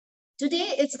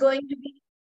Today it's going to be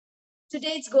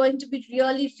Today it's going to be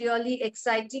really, really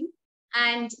exciting.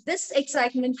 And this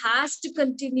excitement has to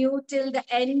continue till the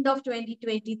end of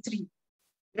 2023,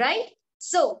 right?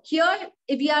 So here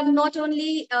we are not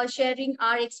only sharing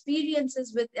our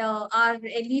experiences with our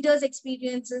leaders'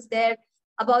 experiences there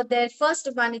about their first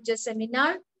manager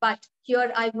seminar, but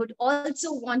here I would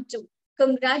also want to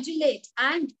congratulate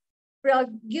and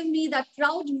give me that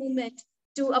proud moment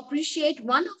to appreciate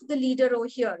one of the leader over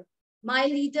here, my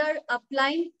leader,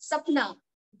 applying Sapna,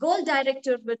 Gold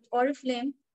Director with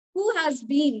Oriflame, who has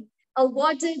been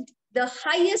awarded the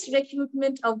highest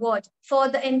recruitment award for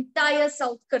the entire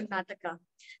South Karnataka.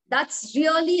 That's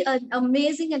really an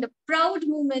amazing and a proud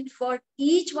moment for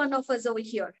each one of us over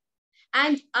here.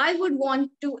 And I would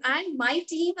want to, and my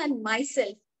team and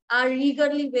myself are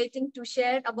eagerly waiting to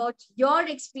share about your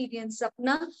experience,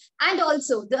 Sapna, and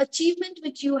also the achievement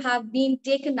which you have been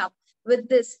taken up with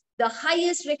this, the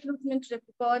highest recruitment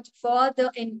record for the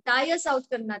entire South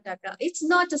Karnataka. It's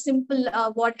not a simple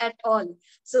word at all.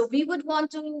 So we would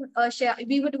want to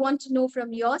we would want to know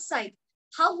from your side,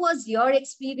 how was your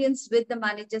experience with the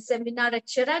manager seminar at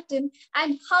Sheraton,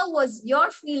 and how was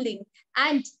your feeling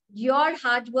and your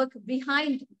hard work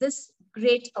behind this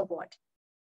great award?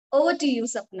 Over to you,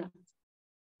 Sapna.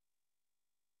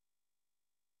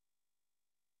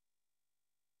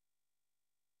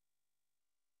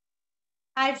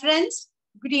 Hi, friends.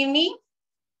 Good evening.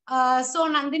 So,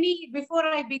 Nandini, before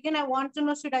I begin, I want to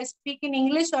know, should I speak in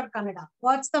English or Kannada?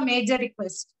 What's the major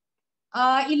request?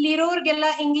 Illiroorgeಲ್ಲ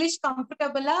English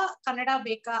comfortable, Kannada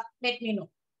beka? Let me know.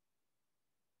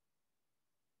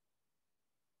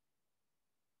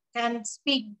 Can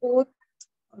speak both.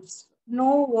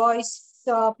 No voice.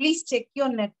 Please check your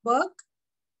network.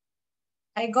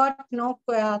 I got no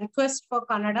request for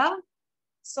Kannada.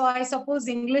 So I suppose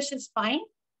English is fine.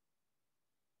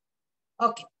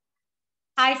 Okay.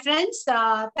 Hi, friends.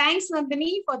 Thanks,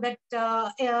 Nandini, for that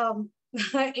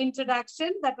introduction.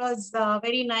 That was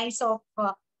very nice of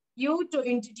you to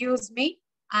introduce me.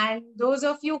 And those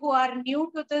of you who are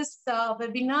new to this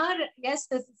webinar, yes,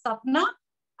 this is Sapna.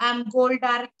 I'm Gold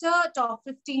Director, Top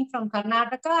 15 from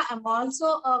Karnataka. I'm also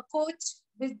a coach,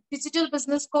 digital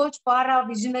business coach for our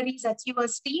Visionaries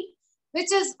Achievers team,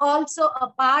 which is also a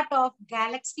part of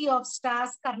Galaxy of Stars,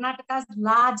 Karnataka's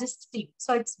largest team.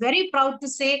 So it's very proud to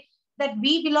say that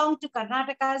we belong to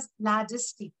Karnataka's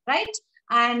largest team, right?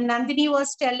 And Nandini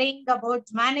was telling about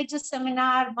manager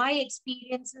seminar, my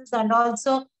experiences, and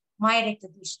also my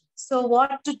recognition. So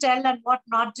what to tell and what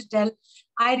not to tell,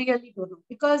 I really don't know,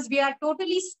 because we are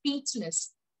totally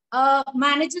speechless.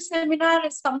 Manager seminar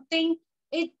is something,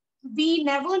 we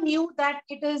never knew that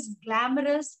it is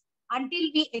glamorous until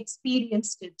we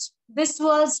experienced it. This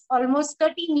was almost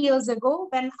 13 years ago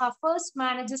when our first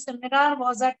manager seminar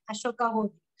was at Ashoka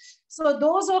Hotel. So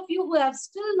those of you who have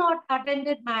still not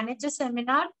attended manager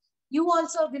seminar, you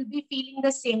also will be feeling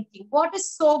the same thing. What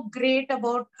is so great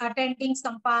about attending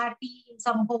some party in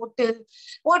some hotel?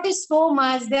 What is so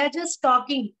much? They're just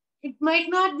talking. It might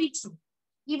not be true.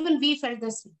 Even we felt the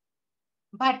same.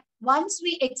 But once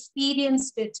we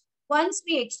experienced it, once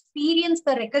we experienced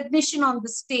the recognition on the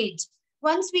stage,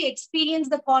 once we experienced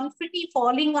the confetti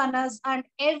falling on us and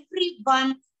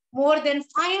everyone, more than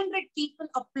 500 people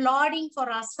applauding for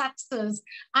our success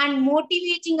and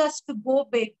motivating us to go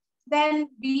big, then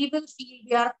we will feel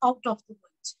we are out of the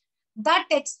world. That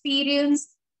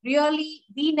experience really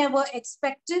we never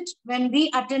expected when we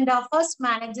attend our first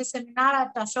manager seminar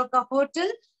at Ashoka Hotel.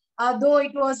 Though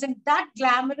it wasn't that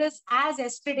glamorous as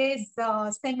yesterday's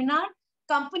seminar,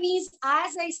 companies,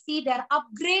 as I see, they're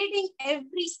upgrading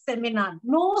every seminar.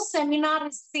 No seminar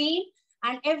is same,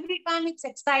 and every time it's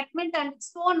excitement. And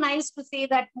it's so nice to say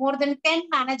that more than 10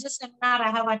 manager seminar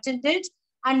I have attended,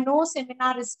 and no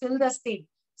seminar is still the same.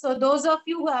 So those of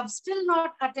you who have still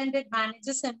not attended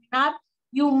manager seminar,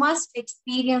 you must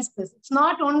experience this. It's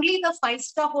not only the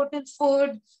 5-star hotel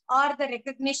food or the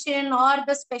recognition or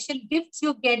the special gifts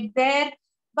you get there,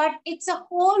 but it's a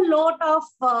whole lot of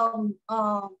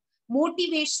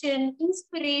motivation,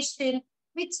 inspiration,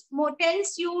 which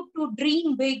tells you to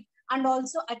dream big and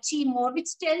also achieve more,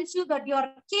 which tells you that you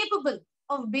are capable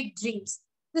of big dreams.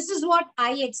 This is what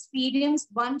I experienced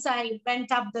once I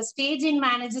went up the stage in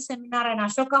manager seminar at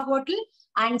Ashoka Hotel,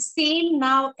 and same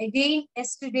now again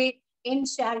yesterday in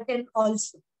Sheraton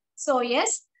also. So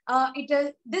yes,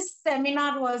 this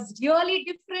seminar was really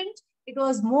different. It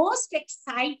was most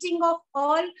exciting of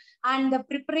all, and the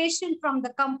preparation from the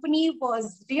company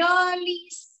was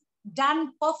really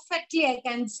done perfectly, I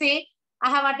can say. I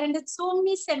have attended so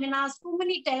many seminars, so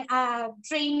many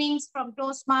trainings from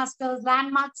Toastmasters,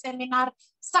 Landmark Seminar,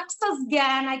 Success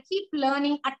Gan. I keep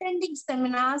learning, attending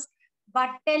seminars, but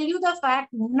tell you the fact,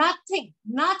 nothing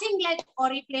like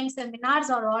Oriflame seminars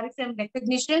or Oriflame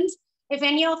recognitions. If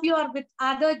any of you are with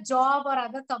other job or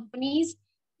other companies,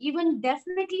 even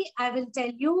definitely I will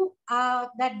tell you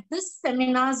that this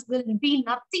seminars will be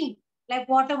nothing like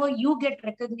whatever you get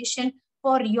recognition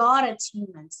for your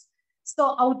achievements.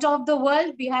 So out of the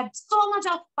world, we had so much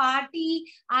of party,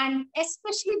 and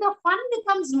especially the fun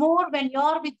becomes more when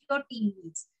you're with your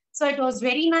teammates. So it was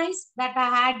very nice that I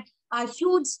had a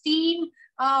huge team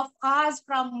of ours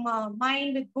from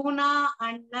mine with Buna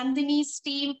and Nandini's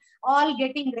team, all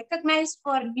getting recognized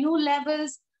for new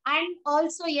levels. And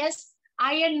also, yes,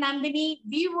 I and Nandini,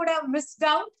 we would have missed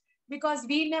out because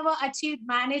we never achieved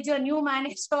new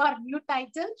manager or new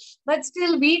title, but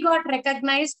still we got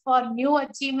recognized for new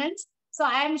achievements. So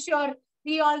I am sure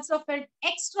we also felt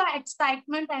extra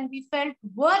excitement and we felt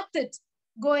worth it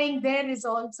going there is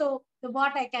also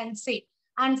what I can say.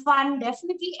 And fun,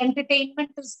 definitely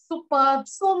entertainment is superb,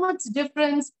 so much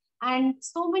difference and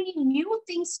so many new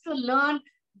things to learn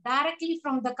directly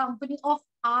from the company of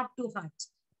heart to heart.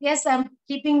 Yes, I'm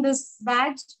keeping this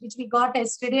badge, which we got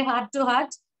yesterday, heart to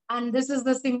heart. And this is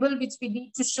the symbol which we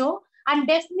need to show. And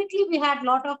definitely we had a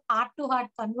lot of heart-to-heart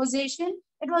conversation.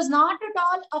 It was not at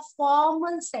all a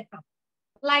formal setup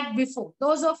like before.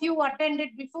 Those of you who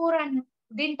attended before and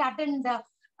didn't attend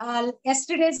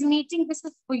yesterday's meeting, this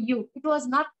is for you. It was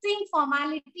nothing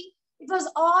formality. It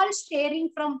was all sharing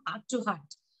from heart to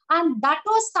heart. And that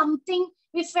was something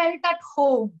we felt at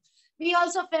home. We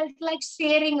also felt like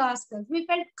sharing ourselves. We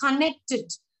felt connected.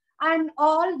 And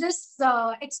all this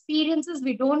experiences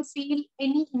we don't feel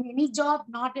in any job,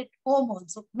 not at home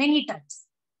also, many times.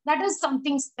 That is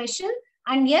something special.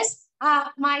 And yes,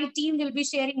 my team will be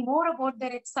sharing more about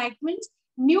their excitement.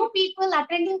 New people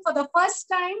attending for the first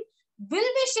time will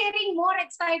be sharing more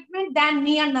excitement than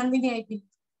me and Nandini, I believe.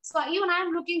 So even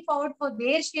I'm looking forward for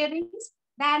their sharings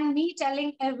than me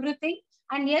telling everything.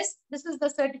 And yes, this is the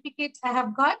certificate I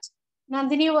have got.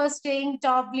 Nandini was saying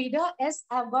top leader. Yes,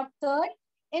 I've got third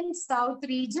in South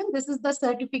region. This is the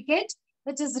certificate,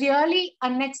 which is really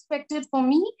unexpected for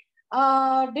me.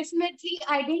 Definitely,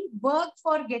 I didn't work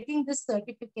for getting this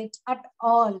certificate at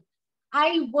all.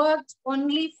 I worked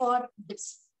only for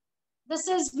this. This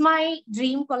is my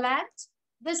dream collage.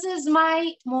 This is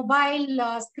my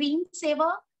mobile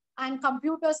screensaver and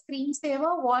computer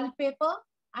screensaver wallpaper.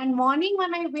 And morning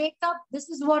when I wake up, this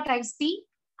is what I see.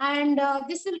 And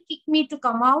this will kick me to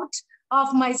come out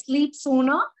of my sleep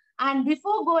sooner. And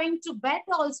before going to bed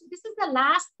also, this is the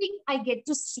last thing I get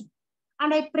to see.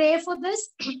 And I pray for this,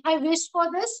 I wish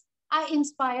for this, I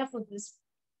inspire for this.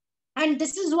 And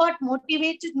this is what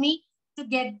motivated me to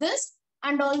get this.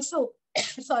 And also,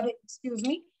 sorry, excuse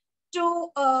me, to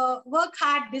work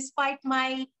hard despite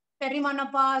my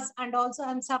perimenopause. And also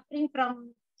I'm suffering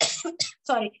from,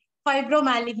 sorry,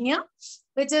 fibromyalgia,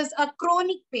 which is a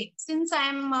chronic pain. Since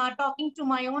I'm talking to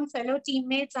my own fellow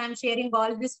teammates, I'm sharing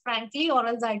all this frankly, or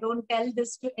else I don't tell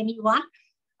this to anyone.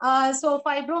 So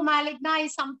fibromyalgia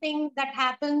is something that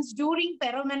happens during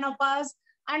perimenopause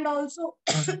and also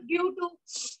due to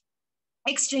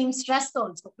extreme stress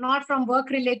also, not from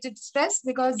work-related stress,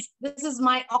 because this is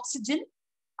my oxygen.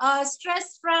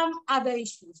 Stress from other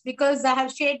issues, because I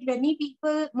have shared many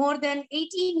people, more than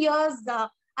 18 years,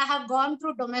 I have gone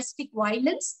through domestic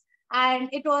violence, and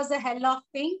it was a hell of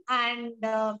thing. And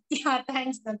yeah,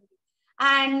 thanks, Nandini.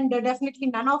 And definitely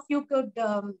none of you could,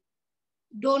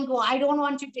 I don't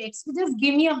want you to just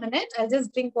give me a minute. I'll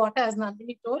just drink water, as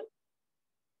Nandini told.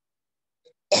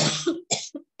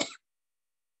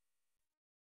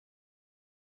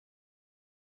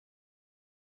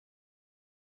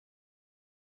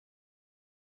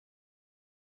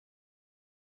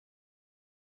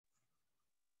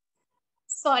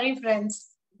 Sorry, friends.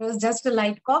 It was just a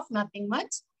light cough, nothing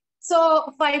much.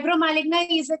 So fibromyalgia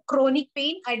is a chronic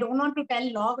pain. I don't want to tell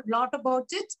a lot about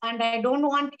it, and I don't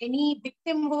want any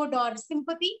victimhood or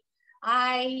sympathy.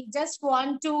 I just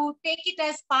want to take it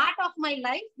as part of my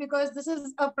life, because this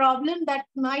is a problem that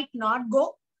might not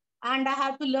go, and I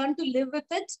have to learn to live with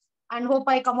it, and hope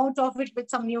I come out of it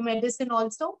with some new medicine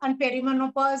also. And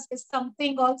perimenopause is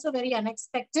something also very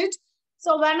unexpected.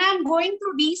 So when I'm going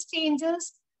through these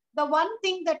changes, the one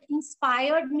thing that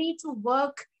inspired me to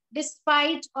work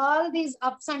despite all these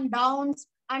ups and downs,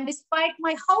 and despite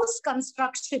my house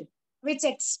construction, which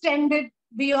extended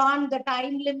beyond the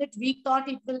time limit we thought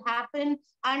it will happen,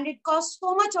 and it caused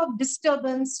so much of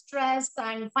disturbance, stress,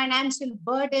 and financial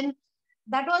burden.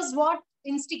 That was what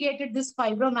instigated this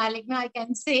fibromyalgia, I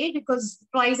can say, because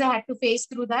twice I had to face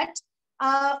through that.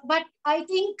 But I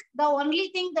think the only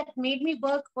thing that made me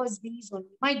work was these only,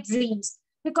 my dreams.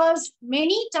 Because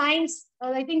many times,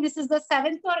 I think this is the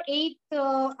 7th or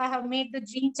 8th, I have made the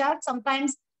dream chart.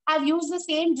 Sometimes I've used the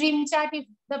same dream chart if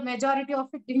the majority of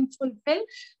it didn't fulfill.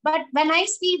 But when I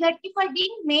see that if I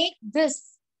didn't make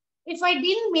this,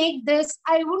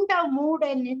 I wouldn't have moved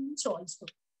an inch also.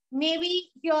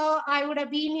 Maybe here I would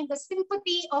have been in the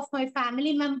sympathy of my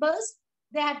family members.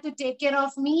 They had to take care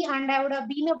of me, and I would have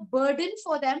been a burden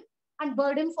for them and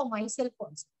burden for myself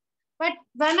also. But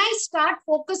when I start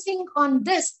focusing on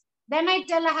this, then I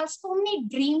tell I have so many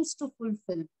dreams to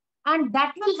fulfill. And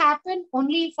that will happen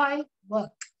only if I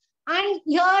work. And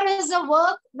here is a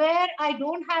work where I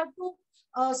don't have to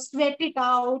sweat it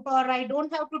out, or I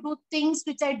don't have to do things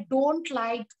which I don't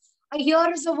like. Here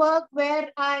is a work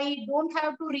where I don't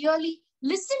have to really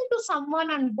listen to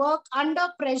someone and work under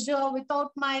pressure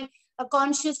without my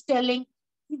conscious telling.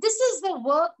 This is the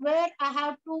work where I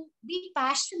have to be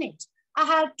passionate. I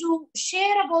have to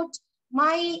share about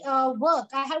my work.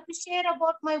 I have to share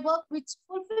about my work which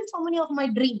fulfills so many of my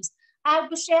dreams. I have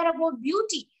to share about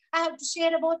beauty. I have to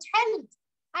share about health.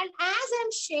 And as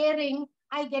I'm sharing,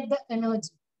 I get the energy.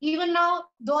 Even now,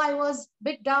 though I was a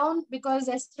bit down because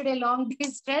yesterday long day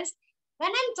stress, when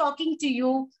I'm talking to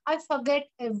you, I forget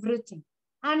everything.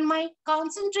 And my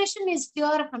concentration is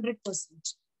here 100%.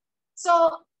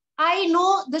 So I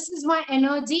know this is my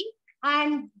energy,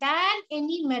 and than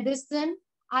any medicine,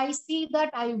 I see that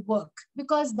I work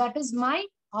because that is my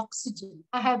oxygen.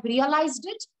 I have realized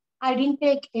it. I didn't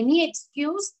take any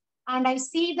excuse. And I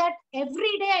see that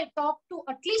every day I talk to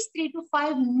at least 3 to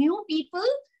 5 new people,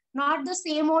 not the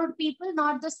same old people,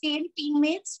 not the same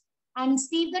teammates, and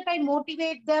see that I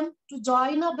motivate them to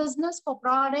join a business for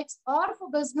products or for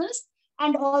business.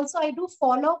 And also I do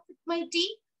follow up with my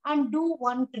team and do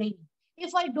one training.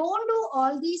 If I don't do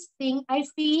all these things, I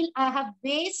feel I have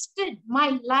wasted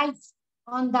my life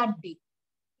on that day.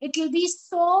 It will be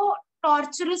so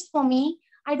torturous for me.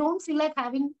 I don't feel like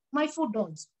having my food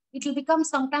also. It will become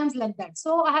sometimes like that.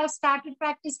 So I have started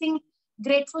practicing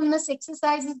gratefulness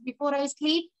exercises before I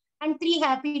sleep, and 3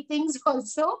 happy things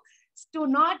also, to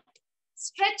not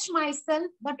stretch myself,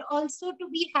 but also to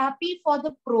be happy for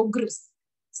the progress.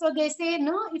 So they say,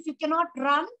 no, if you cannot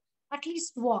run, at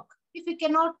least walk. If you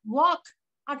cannot walk,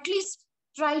 at least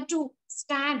try to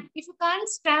stand. If you can't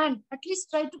stand, at least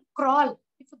try to crawl.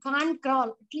 If you can't crawl,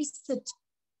 at least sit.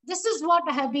 This is what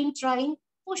I have been trying,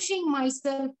 pushing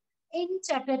myself inch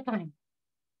at a time.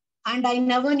 And I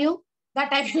never knew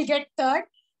that I will get third.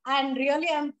 And really,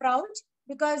 I'm proud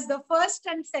because the first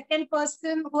and second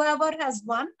person, whoever has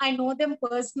won, I know them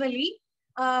personally.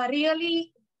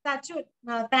 Really,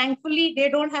 thankfully, they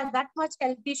don't have that much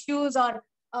health issues or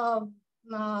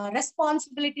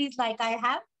responsibilities like I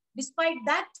have. Despite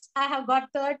that, I have got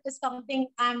third is something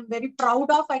I'm very proud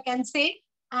of, I can say.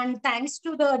 And thanks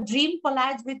to the Dream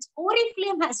Collage, which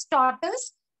Oriflame has taught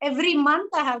us, every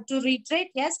month I have to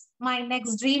reiterate, yes, my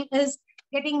next dream is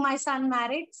getting my son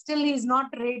married. Still, he's not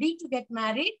ready to get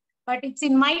married, but it's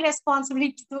in my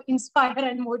responsibility to inspire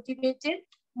and motivate him.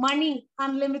 Money,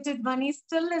 unlimited money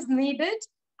still is needed.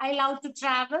 I love to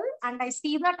travel, and I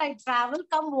see that I travel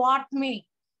come what may.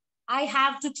 I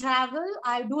have to travel.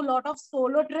 I do a lot of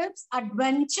solo trips,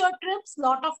 adventure trips,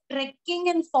 lot of trekking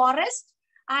in forest.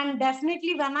 And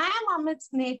definitely when I am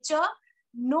amidst nature,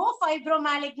 no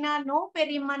fibromyalgia, no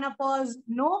perimenopause,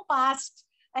 no past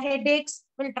headaches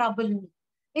will trouble me.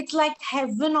 It's like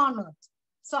heaven on earth.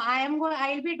 So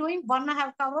I'll be doing one I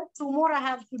have covered, 2 more I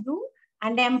have to do.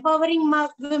 And empowering my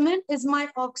women is my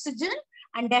oxygen.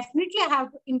 And definitely I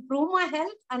have to improve my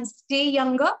health and stay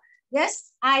younger.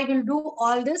 Yes, I will do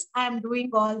all this. I am doing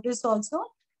all this also.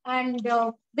 And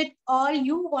with all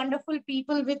you wonderful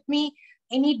people with me,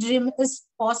 any dream is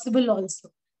possible also.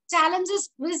 Challenges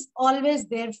is always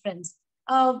there, friends.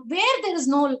 Where there is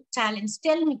no challenge,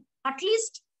 tell me, at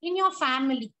least in your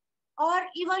family or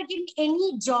even in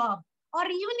any job, or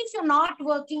even if you're not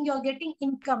working, you're getting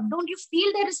income. Don't you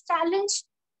feel there is challenge?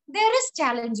 There is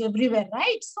challenge everywhere,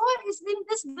 right? So is in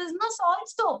this business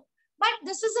also. But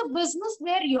this is a business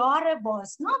where you're a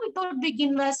boss, no, without big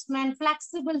investment,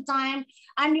 flexible time,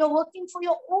 and you're working for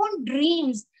your own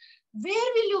dreams.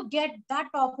 Where will you get that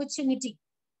opportunity?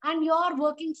 And you're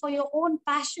working for your own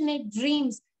passionate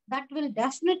dreams that will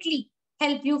definitely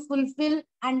help you fulfill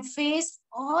and face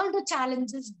all the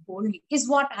challenges boldly, is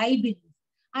what I believe.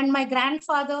 And my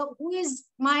grandfather, who is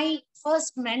my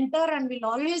first mentor and will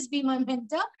always be my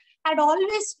mentor, had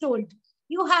always told,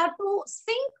 you have to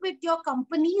sync with your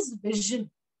company's vision.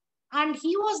 And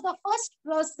he was the first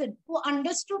person who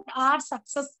understood our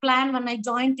success plan when I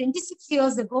joined 26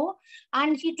 years ago.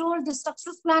 And he told the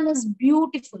success plan is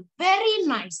beautiful, very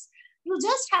nice. You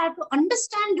just have to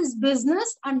understand this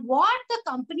business and what the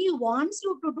company wants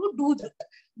you to do that.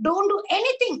 Don't do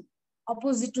anything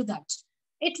opposite to that.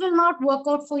 It will not work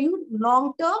out for you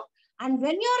long term. And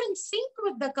when you're in sync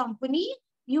with the company,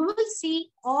 you will see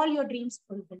all your dreams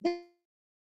fulfilled.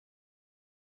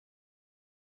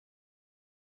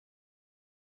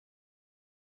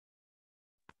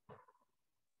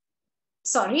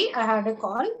 Sorry, I had a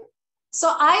call. So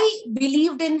I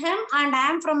believed in him, and I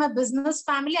am from a business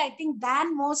family. I think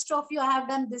than most of you have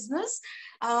done business.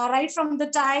 Right from the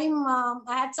time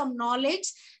I had some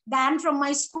knowledge. Then from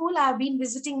my school, I've been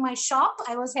visiting my shop.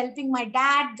 I was helping my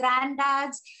dad,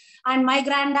 granddads, and my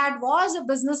granddad was a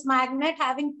business magnate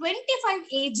having 25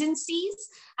 agencies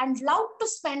and loved to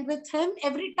spend with him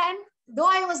every time. Though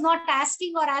I was not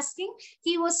asking,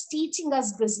 he was teaching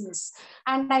us business.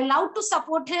 And I love to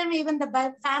support him. Even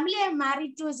the family I'm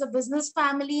married to is a business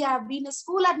family. I've been a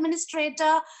school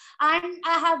administrator and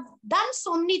I have done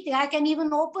so many things. I can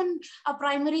even open a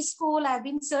primary school. I've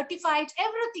been certified,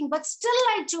 everything. But still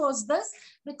I chose this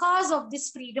because of this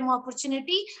freedom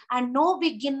opportunity and no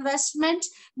big investment,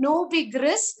 no big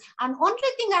risk. And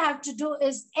only thing I have to do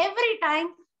is every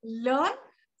time learn,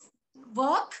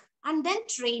 work, and then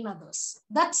train others.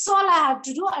 That's all I have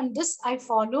to do. And this I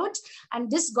followed, and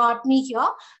this got me here.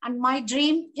 And my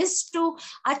dream is to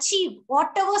achieve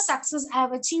whatever success I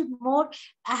have achieved more,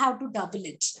 I have to double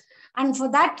it. And for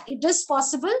that, it is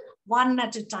possible one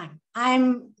at a time.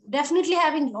 I'm definitely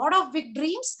having a lot of big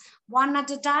dreams, one at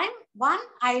a time. One,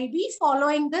 I'll be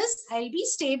following this. I'll be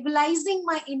stabilizing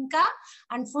my income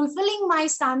and fulfilling my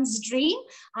son's dream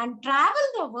and travel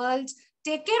the world,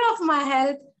 take care of my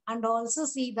health, and also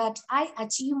see that I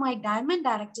achieve my Diamond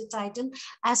Director title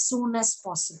as soon as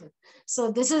possible.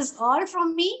 So this is all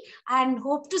from me, and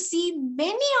hope to see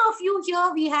many of you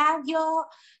here. We have here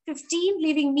 15,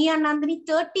 leaving me and Nandini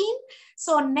 13.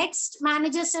 So next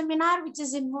manager seminar, which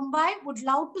is in Mumbai, would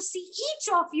love to see each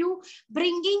of you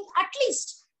bringing at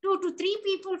least 2 to 3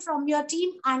 people from your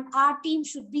team, and our team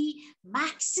should be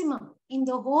maximum in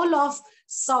the whole of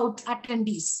South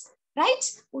attendees. Right?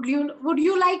 Would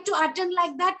you like to attend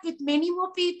like that with many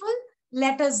more people?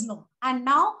 Let us know. And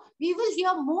now we will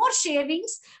hear more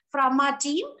sharings from our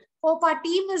team. Hope our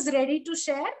team is ready to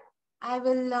share. I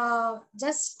will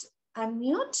just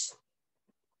unmute.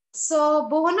 So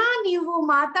Bona, you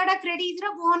matadakke ready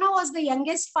idra. Bona was the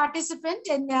youngest participant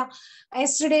in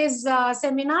yesterday's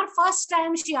seminar. First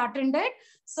time she attended.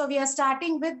 So we are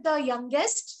starting with the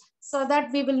youngest so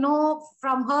that we will know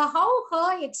from her how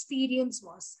her experience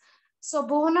was. So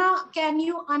Bona, can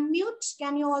you unmute?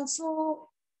 Can you also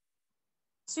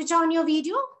switch on your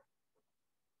video?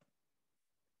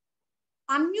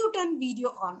 Unmute and video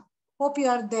on. Hope you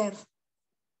are there.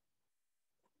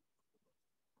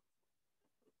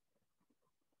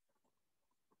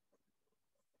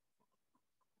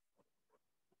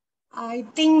 I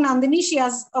think Nandini, she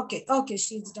has, okay,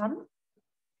 she's done.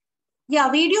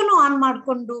 Yeah, video no on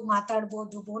ಮಾಡ್ಕೊಂಡು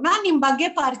ಮಾತಾಡಬಹುದು. Bona, ನಿಮ್ಮ ಬಗ್ಗೆ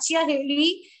ಪರಿಚಯ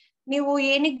ಹೇಳಿ. ನೀವು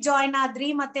ಏನಕ್ಕೆ join ಆದ್ರಿ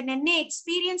ಮತ್ತೆ ನೆನ್ನೆ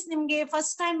ಎಕ್ಸ್ಪೀರಿಯನ್ಸ್ ನಿಮ್ಗೆ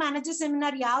ಫಸ್ಟ್ ಟೈಮ್ ಮ್ಯಾನೇಜರ್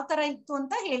ಸೆಮಿನಾರ್ ಯಾವ ತರ ಇತ್ತು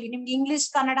ಅಂತ ಹೇಳಿ. ನಿಮ್ಗೆ English,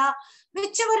 Kannada,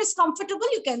 which ever is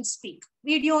comfortable you can speak.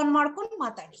 Video on ಮಾಡ್ಕೊಂಡು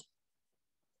ಮಾತಾಡಿ.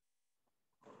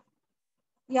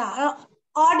 ಯಾ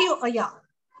audio yeah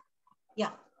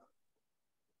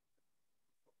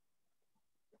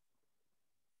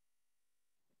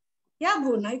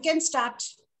Bona, you can start.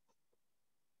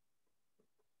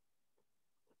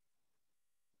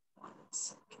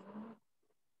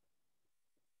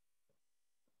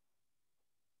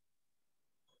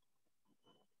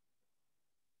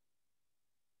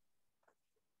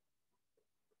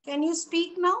 Can you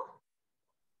speak now?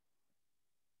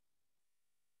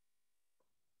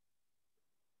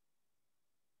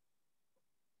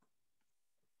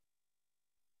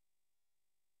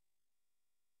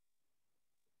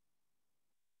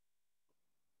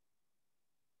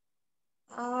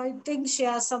 I think she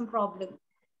has some problem.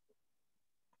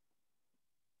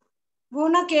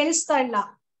 Bona ಕೇಳಿಸ್ತಾ ಇಲ್ಲ.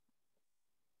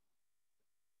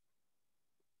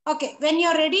 Okay, when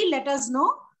you're ready, let us know.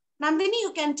 Nandini,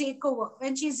 you can take over.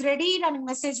 When she's ready, running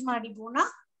message maadi Bona.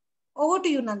 Over to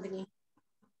you, Nandini.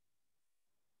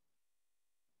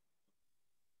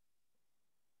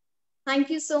 Thank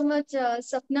you so much,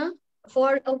 Sapna,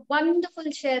 for a wonderful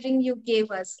sharing you gave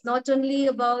us, not only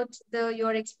about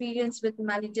your experience with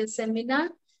manager seminar,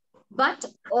 but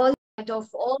all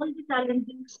the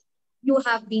challenges you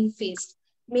have been faced.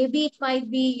 Maybe it might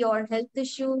be your health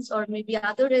issues or maybe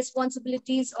other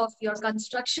responsibilities of your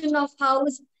construction of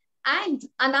house. And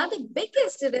another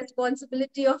biggest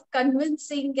responsibility of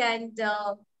convincing and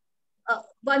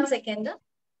 1 second.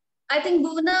 I think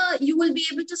Bhuvana, you will be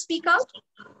able to speak out.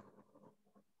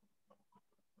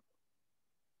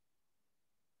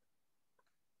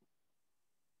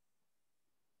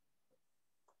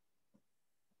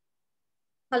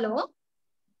 Hello.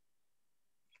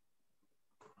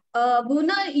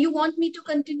 Bhuvana, you want me to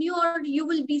continue or you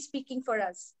will be speaking for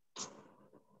us?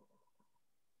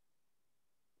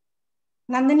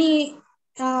 Nandini,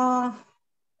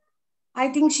 I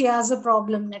think she has a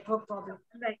problem, network problem.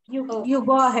 Right. You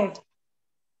go ahead.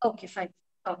 Okay, fine.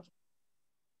 Okay.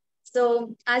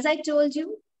 So as I told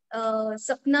you,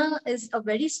 Sapna is a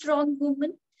very strong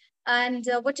woman. And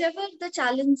whatever the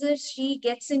challenges she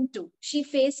gets into, she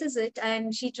faces it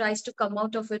and she tries to come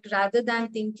out of it rather than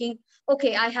thinking,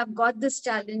 okay, I have got this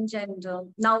challenge and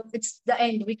now it's the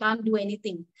end. We can't do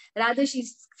anything. Rather, she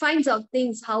finds out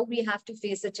things, how we have to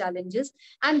face the challenges.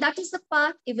 And that is the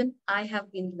path even I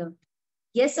have been learned.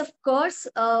 Yes, of course,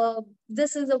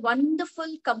 this is a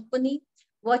wonderful company,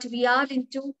 what we are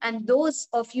into. And those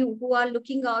of you who are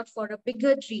looking out for a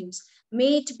bigger dreams,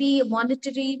 may it be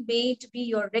monetary, may it be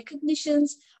your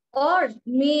recognitions, or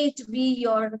may it be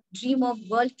your dream of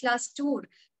world-class tour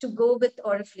to go with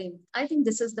Oriflame. I think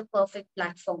this is the perfect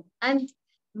platform. And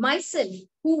myself,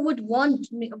 who would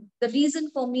want me, the reason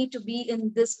for me to be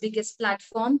in this biggest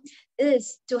platform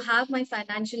is to have my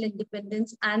financial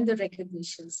independence and the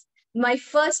recognitions. My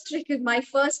first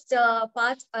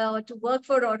part to work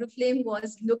for Oriflame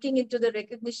was looking into the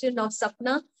recognition of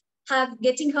Sapna, have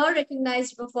getting her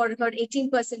recognized for her 18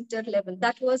 percentile level.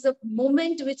 That was a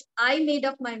moment which I made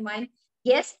up my mind.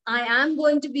 Yes, I am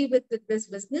going to be with this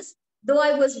business. Though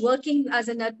I was working as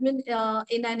an admin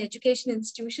in an education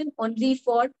institution only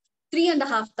for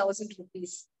 3,500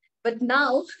 rupees. But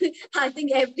now I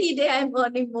think every day I'm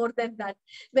earning more than that.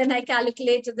 When I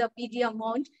calculate the PD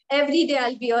amount, every day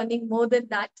I'll be earning more than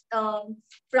that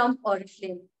from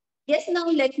Oriflame. Yes, now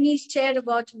let me share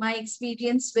about my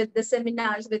experience with the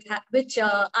seminars which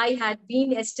I had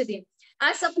been yesterday.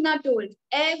 As Sapna told,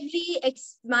 every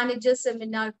ex-manager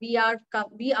seminar we are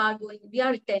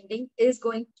attending is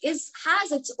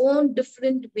has its own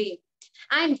different way.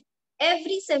 And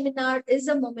every seminar is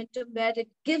a momentum where it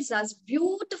gives us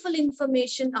beautiful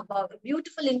information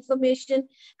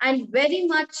and very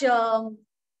much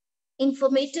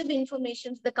informative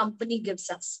information the company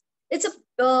gives us. It's a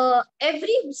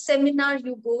every seminar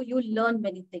you go, you learn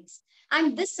many things.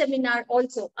 And this seminar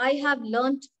also, I have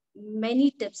learned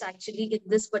many tips actually in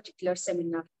this particular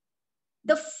seminar.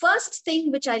 The first thing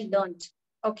which I learned,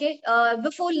 okay,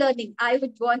 before learning, I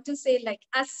would want to say like,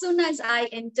 as soon as I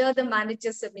enter the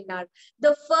manager seminar,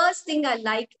 the first thing I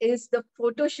like is the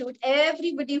photo shoot.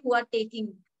 Everybody who are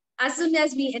taking, as soon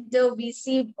as we enter, we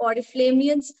see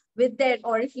Oriflamians with their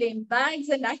Oriflame bags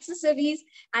and accessories.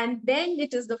 And then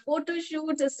it is the photo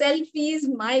shoot, the selfies.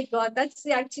 My God, that's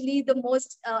actually the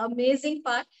most amazing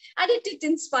part. And it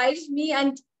inspires me.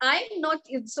 And I'm not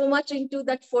so much into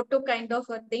that photo kind of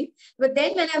a thing. But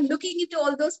then when I'm looking into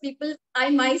all those people,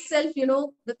 I myself,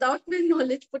 without my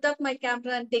knowledge, put up my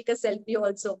camera and take a selfie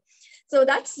also. So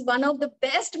that's one of the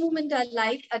best moments I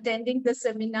like attending the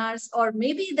seminars or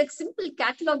maybe the simple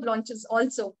catalog launches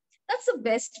also. That's the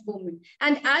best moment.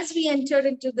 And as we enter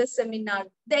into the seminar,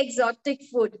 the exotic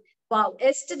food. Wow,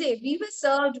 yesterday we were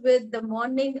served with the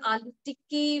morning aloo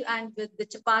tikki and with the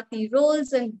chapati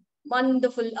rolls and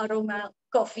wonderful aroma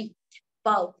coffee.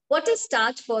 Wow, what a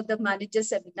start for the manager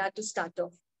seminar to start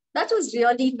off. That was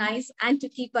really nice. And to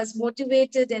keep us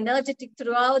motivated, energetic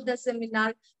throughout the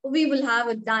seminar, we will have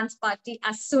a dance party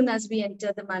as soon as we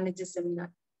enter the manager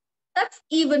seminar. That's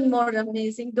even more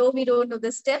amazing. Though we don't know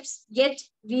the steps, yet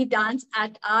we dance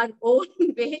at our own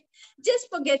way, just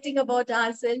forgetting about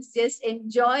ourselves, just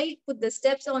enjoy, put the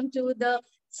steps onto the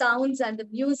sounds and the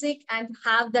music and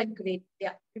have that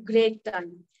great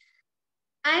time.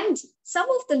 And some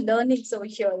of the learnings over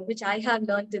here, which I have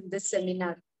learned in this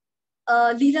seminar,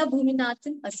 Leela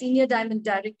Bhuminathan, a senior diamond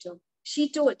director, she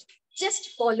told,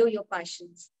 just follow your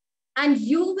passions and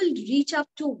you will reach up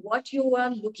to what you are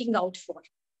looking out for.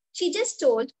 She just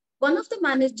told one of the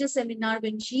manager seminar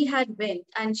when she had went,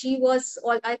 and she was,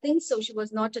 I think so, she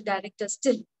was not a director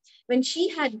still. When she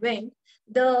had went,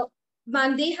 the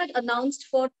man they had announced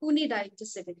for Pune director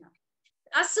seminar.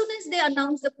 As soon as they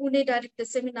announced the Pune director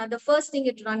seminar, the first thing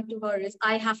it ran to her is,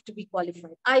 I have to be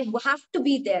qualified. I have to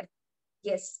be there.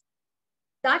 Yes,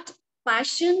 that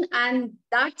passion and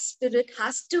that spirit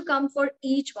has to come for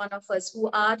each one of us who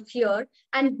are here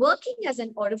and working as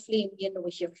an Oriflamian over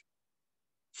here.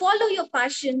 Follow your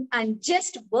passion and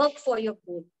just work for your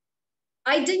goal.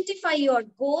 Identify your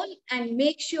goal and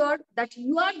make sure that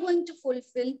you are going to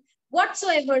fulfill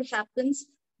whatsoever happens.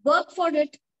 Work for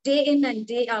it day in and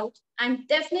day out, and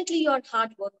definitely your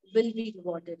hard work will be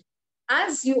rewarded.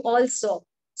 As you all saw,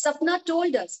 Sapna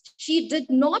told us she did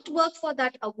not work for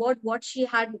that award, what she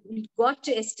had got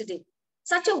yesterday.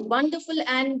 Such a wonderful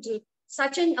and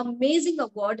such an amazing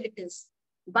award it is.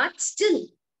 But still,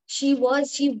 she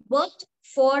worked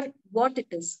for what it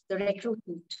is, the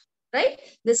recruitment, right?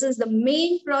 This is the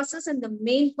main process and the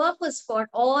main purpose for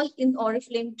all in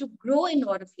Oriflame to grow in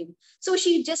Oriflame. So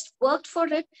she just worked for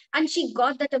it and she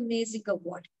got that amazing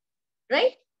award,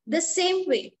 right? The same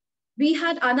way, we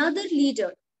had another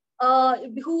leader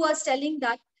who was telling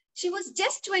that she was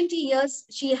just 20 years,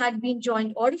 she had been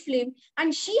joined Oriflame,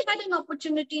 and she had an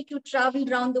opportunity to travel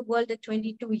around the world at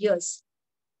 22 years.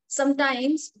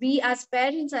 Sometimes we as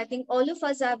parents, I think all of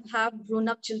us have grown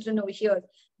up children over here.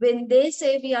 When they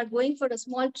say we are going for a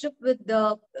small trip with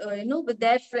with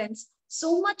their friends,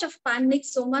 so much of panic,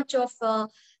 so much of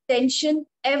tension,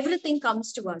 everything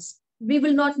comes to us. We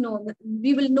will not know.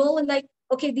 We will know like,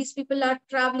 okay, these people are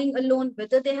traveling alone,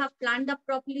 whether they have planned up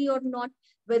properly or not,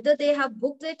 whether they have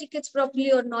booked their tickets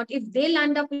properly or not, if they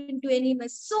land up into any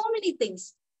mess, so many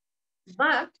things.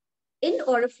 But in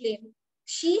Oriflame,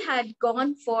 she had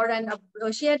gone for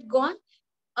she had gone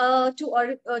to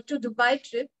Dubai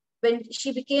trip when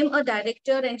she became a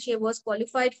director and she was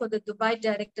qualified for the Dubai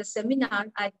Director Seminar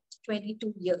at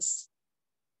 22 years.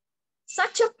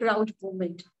 Such a proud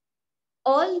moment.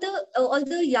 All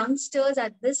the youngsters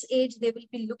at this age, they will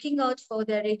be looking out for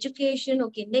their education.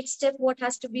 Okay, next step, what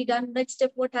has to be done? Next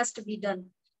step, what has to be done?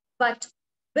 But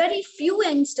very few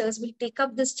youngsters will take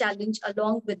up this challenge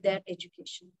along with their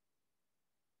education.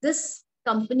 This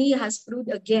company has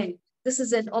proved again, this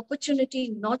is an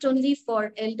opportunity not only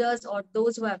for elders or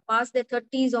those who have passed their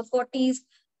 30s or 40s,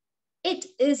 it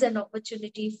is an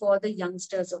opportunity for the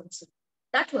youngsters also.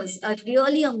 That was a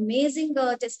really amazing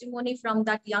testimony from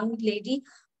that young lady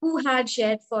who had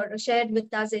shared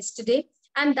with us yesterday,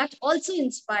 and that also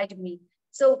inspired me.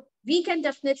 So we can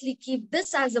definitely keep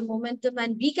this as a momentum,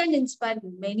 and we can inspire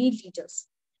many leaders.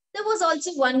 There was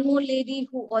also one more lady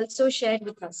who also shared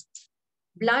with us.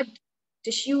 Blood,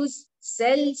 tissues,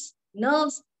 cells,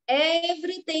 nerves,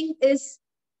 everything is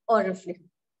Oriflame.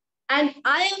 And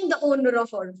I am the owner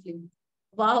of Oriflame.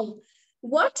 Wow,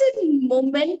 what a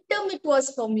momentum it was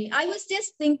for me. I was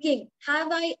just thinking, have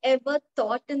I ever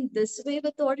thought in this way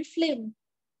with Oriflame?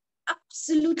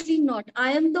 Absolutely not.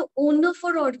 I am the owner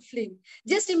for Oriflame.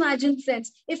 Just imagine,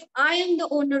 friends, if I am the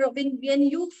owner of, when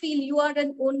you feel you are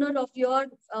an owner of your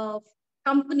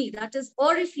company, that is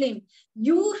Oriflame,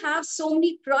 you have so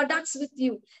many products with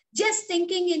you. Just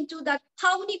thinking into that,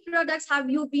 how many products have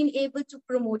you been able to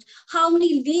promote? How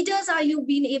many leaders are you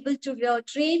being able to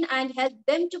train and help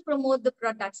them to promote the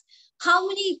products? How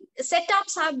many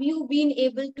setups have you been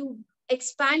able to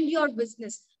expand your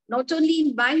business? Not only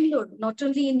in Bangalore, not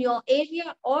only in your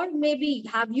area, or maybe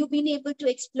have you been able to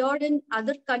explore in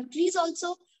other countries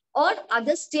also, or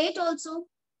other state also?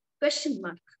 Question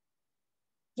mark.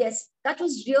 Yes, that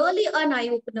was really an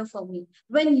eye-opener for me.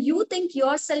 When you think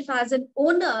yourself as an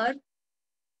owner,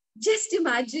 just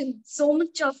imagine so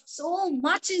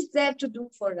much is there to do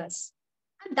for us.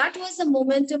 And that was the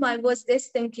momentum I was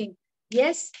just thinking.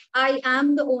 Yes, I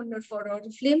am the owner for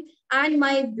Oriflame, and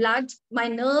my blood, my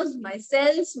nerves, my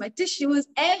cells, my tissues,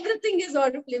 everything is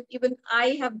Oriflame. Even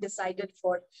I have decided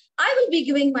for. I will be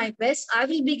giving my best. I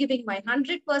will be giving my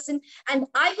 100%, and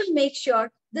I will make sure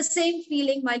the same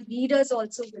feeling my leaders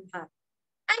also will have.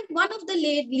 And one of the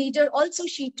leader also,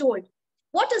 she told,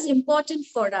 what is important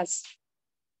for us?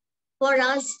 For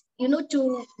us,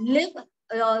 to live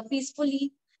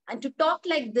peacefully and to talk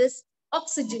like this,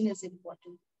 oxygen is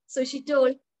important. So she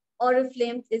told,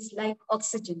 Oriflame is like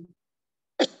oxygen.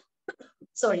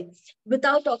 Sorry,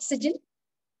 without oxygen,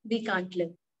 we can't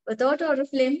live. Without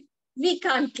Oriflame, we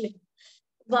can't live.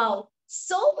 Wow,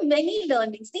 so many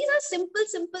learnings. These are simple,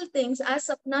 simple things. As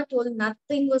Sapna told,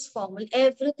 nothing was formal.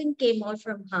 Everything came out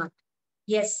from heart.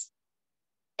 Yes,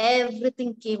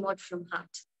 everything came out from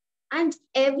heart. And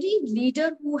every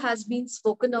leader who has been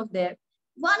spoken of there,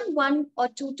 one or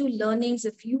two learnings,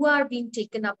 if you are being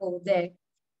taken up over there,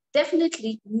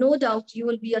 definitely, no doubt, you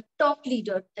will be a top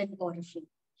leader in Oriflame.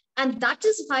 And that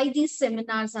is why these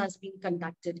seminars has been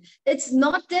conducted. It's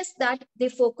not just that they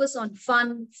focus on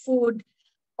fun, food,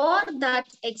 or that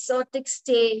exotic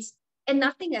stays, and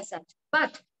nothing as such.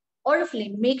 But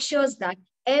Oriflame makes sure that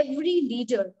every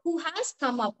leader who has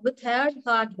come up with her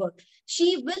hard work,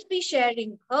 she will be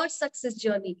sharing her success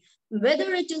journey,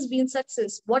 whether it has been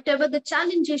success, whatever the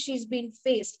challenges she's been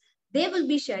faced, they will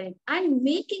be sharing and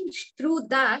making through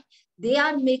that They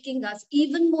are making us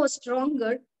even more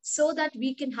stronger so that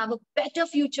we can have a better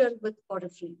future with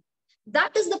Oriflame.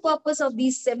 That is the purpose of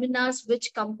these seminars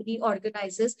which company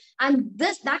organizes. And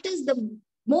that is the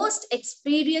most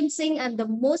experiencing and the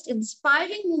most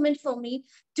inspiring moment for me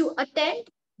to attend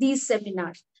these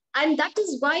seminars. And that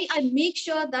is why I make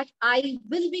sure that I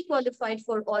will be qualified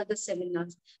for all the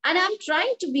seminars. And I'm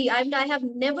trying to be, I have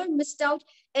never missed out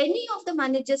any of the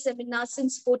manager seminars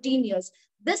since 14 years.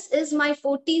 This is my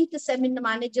 14th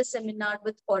manager seminar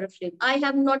with Oriflame. I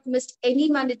have not missed any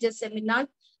manager seminar,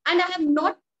 and I have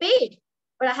not paid,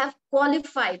 but I have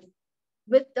qualified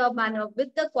with the manner,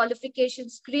 with the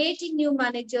qualifications, creating new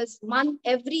managers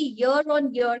every year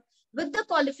on year with the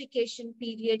qualification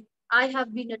period. I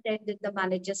have been attending the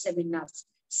manager seminars.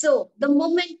 So the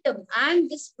momentum and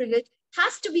the spirit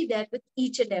has to be there with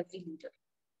each and every leader.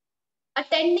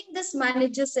 Attending this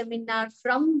manager seminar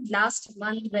from last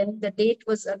month when the date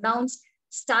was announced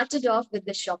started off with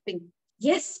the shopping.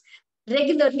 Yes,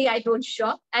 regularly I don't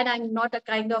shop, and I'm not a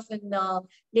kind of an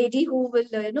lady who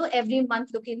will every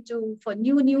month look into for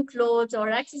new clothes or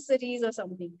accessories or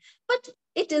something. But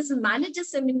it is a manager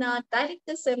seminar,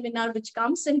 director seminar, which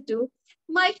comes into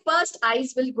my first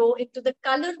eyes will go into the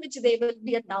color which they will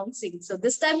be announcing. So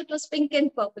this time it was pink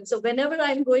and purple. So whenever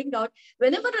I'm going out,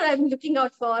 whenever I'm looking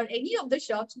out for any of the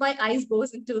shops, my eyes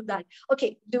goes into that.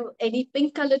 Okay, do any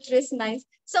pink color dress nice?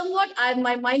 Somewhat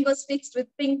my mind was fixed with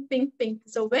pink, pink, pink.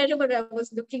 So wherever I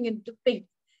was looking into pink.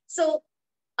 So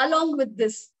along with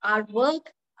this, our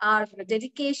work, our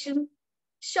dedication,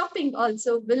 shopping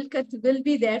also will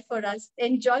be there for us.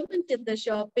 Enjoyment in the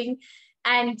shopping,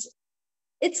 and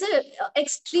it's a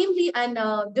extremely and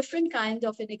different kind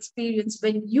of an experience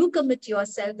when you commit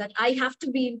yourself that I have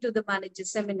to be into the manager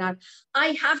seminar.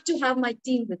 I have to have my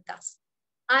team with us.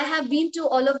 I have been to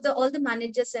all the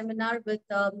manager seminar with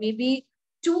maybe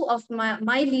two of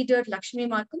my leader, Lakshmi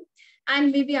Markham,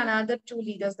 and maybe another two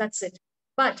leaders. That's it.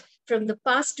 But from the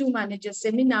past two manager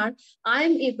seminar, I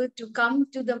am able to come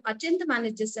to attend the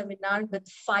manager seminar with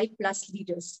 5+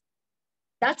 leaders.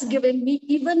 That's given me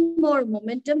even more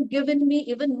momentum, given me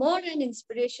even more an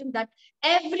inspiration that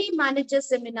every manager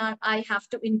seminar, I have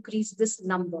to increase this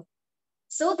number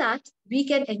so that we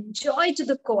can enjoy to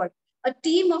the core. A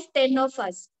team of 10 of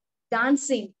us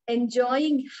dancing,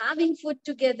 enjoying, having food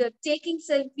together, taking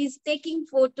selfies, taking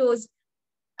photos,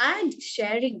 and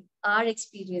sharing our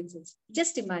experiences.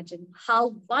 Just imagine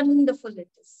how wonderful it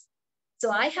is. So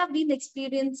I have been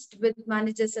experienced with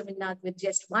manager seminar with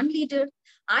just one leader.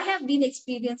 I have been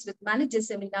experienced with manager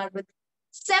seminar with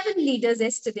 7 leaders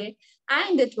yesterday,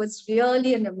 and it was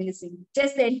really an amazing.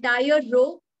 Just the entire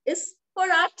row is for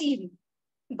our team.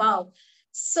 Wow,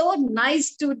 so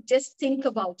nice to just think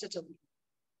about it only.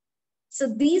 So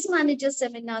these manager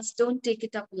seminars, don't take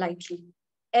it up lightly.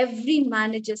 Every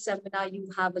manager seminar, you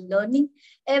have a learning.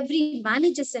 Every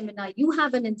manager seminar, you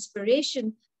have an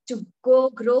inspiration to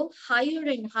grow higher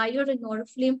and higher in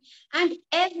Oriflame. And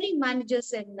every manager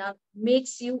seminar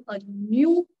makes you a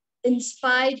new,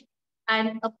 inspired,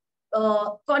 and a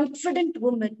confident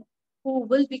woman who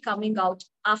will be coming out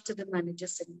after the manager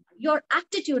seminar. Your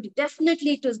attitude,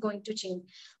 definitely it is going to change.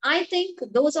 I think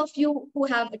those of you who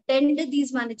have attended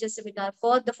these manager seminar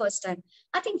for the first time,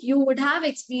 I think you would have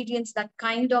experienced that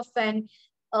kind of an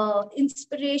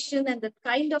inspiration and that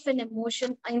kind of an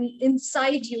emotion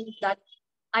inside you that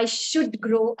I should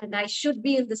grow and I should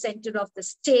be in the center of the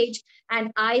stage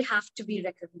and I have to be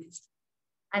recognized.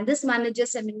 And this manager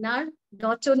seminar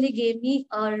not only gave me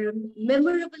a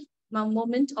memorable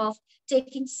moment of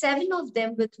taking 7 of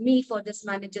them with me for this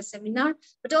manager seminar,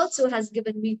 but also has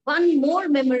given me one more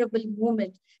memorable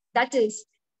moment. That is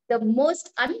the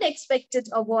most unexpected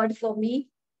award for me,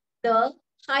 the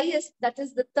highest, that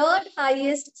is the 3rd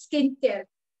highest skincare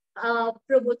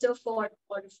promoter for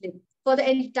Oriflame for the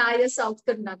entire South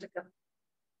Karnataka.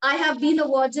 I have been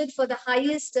awarded for the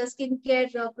highest skincare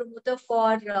promoter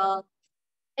for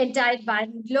entire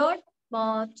Bangalore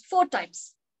 4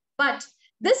 times. But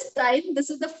this time, this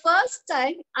is the first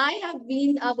time I have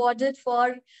been awarded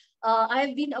for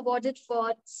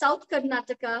South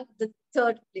Karnataka, the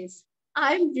 3rd place.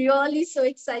 I'm really so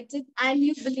excited, and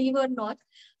you believe or not,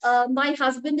 my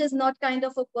husband is not kind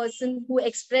of a person who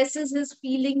expresses his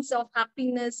feelings of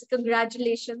happiness,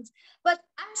 congratulations. But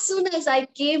as soon as I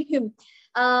came him,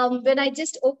 when I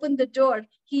just opened the door,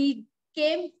 he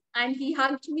came and he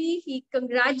hugged me, he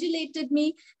congratulated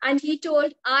me, and he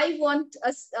told, I will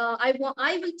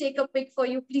take a pic for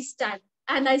you, please stand.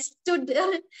 And I stood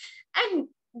and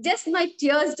just my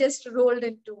tears just rolled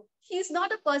into. He's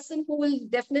not a person who will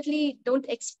definitely don't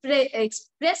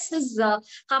express his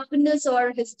happiness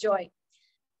or his joy.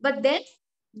 But then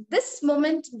this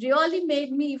moment really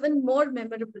made me even more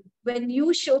memorable. When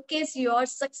you showcase your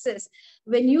success,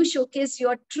 when you showcase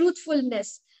your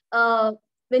truthfulness, uh,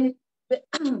 when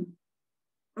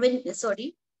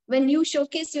when you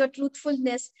showcase your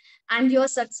truthfulness and your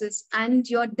success and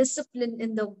your discipline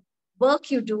in the work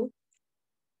you do,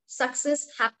 success,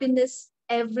 happiness,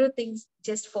 everything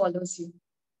just follows you.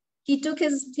 He took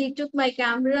my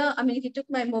camera, I mean, he took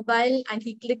my mobile and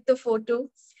he clicked the photo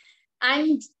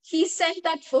and he sent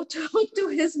that photo to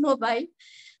his mobile.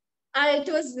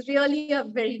 It was really a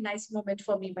very nice moment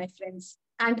for me, my friends.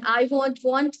 And I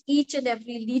want each and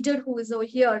every leader who is over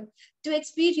here to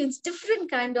experience different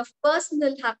kind of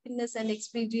personal happiness and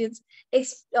experience,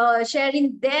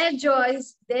 sharing their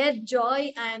joys, their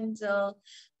joy, and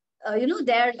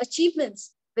their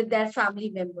achievements with their family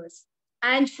members.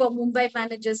 And for Mumbai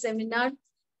Manager Seminar,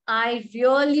 I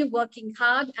really working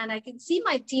hard, and I can see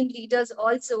my team leaders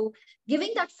also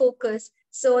giving that focus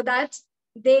so that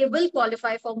they will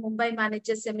qualify for Mumbai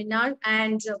Manager Seminar.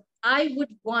 And I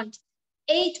would want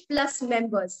 8+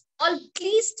 members, or at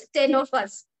least 10 of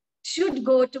us should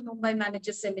go to Mumbai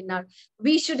Manager Seminar.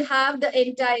 We should have the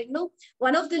entire,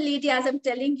 one of the lady, as I'm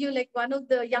telling you, like one of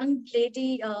the young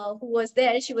lady who was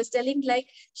there, she was telling like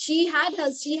she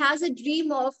has a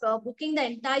dream of booking the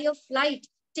entire flight,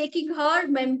 taking her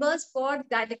members for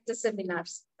director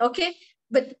seminars. Okay,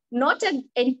 but not an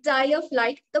entire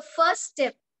flight. The first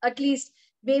step, at least,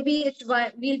 maybe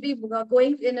we'll be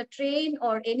going in a train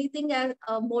or anything as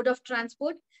a mode of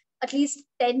transport. At least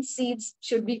 10 seats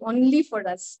should be only for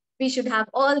us. We should have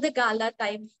all the gala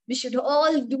time. We should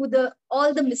all do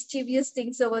all the mischievous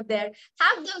things over there.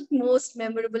 Have the most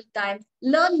memorable time.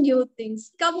 Learn new things.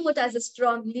 Come out as a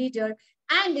strong leader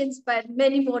and inspire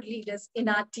many more leaders in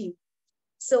our team.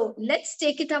 So let's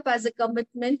take it up as a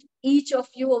commitment. Each of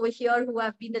you over here who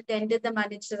have been attended the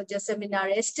manager seminar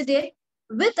yesterday,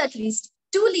 with at least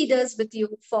 2 leaders with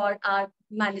you for our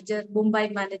National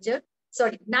Mumbai Manager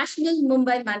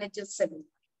Seminar.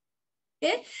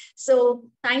 Okay, so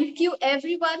thank you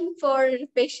everyone for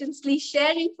patiently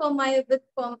sharing of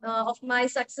my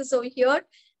success over here.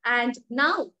 And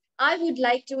now I would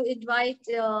like to invite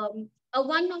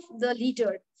one of the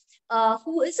leader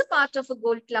who is a part of a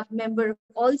Gold Club member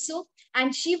also,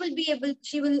 and she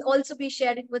will also be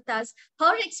sharing with us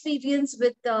her experience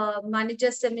with the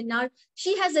manager seminar.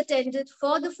 She has attended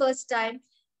for the first time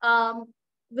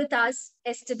with us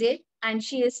yesterday, and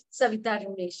she is Savita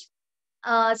Ramesh.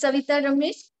 Savita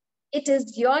Ramesh, it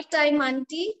is your time,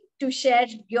 Auntie, to share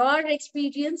your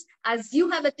experience as you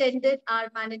have attended our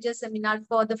manager seminar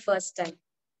for the first time.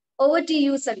 Over to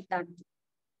you, Savita Auntie.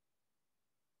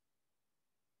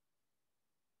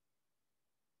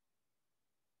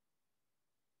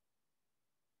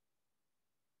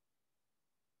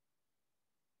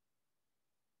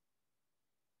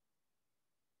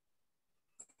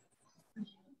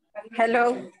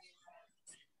 Hello.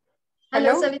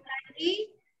 Hello, Savita Auntie.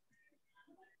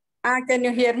 Can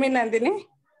you hear me, Nandini?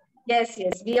 Yes,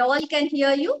 we all can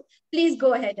hear you. Please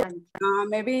go ahead, Auntie.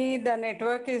 Maybe the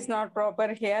network is not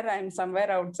proper here. I'm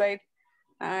somewhere outside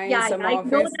in some I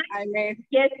office. know that.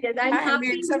 Yes, I'm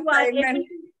happy you are able to.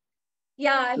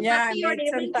 Yeah, I'm happy you're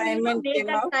able to make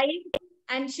that time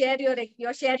and share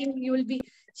you're sharing. You will be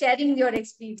sharing your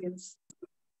experience.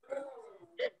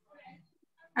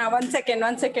 1 second,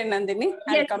 Nandini.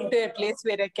 I'll come to a place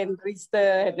where I can reach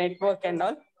the network and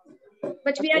all.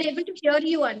 But we are able to hear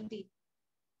you, Auntie.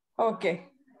 Okay.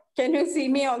 Can you see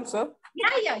me also?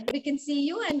 Yeah. We can see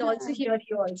you and also hear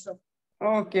you also.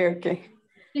 Okay.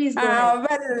 Please go ahead.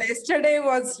 Well, yesterday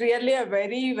was really a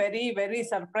very, very, very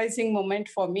surprising moment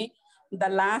for me. The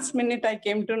last minute I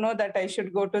came to know that I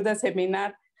should go to the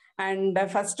seminar. And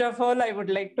first of all, I would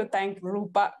like to thank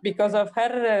Rupa. Because of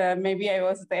her, maybe I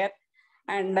was there.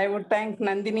 And I would thank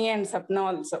Nandini and Sapna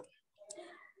also.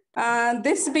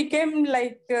 This became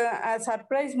like a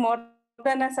surprise, more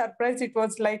than a surprise. It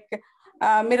was like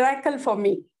a miracle for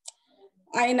me.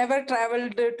 I never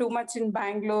traveled too much in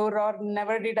Bangalore, or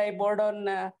never did I board on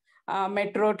a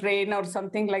metro train or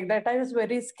something like that. I was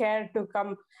very scared to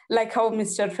come, like how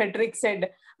Mr. Frederick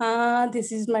said,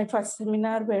 this is my first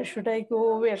seminar. Where should I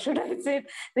go? Where should I sit?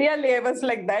 Really, I was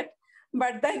like that.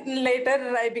 But then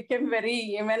later I became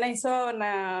when I saw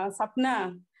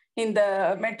Sapna in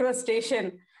the metro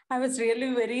station, I was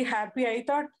really very happy. I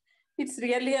thought it's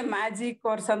really a magic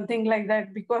or something like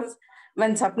that, because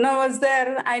when Sapna was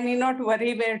there, I need not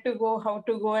worry where to go, how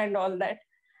to go and all that.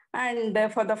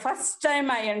 And for the first time,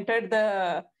 I entered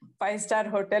the 5-star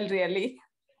hotel really.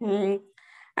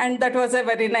 And that was a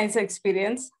very nice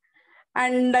experience.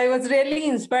 And I was really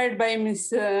inspired by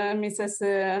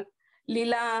Mrs.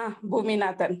 Leela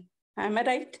Bhuminathan. Am I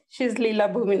right? She's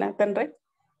Leela Bhuminathan, right?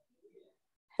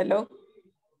 Hello?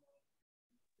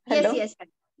 Hello?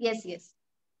 Yes.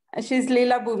 She's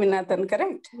Leela Bhuminathan,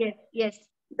 correct? Yes.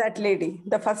 That lady,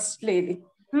 the first lady.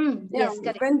 Yeah, Yes,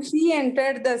 correct. when she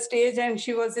entered the stage and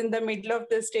she was in the middle of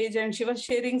the stage and she was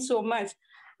sharing so much,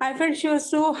 I felt she was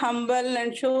so humble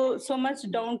and so much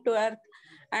down to earth.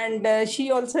 And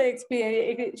she also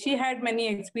she had many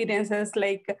experiences,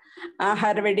 like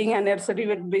her wedding anniversary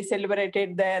would be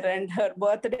celebrated there and her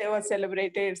birthday was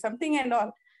celebrated, something and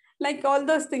all. Like all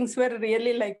those things were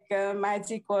really like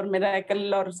magic or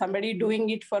miracle or somebody doing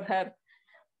it for her.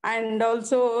 And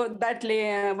also that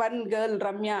one girl,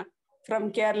 Ramya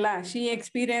from Kerala, she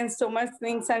experienced so much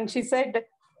things and she said,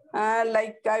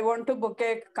 like, I want to book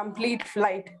a complete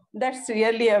flight. That's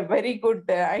really a very good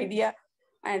idea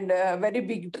and a very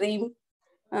big dream.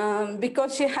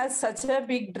 Because she has such a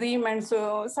big dream and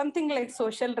so something like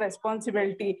social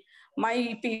responsibility.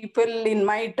 My people in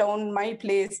my town, my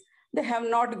place, they have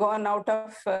not gone out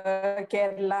of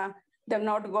Kerala. They have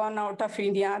not gone out of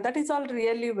India. That is all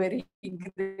really very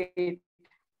great.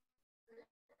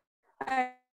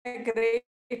 A great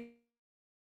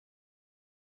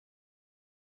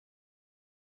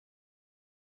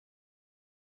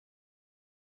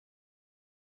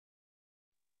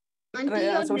Auntie,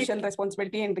 your social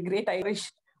responsibility and great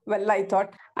Irish. Well, I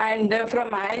thought. And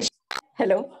from Aish,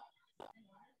 hello.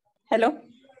 Hello.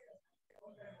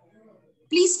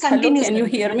 Please Hello, continue. can you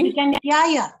hear me?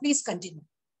 Yeah. Please continue.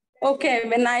 Okay,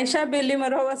 when Aisha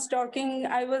Belimaro was talking,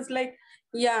 I was like,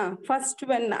 yeah, first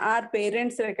when our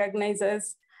parents recognize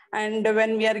us and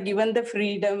when we are given the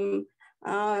freedom,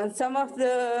 some of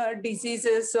the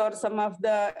diseases or some of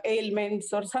the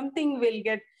ailments or something will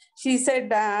get. She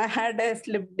said, I had a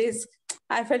slip disc.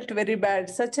 I felt very bad.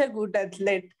 Such a good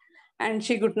athlete, and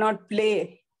she could not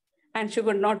play and she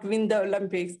could not win the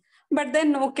Olympics. But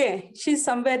then, okay, she's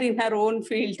somewhere in her own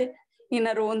field, in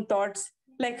her own thoughts,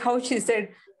 like how she said,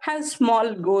 have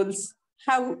small goals,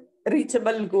 have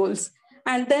reachable goals,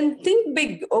 and then think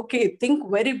big. Okay, think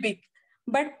very big.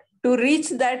 But to reach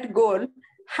that goal,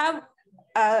 have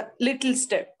a little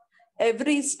step.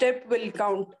 Every step will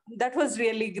count. That was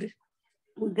really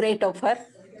great of her.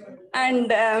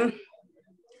 And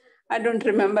I don't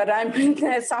remember. I'm in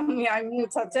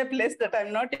such a place that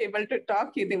I'm not able to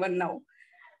talk even now.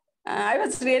 I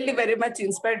was really very much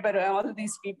inspired by all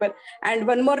these people. And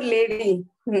one more lady,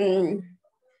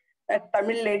 a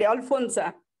Tamil lady,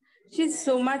 Alfonsa. She's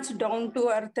so much down to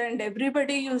earth, and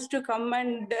everybody used to come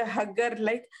and hug her.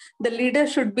 Like the leader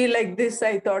should be like this,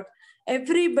 I thought.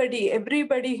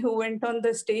 Everybody who went on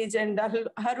the stage and her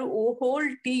whole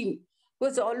team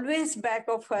was always back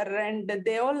of her, and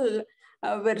they all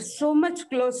were so much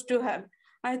close to her.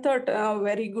 I thought,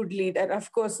 very good leader.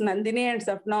 Of course, Nandini and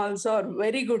Sapna also are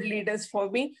very good leaders for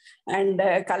me. And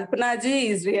Kalpana ji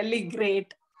is really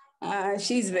great.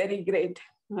 She's very great.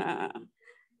 Uh,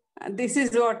 this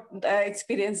is what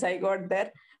experience I got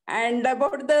there. And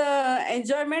about the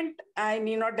enjoyment, I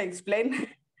need not explain.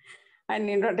 I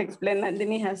need not explain.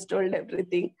 Nandini has told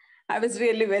everything. I was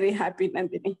really very happy,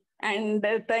 Nandini. And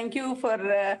thank you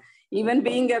for even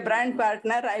being a brand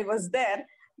partner. I was there.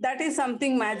 That is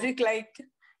something magic like.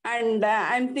 And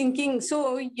I'm thinking,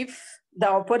 so if the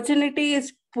opportunity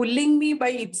is pulling me by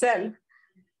itself,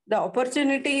 the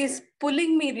opportunity is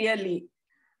pulling me really,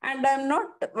 and I'm not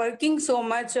working so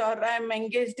much or I'm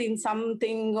engaged in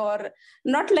something or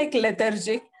not like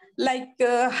lethargic, like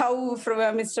how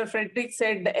Mr. Frederick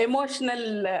said,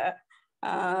 emotional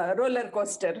roller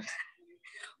coaster.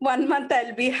 1 month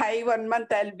I'll be high, 1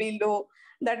 month I'll be low.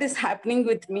 That is happening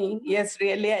with me. Yes,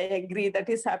 really, I agree. That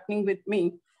is happening with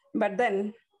me. But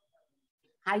then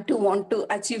I too want to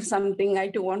achieve something, I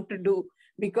too want to do,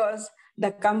 because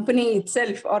the company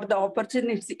itself or the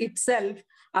opportunity itself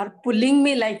are pulling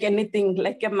me like anything,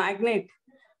 like a magnet.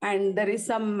 And there is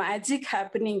some magic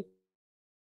happening.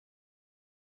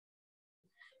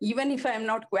 Even if I'm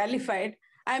not qualified,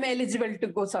 I'm eligible to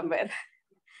go somewhere.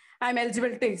 I'm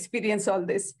eligible to experience all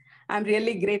this. I'm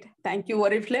really great. Thank you,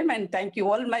 Oriflame, and thank you,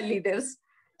 all my leaders.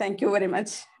 Thank you very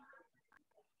much.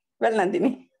 Well,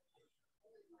 Nandini.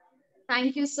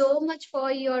 Thank you so much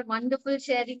for your wonderful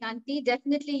sharing, Auntie.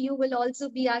 Definitely, you will also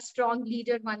be our strong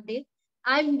leader one day.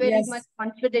 I'm very much Yes,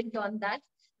 confident on that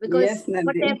because yes,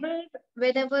 Nandini.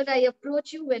 whenever I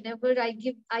approach you, whenever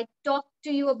I talk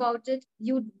to you about it,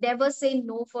 you never say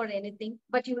no for anything,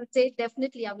 but you will say,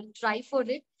 definitely, I will try for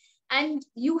it. And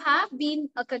you have been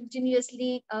a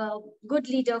continuously good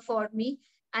leader for me.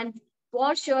 And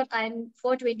for sure, and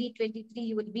for 2023,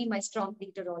 you will be my strong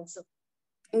leader also.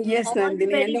 Yes, All the Nandini.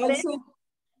 And very best. also,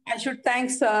 I should thank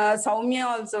Soumya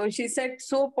also. She said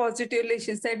so positively.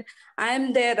 She said, I am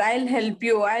there. I'll help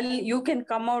you. You can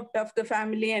come out of the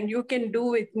family and you can do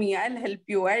with me. I'll help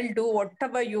you. I'll do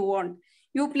whatever you want.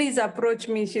 You please approach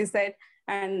me, she said.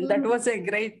 And that was a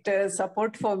great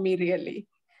support for me, really.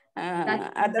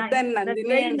 Other than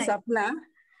Nandini and Sapna,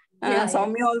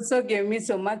 Soumya also gave me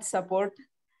so much support.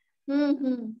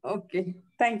 Okay.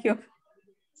 Thank you.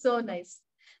 So nice.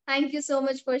 Thank you so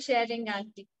much for sharing,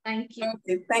 Auntie. Thank you.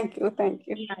 Okay. Thank you. Thank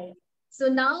you. Yeah. So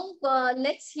now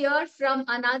let's hear from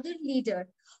another leader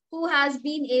who has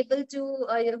been able to,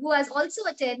 who has also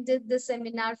attended the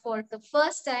seminar for the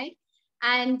first time.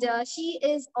 And she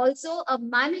is also a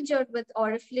manager with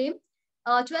Oriflame,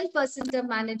 12% a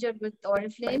manager with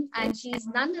Oriflame, and she's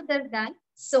none other than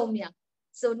Soumya.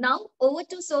 So now over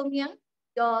to Soumya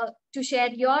to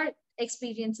share your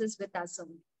experiences with us,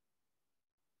 Soumya.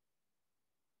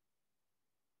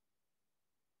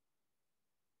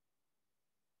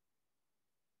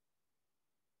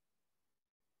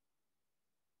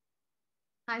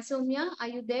 Hi, Soumya, are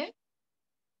you there?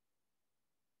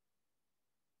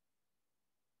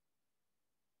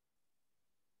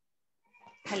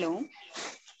 Hello.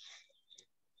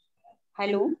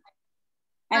 Hello.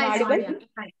 I'm audible? Soumya.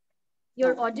 Hi.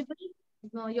 You're audible.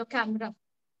 Your camera.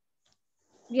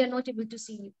 We are not able to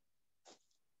see you.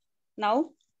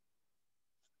 Now?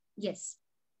 Yes.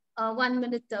 1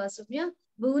 minute, Soumya.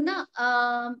 Bhuna,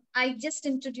 I just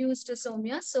introduced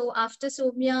Soumya. So after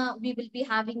Soumya, we will be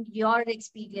having your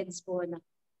experience, Bhuna.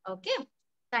 Okay.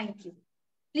 Thank you.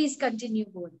 Please continue,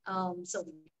 Bhuna.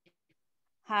 Soumya.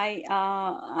 Hi.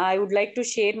 I would like to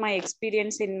share my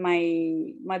experience in my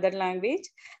mother language,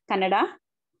 Kannada.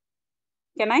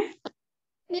 Can I?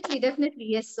 Definitely.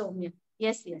 Yes, Soumya.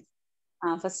 Yes.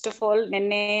 First of all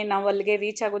ನಿನ್ನೆ ನಾವು ಅಲ್ಲಿಗೆ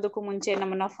reach ಆಗೋದಕ್ಕೂ ಮುಂಚೆ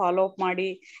ನಮ್ಮನ್ನ follow up ಮಾಡಿ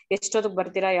ಎಷ್ಟೊತ್ತಿಗೆ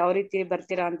ಬರ್ತೀರಾ, ಯಾವ ರೀತಿ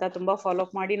ಬರ್ತೀರಾ ಅಂತ ತುಂಬಾ ಫಾಲೋ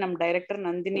ಅಪ್ ಮಾಡಿ ನಮ್ಮ ಡೈರೆಕ್ಟರ್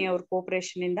ನಂದಿನಿ ಅವ್ರ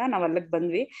ಕೋಪರೇಷನ್ ಇಂದ ನಾವ್ ಅಲ್ಲಿಗೆ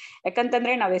ಬಂದ್ವಿ.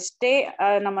 ಯಾಕಂತಂದ್ರೆ ನಾವೆಷ್ಟೇ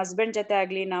ನಮ್ಮ ಹಸ್ಬೆಂಡ್ ಜೊತೆ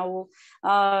ಆಗ್ಲಿ ನಾವು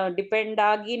ಡಿಪೆಂಡ್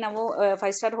ಆಗಿ ನಾವು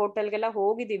 5 ಸ್ಟಾರ್ ಹೋಟೆಲ್ಗೆಲ್ಲ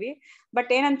ಹೋಗಿದೀವಿ. ಬಟ್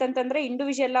ಏನಂತಂತಂದ್ರೆ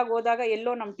ಇಂಡಿವಿಜುವಲ್ ಆಗಿ ಹೋದಾಗ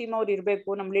ಎಲ್ಲೋ ನಮ್ ಟೀಮ್ ಅವ್ರು ಇರ್ಬೇಕು,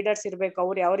 ನಮ್ ಲೀಡರ್ಸ್ ಇರ್ಬೇಕು,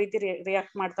 ಅವ್ರು ಯಾವ ರೀತಿ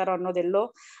ರಿಯಾಕ್ಟ್ ಮಾಡ್ತಾರೋ ಅನ್ನೋದೆಲ್ಲೋ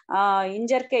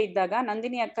ಇಂಜರ್ಕೆ ಇದ್ದಾಗ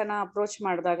ನಂದಿನಿ ಅಕ್ಕನ ಅಪ್ರೋಚ್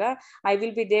ಮಾಡಿದಾಗ ಐ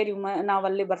ವಿಲ್ ಬಿ ದೇರ್, ನಾವ್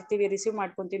ಅಲ್ಲಿ ಬರ್ತೀವಿ, ರಿಸೀವ್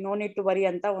ಮಾಡ್ಕೊಂತೀವಿ, ನೋ ನೀಡ್ ಟು ವರಿ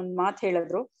ಅಂತ ಒಂದ್ ಮಾತು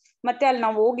ಹೇಳಿದ್ರು. ಮತ್ತೆ ಅಲ್ಲಿ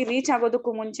ನಾವು ಹೋಗಿ ರೀಚ್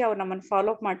ಆಗೋದಕ್ಕೂ ಮುಂಚೆ ಅವ್ರು ನಮ್ಮನ್ನ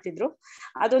ಫಾಲೋ ಅಪ್ ಮಾಡ್ತಿದ್ರು.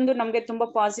 ಅದೊಂದು ನಮ್ಗೆ ತುಂಬಾ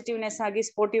ಪಾಸಿಟಿವ್ನೆಸ್ ಆಗಿ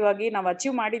ಸ್ಪೋರ್ಟಿವ್ ಆಗಿ ನಾವು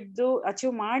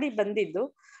ಅಚೀವ್ ಮಾಡಿ ಬಂದಿದ್ದು.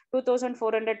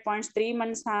 2400 ಪಾಯಿಂಟ್ಸ್ 3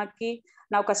 ಮಂತ್ಸ್ ಹಾಕಿ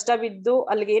ನಾವು ಕಷ್ಟ ಬಿದ್ದು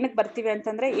ಅಲ್ಲಿಗೆ ಏನಕ್ಕೆ ಬರ್ತೀವಿ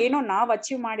ಅಂತಂದ್ರೆ ಏನೋ ನಾವ್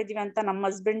ಅಚೀವ್ ಮಾಡಿದೀವಿ ಅಂತ ನಮ್ಮ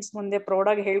ಹಸ್ಬೆಂಡ್ಸ್ ಮುಂದೆ ಪ್ರೌಡ್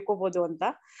ಆಗಿ ಹೇಳ್ಕೋಬಹುದು ಅಂತ.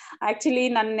 ಆಕ್ಚುಲಿ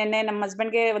ನೆನ್ನೆ ನಮ್ಮ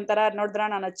ಹಸ್ಬೆಂಡ್ಗೆ ಒಂಥರ ನೋಡಿದ್ರ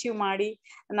ನಾನು ಅಚೀವ್ ಮಾಡಿ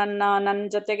ನನ್ನ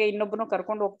ಜೊತೆಗೆ ಇನ್ನೊಬ್ಬನು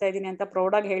ಕರ್ಕೊಂಡು ಹೋಗ್ತಾ ಇದೀನಿ ಅಂತ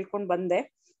ಪ್ರೌಡ್ ಆಗಿ ಹೇಳ್ಕೊಂಡ್ ಬಂದೆ.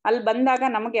 ಅಲ್ಲಿ ಬಂದಾಗ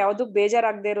ನಮ್ಗೆ ಯಾವ್ದು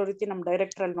ಬೇಜಾರಾಗದೆ ಇರೋ ರೀತಿ ನಮ್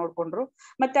ಡೈರೆಕ್ಟರ್ ಅಲ್ಲಿ ನೋಡ್ಕೊಂಡ್ರು.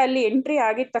 ಮತ್ತೆ ಅಲ್ಲಿ ಎಂಟ್ರಿ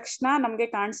ಆಗಿದ ತಕ್ಷಣ ನಮ್ಗೆ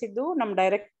ಕಾಣಿಸಿದ್ದು ನಮ್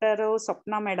ಡೈರೆಕ್ಟರ್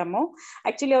ಸ್ವಪ್ನ ಮೇಡಮ್.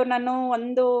 ಆಕ್ಚುಲಿ ಅವ್ರು ನಾನು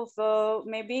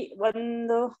ಮೇ ಬಿ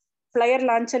ಒಂದು ಫ್ಲೈಯರ್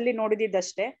ಲಾಂಚ್ ಅಲ್ಲಿ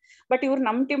ನೋಡಿದ್ದಷ್ಟೇ. ಬಟ್ ಇವ್ರು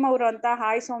ನಮ್ ಟೀಮ್ ಅವರು ಅಂತ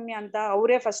ಹಾಯ್ ಸೌಮ್ಯ ಅಂತ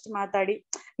ಅವರೇ ಫಸ್ಟ್ ಮಾತಾಡಿ,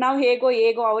 ನಾವ್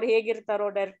ಹೇಗೋ ಅವ್ರು ಹೇಗಿರ್ತಾರೋ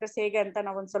ಡೈರೆಕ್ಟರ್ಸ್ ಹೇಗೆ ಅಂತ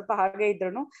ನಾವ್ ಒಂದ್ ಸ್ವಲ್ಪ ಹಾಗೆ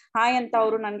ಇದ್ರು ಹಾಯ್ ಅಂತ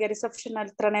ಅವರು ನನ್ಗೆ ರಿಸೆಪ್ಷನ್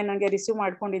ಹತ್ರನೇ ನನ್ಗೆ ರಿಸೀವ್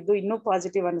ಮಾಡ್ಕೊಂಡಿದ್ದು ಇನ್ನೂ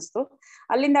ಪಾಸಿಟಿವ್ ಅನಿಸ್ತು.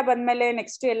 ಅಲ್ಲಿಂದ ಬಂದ್ಮೇಲೆ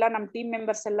ನೆಕ್ಸ್ಟ್ ಎಲ್ಲ ನಮ್ ಟೀಮ್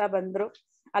ಮೆಂಬರ್ಸ್ ಎಲ್ಲ ಬಂದ್ರು.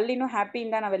 ಅಲ್ಲಿನೂ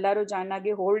ಹ್ಯಾಪಿಯಿಂದ ನಾವೆಲ್ಲರೂ ಜಾಯ್ನ್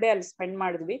ಆಗಿ ಹೋಲ್ ಡೇ ಅಲ್ಲಿ ಸ್ಪೆಂಡ್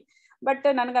ಮಾಡಿದ್ವಿ. ಬಟ್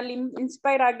ನನ್ಗಲ್ಲಿ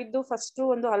ಇನ್ಸ್ಪೈರ್ ಆಗಿದ್ದು ಫಸ್ಟ್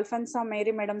ಒಂದು ಅಲ್ಫನ್ಸಾ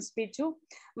ಮೇರಿ ಮೇಡಮ್ ಸ್ಪೀಚು,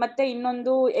 ಮತ್ತೆ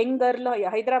ಇನ್ನೊಂದು ಯಂಗ್ ಗರ್ಲ್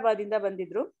ಹೈದರಾಬಾದ್ ಇಂದ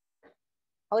ಬಂದಿದ್ರು.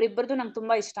 ಅವ್ರಿಬ್ಬರದು ನಂಗೆ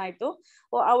ತುಂಬಾ ಇಷ್ಟ ಆಯ್ತು.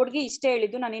 ಆ ಹುಡ್ಗಿ ಇಷ್ಟೇ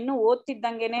ಹೇಳಿದ್ದು, ನಾನು ಇನ್ನೂ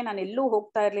ಓದ್ತಿದ್ದಂಗೆನೆ ನಾನು ಎಲ್ಲೂ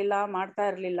ಹೋಗ್ತಾ ಇರ್ಲಿಲ್ಲ, ಮಾಡ್ತಾ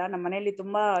ಇರ್ಲಿಲ್ಲ. ನಮ್ಮ ಮನೇಲಿ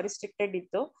ತುಂಬಾ ರಿಸ್ಟ್ರಿಕ್ಟೆಡ್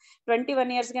ಇತ್ತು.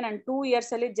 21 ಇಯರ್ಸ್ಗೆ ನಾನು 2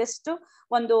 ಇಯರ್ಸ್ ಅಲ್ಲಿ ಜಸ್ಟ್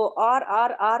ಒಂದು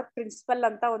ಆರ್ ಪ್ರಿನ್ಸಿಪಲ್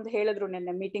ಅಂತ ಒಂದು ಹೇಳಿದ್ರು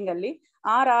ನೆನ್ನೆ ಮೀಟಿಂಗ್ ಅಲ್ಲಿ.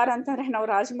 ಆರ್ ಅಂತಂದ್ರೆ ನಾವು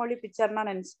ರಾಜಮೌಳಿ ಪಿಕ್ಚರ್ನ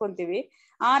ನೆನ್ಸ್ಕೊಂತೀವಿ.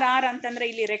 ಆರ್ ಅಂತಂದ್ರೆ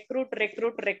ಇಲ್ಲಿ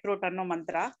ರೆಕ್ರೂಟ್ ಅನ್ನೋ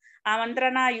ಮಂತ್ರ. ಆ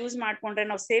ಮಂತ್ರನ ಯೂಸ್ ಮಾಡ್ಕೊಂಡ್ರೆ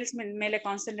ನಾವು ಸೇಲ್ಸ್ ಮೇಲೆ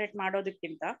ಕಾನ್ಸಂಟ್ರೇಟ್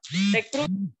ಮಾಡೋದಕ್ಕಿಂತ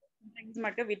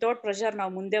ರೆಕ್ರೂಟ್ ವಿತೌಟ್ ಪ್ರೆಷರ್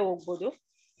ನಾವು ಮುಂದೆ ಹೋಗ್ಬೋದು.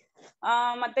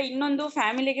 ಮತ್ತೆ ಇನ್ನೊಂದು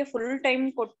ಫ್ಯಾಮಿಲಿಗೆ ಫುಲ್ ಟೈಮ್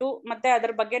ಕೊಟ್ಟು ಮತ್ತೆ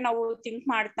ಅದ್ರ ಬಗ್ಗೆ ನಾವು ಥಿಂಕ್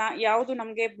ಮಾಡ್ತಾ ಯಾವ್ದು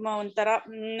ನಮ್ಗೆ ಒಂಥರ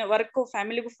ವರ್ಕ್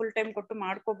ಫ್ಯಾಮಿಲಿಗೂ ಫುಲ್ ಟೈಮ್ ಕೊಟ್ಟು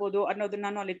ಮಾಡ್ಕೋಬಹುದು ಅನ್ನೋದು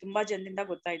ನಾನು ಅಲ್ಲಿ ತುಂಬಾ ಜನದಿಂದ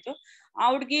ಗೊತ್ತಾಯ್ತು. ಆ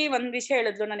ಹುಡ್ಗಿ ಒಂದ್ ವಿಷಯ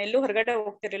ಹೇಳಿದ್ಲು, ನಾನು ಎಲ್ಲೂ ಹೊರಗಡೆ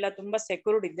ಹೋಗ್ತಿರ್ಲಿಲ್ಲ, ತುಂಬಾ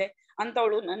ಸೆಕ್ಯೂರ್ಡ್ ಇದ್ದೆ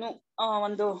ಅಂತವಳು. ನಾನು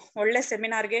ಒಂದು ಒಳ್ಳೆ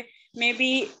ಸೆಮಿನಾರ್ಗೆ ಮೇ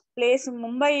ಬಿ ಪ್ಲೇಸ್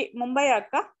ಮುಂಬೈ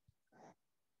ಅಕ್ಕ,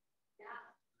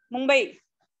 Mumbai,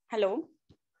 hello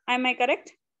I my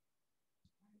correct?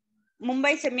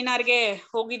 Mumbai ಸೆಮಿನಾರ್ಗೆ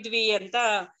ಹೋಗಿದ್ವಿ ಅಂತ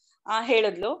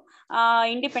ಹೇಳಿದ್ಲು.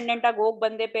 ಇಂಡಿಪೆಂಡೆಂಟ್ ಆಗಿ ಹೋಗ್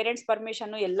ಬಂದೆ, ಪೇರೆಂಟ್ಸ್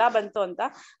ಪರ್ಮಿಷನ್ ಎಲ್ಲಾ ಬಂತು ಅಂತ.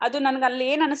 ಅದು ನನ್ಗೆ ಅಲ್ಲಿ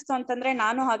ಏನ್ ಅನಿಸ್ತು ಅಂತಂದ್ರೆ,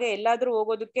 ನಾನು ಹಾಗೆ ಎಲ್ಲಾದ್ರೂ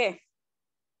ಹೋಗೋದಕ್ಕೆ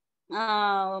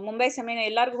ಮುಂಬೈ ಸೆಮಿನಾರ್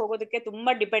ಎಲ್ಲಾರ್ಗು ಹೋಗೋದಕ್ಕೆ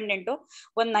ತುಂಬಾ ಡಿಪೆಂಡೆಂಟು.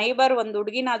 ಒಂದ್ ನೈಬರ್ ಒಂದ್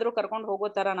ಹುಡುಗಿನಾದ್ರೂ ಕರ್ಕೊಂಡು ಹೋಗೋ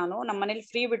ತರ ನಾನು ನಮ್ಮ ಮನೇಲಿ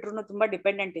ಫ್ರೀ ಬಿಟ್ರು ತುಂಬಾ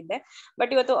ಡಿಪೆಂಡೆಂಟ್ ಇದ್ದೆ.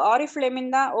 ಬಟ್ ಇವತ್ತು ಆರಿಫ್ಲೇಮ್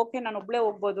ಇಂದ ಓಕೆ ನಾನು ಒಬ್ಳೆ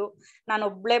ಹೋಗ್ಬೋದು, ನಾನು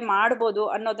ಒಬ್ಳೆ ಮಾಡ್ಬೋದು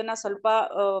ಅನ್ನೋದನ್ನ ಸ್ವಲ್ಪ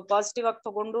ಪಾಸಿಟಿವ್ ಆಗಿ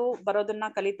ತಗೊಂಡು ಬರೋದನ್ನ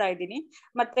ಕಲಿತಾ ಇದ್ದೀನಿ.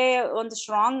 ಮತ್ತೆ ಒಂದು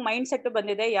ಸ್ಟ್ರಾಂಗ್ ಮೈಂಡ್ ಸೆಟ್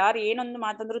ಬಂದಿದೆ. ಯಾರು ಏನೊಂದು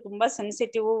ಮಾತಂದ್ರು ತುಂಬಾ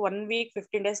ಸೆನ್ಸಿಟಿವ್. 1 ವೀಕ್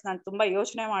 15 ಡೇಸ್ ನಾನು ತುಂಬಾ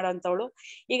ಯೋಚನೆ ಮಾಡೋಂಥವಳು.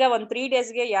 ಈಗ ಒಂದ್ 3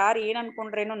 ಡೇಸ್ಗೆ ಯಾರು ಏನ್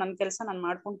ಅನ್ಕೊಂಡ್ರೇನು ನನ್ನ ಕೆಲಸ ನಾನು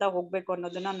ಮಾಡ್ಕೊಂತಾ ಹೋಗ್ಬೇಕು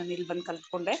ಅನ್ನೋದನ್ನ ನಾನು ಇಲ್ಲಿ ಬಂದು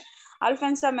ಕಲ್ತ್ಕೊಂಡೆ.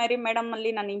 ಅಲ್ಫೆನ್ಸಾ ಮೇರಿ ಮೇಡಮ್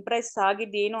ಅಲ್ಲಿ ನಾನು ಇಂಪ್ರೆಸ್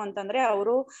ಆಗಿದ್ದು ಏನು ಅಂತಂದ್ರೆ,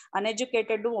 ಅವರು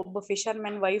ಅನ್ಎಜುಕೇಟೆಡ್ ಒಬ್ಬ ಫಿಶರ್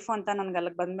ಮೆನ್ ವೈಫ್ ಅಂತ ನನ್ಗೆ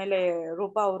ಅಲ್ಲಿಗೆ ಬಂದ್ಮೇಲೆ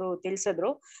ರೂಪಾ ಅವರು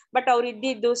ತಿಳಿಸಿದ್ರು. ಬಟ್ ಅವ್ರು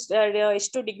ಇದ್ದಿದ್ದು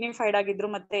ಎಷ್ಟು ಡಿಗ್ನಿಫೈಡ್ ಆಗಿದ್ರು,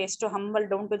 ಮತ್ತೆ ಎಷ್ಟು humble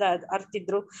down to the earth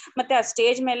ಇದ್ರು, ಮತ್ತೆ ಆ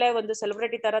ಸ್ಟೇಜ್ ಮೇಲೆ ಒಂದು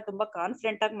ಸೆಲೆಬ್ರಿಟಿ ತರ ತುಂಬಾ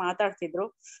ಕಾನ್ಫಿಡೆಂಟ್ ಆಗಿ ಮಾತಾಡ್ತಿದ್ರು.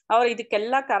 ಅವ್ರು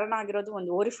ಇದಕ್ಕೆಲ್ಲ ಕಾರಣ ಆಗಿರೋದು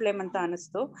ಒಂದು ಓರಿಫ್ಲೇಮ್ ಅಂತ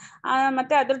ಅನಿಸ್ತು.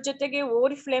 ಮತ್ತೆ ಅದ್ರ ಜೊತೆಗೆ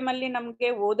ಓರಿಫ್ಲೇಮ್ ಅಲ್ಲಿ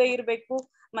ನಮ್ಗೆ ಓದೇ ಇರ್ಬೇಕು,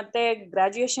 ಮತ್ತೆ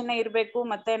ಗ್ರಾಜುಯೇಷನ್ ಇರ್ಬೇಕು,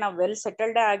 ಮತ್ತೆ ನಾವು ವೆಲ್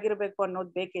ಸೆಟಲ್ಡ್ ಆಗಿರ್ಬೇಕು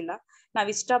ಅನ್ನೋದು ಬೇಕಿಲ್ಲ. ನಾವ್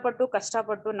ಇಷ್ಟಪಟ್ಟು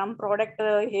ಕಷ್ಟಪಟ್ಟು ನಮ್ ಪ್ರಾಡಕ್ಟ್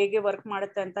ಹೇಗೆ ವರ್ಕ್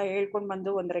ಮಾಡುತ್ತೆ ಅಂತ ಹೇಳ್ಕೊಂಡ್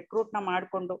ಬಂದು ಒಂದು ರೆಕ್ರೂಟ್ ನ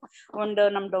ಮಾಡ್ಕೊಂಡು ಒಂದು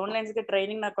ನಮ್ ಡೌನ್ಲೈನ್ಸ್ ಗೆ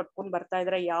ಟ್ರೈನಿಂಗ್ ನ ಕಟ್ಕೊಂಡ್ ಬರ್ತಾ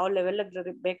ಇದ್ರೆ ಯಾವ ಲೆವೆಲ್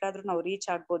ಬೇಕಾದ್ರೂ ನಾವು ರೀಚ್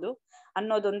ಆಗ್ಬೋದು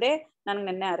ಅನ್ನೋದೊಂದೇ ನನ್ಗೆ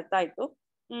ನೆನ್ನೆ ಅರ್ಥ ಆಯ್ತು.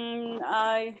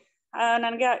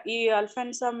 ನನ್ಗೆ ಈ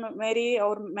ಅಲ್ಫೆನ್ಸಾ ಮೇರಿ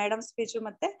ಅವ್ರ ಮೇಡಮ್ ಸ್ಪೀಚ್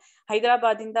ಮತ್ತೆ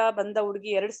ಹೈದರಾಬಾದ್ ಇಂದ ಬಂದ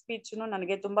ಹುಡುಗಿ 2 ಸ್ಪೀಚ್ನು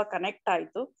ನನಗೆ ತುಂಬಾ ಕನೆಕ್ಟ್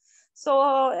ಆಯ್ತು. ಸೊ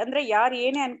ಅಂದ್ರೆ ಯಾರು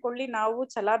ಏನೇ ಅನ್ಕೊಳ್ಳಿ, ನಾವು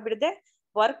ಛಲ ಬಿಡದೆ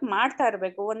ವರ್ಕ್ ಮಾಡ್ತಾ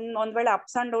ಇರ್ಬೇಕು. ಒಂದ್ ವೇಳೆ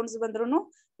ಅಪ್ಸ್ ಅಂಡ್ ಡೌನ್ಸ್ ಬಂದ್ರು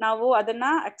ನಾವು ಅದನ್ನ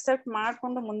ಅಕ್ಸೆಪ್ಟ್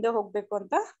ಮಾಡ್ಕೊಂಡು ಮುಂದೆ ಹೋಗ್ಬೇಕು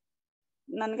ಅಂತ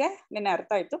ನನ್ಗೆ ನಿನ್ನೆ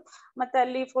ಅರ್ಥ ಆಯ್ತು. ಮತ್ತೆ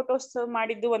ಅಲ್ಲಿ ಫೋಟೋಸ್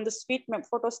ಮಾಡಿದ್ದು, ಒಂದು ಸ್ವೀಟ್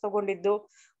ಫೋಟೋಸ್ ತಗೊಂಡಿದ್ದು,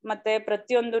 ಮತ್ತೆ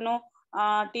ಪ್ರತಿಯೊಂದನು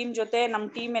ಟೀಮ್ ಜೊತೆ ನಮ್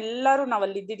ಟೀಮ್ ಎಲ್ಲರೂ ನಾವ್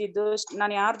ಅಲ್ಲಿ ಇದ್ದಿದ್ದು.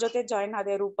 ನಾನು ಯಾರ ಜೊತೆ ಜಾಯಿನ್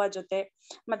ಆದೆ, ರೂಪಾ ಜೊತೆ,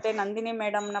 ಮತ್ತೆ ನಂದಿನಿ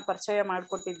ಮೇಡಮ್ ನ ಪರಿಚಯ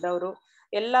ಮಾಡ್ಕೊಟ್ಟಿದ್ದವ್ರು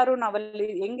ಎಲ್ಲಾರು ನಾವಲ್ಲಿ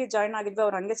ಹೆಂಗೆ ಜಾಯಿನ್ ಆಗಿದ್ವಿ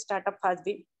ಅವ್ರು ಹಂಗೆ ಸ್ಟಾರ್ಟ್ಅಪ್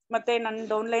ಆದ್ವಿ. ಮತ್ತೆ ನನ್ನ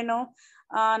ಡೌನ್ಲೈನು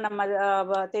ನಮ್ಮ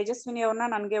ತೇಜಸ್ವಿನಿ ಅವ್ರನ್ನ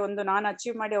ನನ್ಗೆ ನಾನು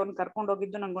ಅಚೀವ್ ಮಾಡಿ ಅವ್ರನ್ನ ಕರ್ಕೊಂಡು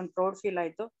ಹೋಗಿದ್ದು ನಂಗೆ ಒಂದು ಪ್ರೌಡ್ ಫೀಲ್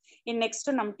ಆಯ್ತು. ಇನ್ ನೆಕ್ಸ್ಟ್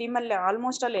ನಮ್ಮ ಟೀಮಲ್ಲಿ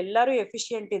ಆಲ್ಮೋಸ್ಟ್ ಅಲ್ಲಿ ಎಲ್ಲರೂ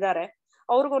ಎಫಿಷಿಯೆಂಟ್ ಇದ್ದಾರೆ.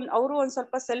 ಅವರು ಒಂದ್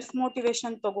ಸ್ವಲ್ಪ ಸೆಲ್ಫ್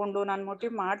ಮೋಟಿವೇಶನ್ ತಗೊಂಡು ನಾನು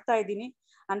ಮೋಟಿವ್ ಮಾಡ್ತಾ ಇದ್ದೀನಿ.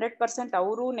 100%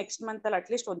 ಅವರು ನೆಕ್ಸ್ಟ್ ಮಂತ್ ಅಲ್ಲಿ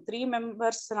ಅಟ್ಲೀಸ್ಟ್ ಒಂದು 3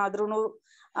 ಮೆಂಬರ್ಸ್ ಆದ್ರೂ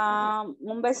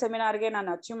ಮುಂಬೈ ಸೆಮಿನಾರ್ಗೆ ನಾನು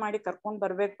ಅಚೀವ್ ಮಾಡಿ ಕರ್ಕೊಂಡ್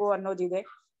ಬರ್ಬೇಕು ಅನ್ನೋದಿದೆ.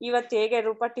 ಇವತ್ತು ಹೇಗೆ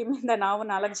ರೂಪಾ ಟೀಮ್ ಇಂದ ನಾವು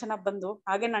 4 ಜನ ಬಂದು,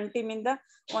 ಹಾಗೆ ನನ್ನ ಟೀಮ್ ಇಂದ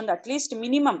ಒಂದು at least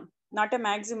minimum, not A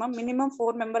maximum, minimum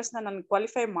 4 members ನಾನು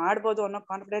ಕ್ವಾಲಿಫೈ ಮಾಡ್ಬೋದು ಅನ್ನೋ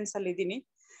ಕಾನ್ಫಿಡೆನ್ಸ್ ಅಲ್ಲಿ ಇದ್ದೀನಿ.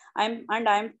 I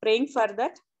am praying for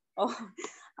that.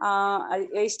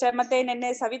 ಇಷ್ಟ. ಮತ್ತೆ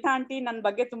ನಿನ್ನೆ ಸವಿತಾ ಆಂಟಿ ನನ್ನ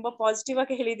ಬಗ್ಗೆ ತುಂಬಾ ಪಾಸಿಟಿವ್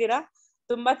ಆಗಿ ಹೇಳಿದೀರಾ,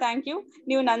 ತುಂಬಾ ಥ್ಯಾಂಕ್ ಯು.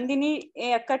 ನೀವು ನಂದಿನಿ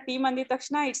ಅಕ್ಕ ಟೀಮ್ ಅಂದಿದ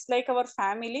ತಕ್ಷಣ ಇಟ್ಸ್ ಲೈಕ್ ಅವರ್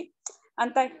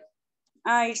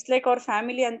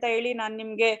ಫ್ಯಾಮಿಲಿ ಅಂತ ಹೇಳಿ ನಾನು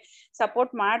ನಿಮ್ಗೆ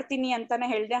ಸಪೋರ್ಟ್ ಮಾಡ್ತೀನಿ ಅಂತಾನೆ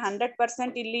ಹೇಳ್ದೆ.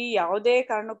 100% ಇಲ್ಲಿ ಯಾವುದೇ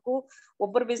ಕಾರಣಕ್ಕೂ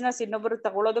ಒಬ್ಬರು ಬಿಸ್ನೆಸ್ ಇನ್ನೊಬ್ರು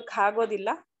ತಗೊಳೋದಕ್ ಆಗೋದಿಲ್ಲ.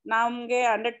 ನಮ್ಗೆ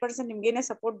 100% ನಿಮ್ಗೇನೆ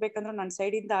ಸಪೋರ್ಟ್ ಬೇಕಂದ್ರೆ ನನ್ನ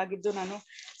ಸೈಡ್ ಇಂದ ಆಗಿದ್ದು ನಾನು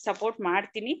ಸಪೋರ್ಟ್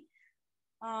ಮಾಡ್ತೀನಿ.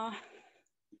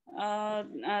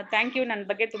 Thank you. ನನ್ನ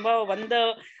ಬಗ್ಗೆ ತುಂಬಾ ಒಂದು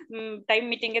ಟೈಮ್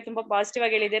ಮೀಟಿಂಗ್ಗೆ ತುಂಬಾ ಪಾಸಿಟಿವ್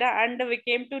ಆಗಿ ಹೇಳಿದ್ದೀರಾ. And we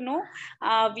came to know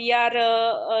we are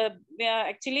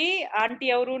actually aunty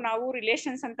ಅವರು ನಾವು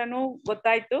ರಿಲೇಷನ್ಸ್ ಅಂತಾನು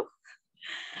ಗೊತ್ತಾಯ್ತು.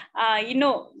 ಇನ್ನು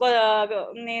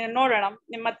ನೋಡೋಣ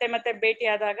ಮತ್ತೆ ಭೇಟಿ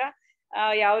ಆದಾಗ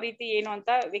ಯಾವ ರೀತಿ ಏನು ಅಂತ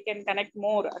we can connect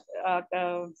more.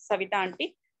 Savita aunty,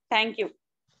 thank you.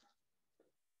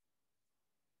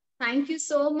 Thank you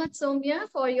so much, Soumya,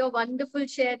 for your wonderful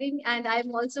sharing. And I'm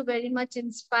also very much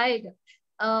inspired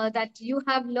that you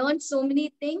have learned so many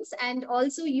things. And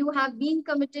also you have been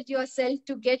committed yourself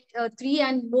to get 3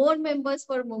 and more members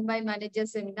for Mumbai Manager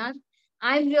Seminar.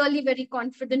 I'm really very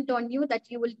confident on you that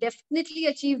you will definitely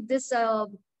achieve this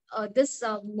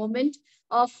moment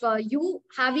of you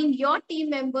having your team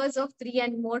members of 3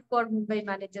 and more for Mumbai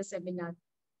Manager Seminar.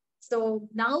 So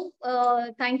now,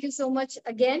 thank you so much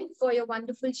again for your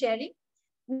wonderful sharing.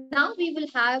 Now we will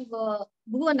have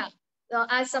Bhuvana.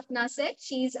 As Sapna said,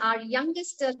 she's our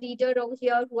youngest leader over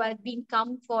here who has been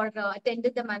come for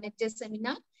attended the manager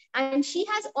seminar, and she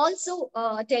has also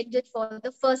attended for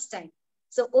the first time.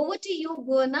 So over to you,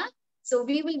 Bhuvana. So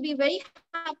we will be very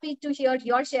happy to hear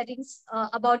your sharings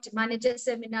about manager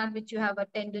seminar which you have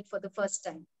attended for the first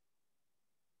time.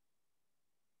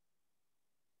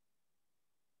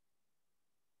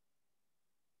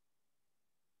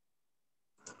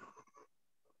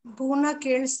 ಭುವನ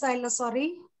ಕೇಳಿಸ್ತಾ ಇಲ್ಲ, ಸಾರಿ.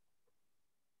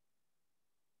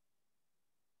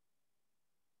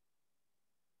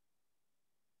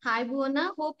 Hi, Bhuvana.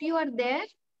 Hope you are there.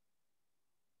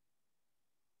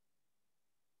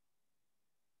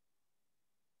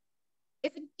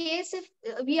 If in case if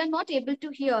we are not able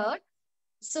to hear,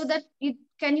 so that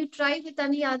can you try with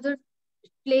any other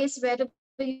place wherever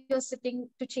you're sitting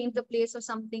to change the place or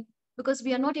something, because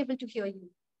we are not able to hear you.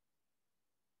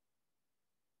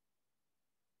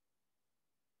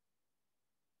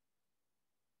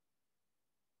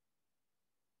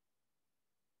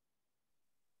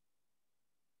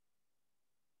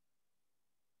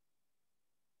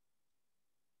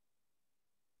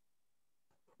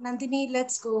 Nandini,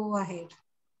 let's go ahead.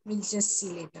 We'll just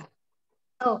see later.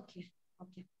 Okay.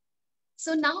 Okay.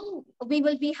 So now we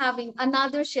will be having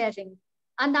another sharing,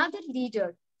 another leader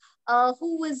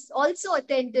who has also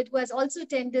attended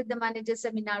the manager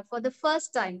seminar for the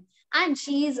first time. And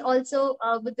she is also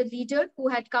with the leader who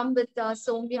had come with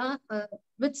Soumya.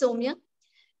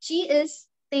 She is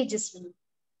Tejaswini.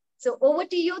 So over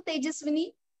to you,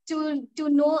 Tejaswini, to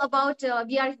know about,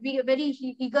 we are very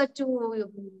eager to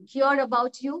hear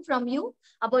about you, from you,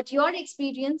 about your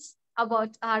experience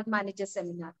about our manager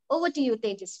seminar. Over to you,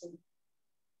 Tejaswini.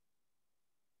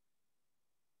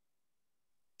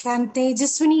 Can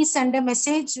Tejaswini send a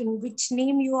message in which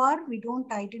name you are? We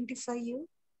don't identify you.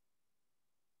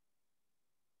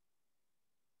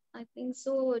 I think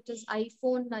so. It is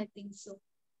iPhone, I think so.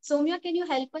 Soumya, can you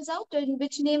help us out? In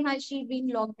which name has she been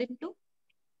logged into?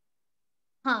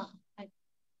 Huh.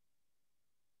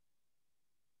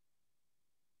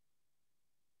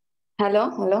 Hello.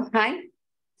 Hi.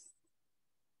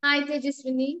 Hi,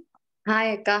 Tejaswini.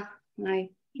 Hi, Akka. Hi.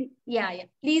 Yeah.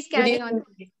 Please carry on.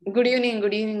 Good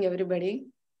evening, everybody.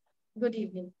 Good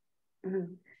evening.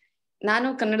 ನಾನು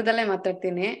ಕನ್ನಡದಲ್ಲೇ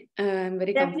ಮಾತಾಡ್ತೀನಿ. I'm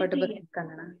very comfortable in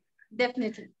Kannada.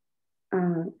 Definitely.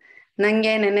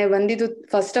 ನಂಗೆ ನೆನ್ನೆ ಬಂದಿದ್ದು,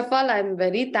 first of all I am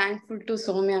very thankful to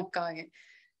Soumya ಅಕ್ಕಗೆ.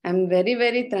 I am very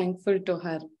very thankful to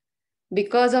her.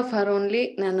 Because of her only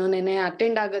ನಾನು ನೆನ್ನೆ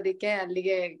attend ಆಗೋದಿಕ್ಕೆ,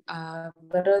 ಅಲ್ಲಿಗೆ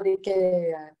ಬರೋದಿಕ್ಕೆ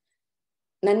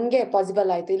ನನ್ಗೆ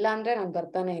ಪಾಸಿಬಲ್ ಆಯ್ತು. ಇಲ್ಲ ಅಂದ್ರೆ ನಾನು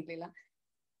ಬರ್ತಾನೆ ಇರ್ಲಿಲ್ಲ.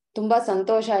 ತುಂಬಾ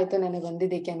ಸಂತೋಷ ಆಯ್ತು ನೆನ್ನೆ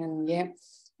ಬಂದಿದ್ದಕ್ಕೆ ನನ್ಗೆ.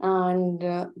 ಅಂಡ್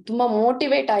ತುಂಬಾ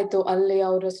ಮೋಟಿವೇಟ್ ಆಯ್ತು ಅಲ್ಲಿ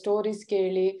ಅವ್ರ ಸ್ಟೋರೀಸ್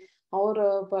ಕೇಳಿ, ಅವ್ರು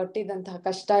ಪಟ್ಟಿದಂತಹ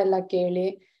ಕಷ್ಟ ಎಲ್ಲ ಕೇಳಿ.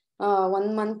 1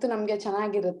 ಮಂತ್ ನಮ್ಗೆ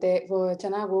ಚೆನ್ನಾಗಿರುತ್ತೆ,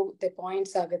 ಚೆನ್ನಾಗಿ ಹೋಗುತ್ತೆ,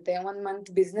 ಪಾಯಿಂಟ್ಸ್ ಆಗುತ್ತೆ. 1 ಮಂತ್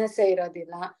ಬಿಸ್ನೆಸ್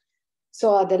ಇರೋದಿಲ್ಲ. ಸೊ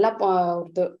ಅದೆಲ್ಲ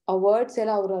ಅವ್ರದ್ದು ವರ್ಡ್ಸ್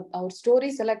ಎಲ್ಲ ಅವ್ರ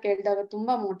ಸ್ಟೋರೀಸ್ ಎಲ್ಲ ಕೇಳಿದಾಗ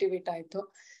ತುಂಬಾ ಮೋಟಿವೇಟ್ ಆಯ್ತು.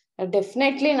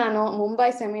 ಡೆಫಿನೆಟ್ಲಿ ನಾನು ಮುಂಬೈ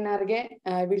ಸೆಮಿನಾರ್ಗೆ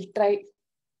ವಿಲ್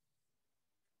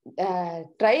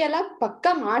ಟ್ರೈ ಎಲ್ಲ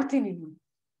ಪಕ್ಕಾ ಮಾಡ್ತೀನಿ.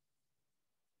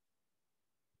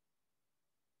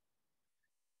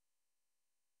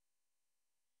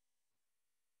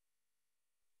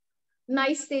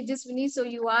 Nice, Tejaswini. So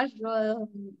you are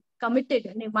committed.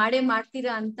 ನೀವು ಮಾಡೇ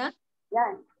ಮಾಡ್ತೀರಾ ಅಂತ? Yeah.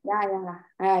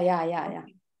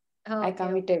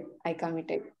 Okay. I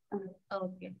committed.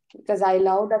 Okay. Because I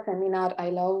love the seminar. I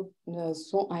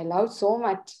love so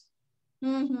much.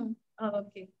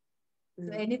 Okay. So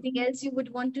anything else you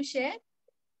would want to share?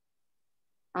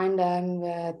 And I'm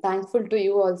thankful to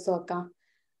you also, Akka.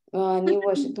 ನೀವು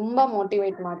ಅಷ್ಟೇ ತುಂಬಾ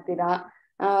motivate ಮಾಡ್ತೀರಾ.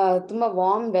 ತುಂಬಾ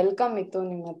warm welcome ಇತ್ತು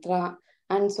ನಿಮ್ಮ ಹತ್ರ.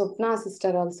 And Swapna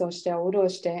sister also ಅಷ್ಟೇ, ಅವರು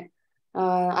ಅಷ್ಟೇ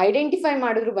ಐಡೆಂಟಿಫೈ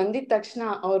ಮಾಡಿದ್ರು. ಬಂದಿದ ತಕ್ಷಣ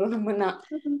ಅವರು ನಮ್ಮನ್ನ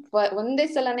ಒಂದೇ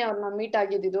ಸಲನೇ ಅವ್ರನ್ನ ಮೀಟ್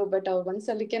ಆಗಿದ್ದು, ಬಟ್ ಅವ್ರು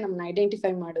ಒಂದ್ಸಲಕ್ಕೆ ನಮ್ಮನ್ನ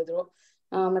ಐಡೆಂಟಿಫೈ ಮಾಡಿದ್ರು.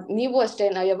 ಮತ್ ನೀವು ಅಷ್ಟೇ,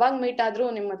 ನಾವ್ ಯಾವಾಗ ಮೀಟ್ ಆದ್ರೂ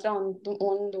ನಿಮ್ ಹತ್ರ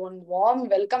ಒಂದು ವಾರ್ಮ್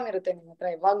ವೆಲ್ಕಮ್ ಇರುತ್ತೆ ನಿಮ್ ಹತ್ರ,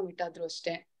 ಯಾವಾಗ ಮೀಟ್ ಆದ್ರೂ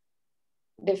ಅಷ್ಟೇ.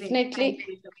 Definitely.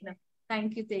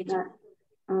 Thank you, Teju.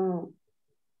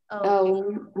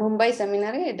 Mumbai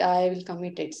seminar, I will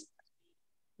commit it.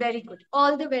 Very good.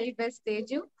 All the very best,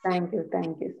 Teju. Thank you so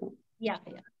much. Yeah.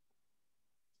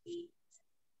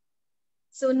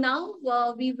 So now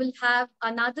we will have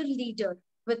another leader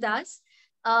with us.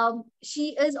 She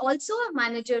is also a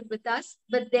manager with us,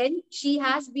 but then she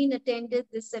has been attended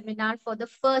this seminar for the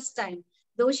first time.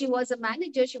 Though she was a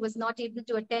manager, she was not able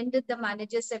to attend the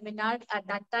manager seminar at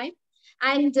that time.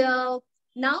 And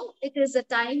now it is a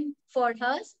time for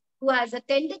her who has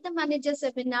attended the manager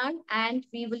seminar, and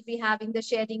we will be having the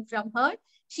sharing from her.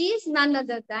 She is none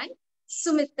other than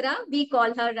Sumitra. We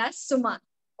call her as Suma.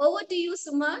 Over to you,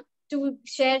 Suma, to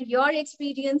share your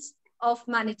experience of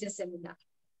manager seminar.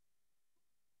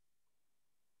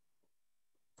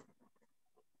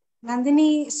 Nandini,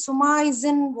 Suma is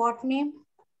in what name?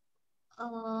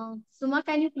 Suma,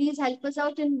 can you please help us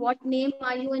out? In what name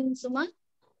are you in, Suma?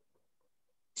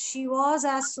 She was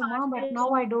as Suma, but now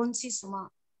I don't see Suma.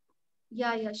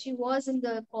 Yeah, she was in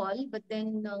the call, but then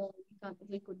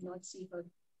we could not see her.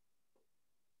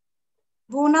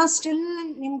 Buna still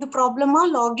in the problem.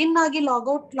 Login agi,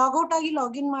 logout agi,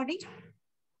 login madi.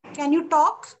 Can you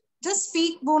talk? Just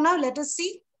speak, Buna. Let us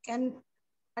see. Can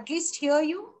at least hear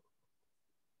you.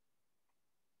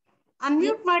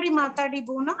 Unmute madi matadi,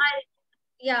 Buna.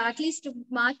 Yeah, at least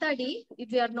matadi. If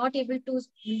you are not able to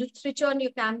switch on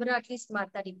your camera, at least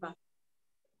matadi ba.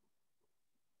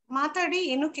 Matadi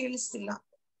enu kelistilla.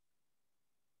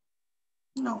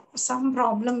 No, some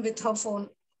problem with her phone.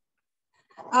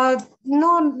 No,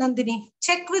 Nandini.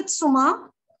 Check with Suma.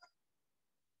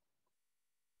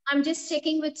 I'm just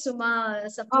checking with Suma,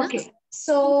 Sapna. Okay.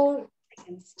 So,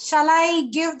 shall I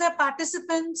give the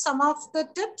participants some of the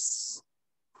tips?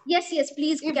 Yes,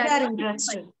 please. If they are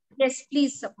interested. Yes,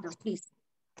 please, Sapna, please.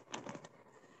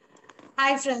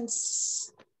 Hi friends.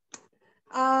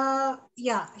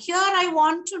 Yeah, here I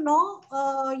want to know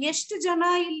ಎಷ್ಟು ಜನ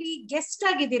ಇಲ್ಲಿ guest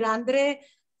ಆಗಿದ್ದೀರಾ, ಅಂದ್ರೆ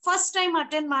first time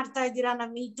attend ಮಾಡ್ತಾ ಇದ್ದೀರಾ,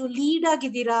 ನಮ್ಮ meet lead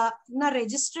ಆಗಿದ್ದೀರಾ, ಇನ್ನ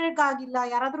ರಿಜಿಸ್ಟರ್ಡ್ ಆಗಿಲ್ಲ,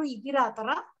 ಯಾರಾದ್ರೂ ಇದ್ದೀರಾ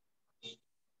ಆತರ?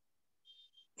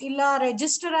 ಇಲ್ಲ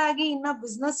ರಿಜಿಸ್ಟರ್ ಆಗಿ ಇನ್ನ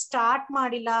ಬಿಸ್ನೆಸ್ ಸ್ಟಾರ್ಟ್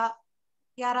ಮಾಡಿಲ್ಲ,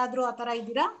 ಯಾರಾದ್ರೂ ಆತರ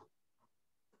ಇದ್ದೀರಾ?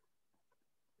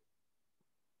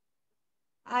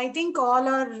 I think all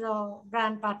are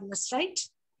brand partners, right?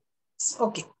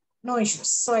 Okay. No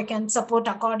issues. So I can support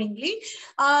accordingly.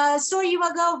 So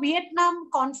ivaga Vietnam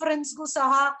conference gu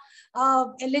saha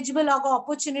eligible ಆಗೋ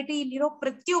opportunity ಇಲ್ಲಿರೋ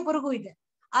ಪ್ರತಿಯೊಬ್ಬರಿಗೂ ಇದೆ.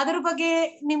 ಅದರ ಬಗ್ಗೆ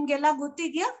ನಿಮ್ಗೆಲ್ಲ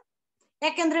ಗೊತ್ತಿದ್ಯಾ?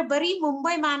 ಯಾಕಂದ್ರೆ ಬರೀ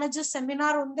ಮುಂಬೈ ಮ್ಯಾನೇಜರ್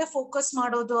ಸೆಮಿನಾರ್ ಒಂದೇ ಫೋಕಸ್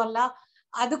ಮಾಡೋದು ಅಲ್ಲ,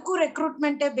 ಅದಕ್ಕೂ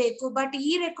ರೆಕ್ರೂಟ್ಮೆಂಟೇ ಬೇಕು. ಬಟ್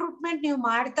ಈ ರೆಕ್ರೂಟ್ಮೆಂಟ್ ನೀವು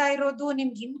ಮಾಡ್ತಾ ಇರೋದು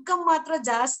ನಿಮ್ಗೆ ಇನ್ಕಮ್ ಮಾತ್ರ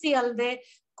ಜಾಸ್ತಿ ಅಲ್ಲದೆ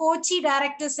ಕೋಚಿ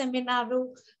ಡೈರೆಕ್ಟರ್ ಸೆಮಿನಾರು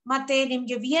ಮತ್ತೆ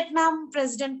ನಿಮ್ಗೆ ವಿಯೆಟ್ನಾಂ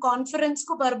ಪ್ರೆಸಿಡೆಂಟ್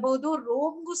ಕಾನ್ಫರೆನ್ಸ್ಗೂ ಬರ್ಬೋದು,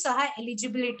 ರೋಮ್ಗೂ ಸಹ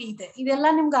ಎಲಿಜಿಬಿಲಿಟಿ ಇದೆ. ಇದೆಲ್ಲ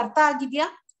ನಿಮ್ಗೆ ಅರ್ಥ ಆಗಿದ್ಯಾ?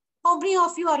 How many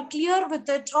of you are clear with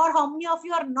it, or how many of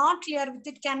you are not clear with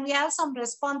it? Can we have some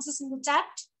responses in the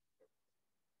chat?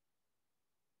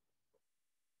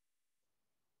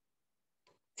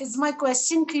 Is my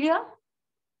question clear?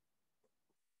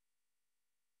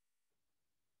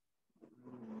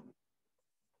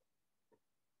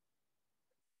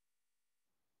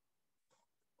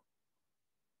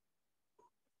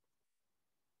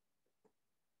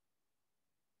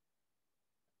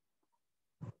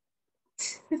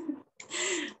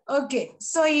 Okay,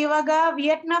 so ಇವಾಗ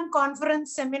Vietnam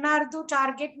conference ಸೆಮಿನಾರ್ದು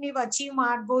target ನೀವು achieve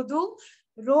ಮಾಡ್ಬೋದು,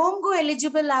 ರೋಮ್ಗೂ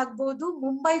eligible ಆಗ್ಬೋದು,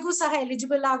 ಮುಂಬೈಗೂ ಸಹ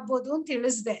eligible ಆಗ್ಬೋದು ಅಂತ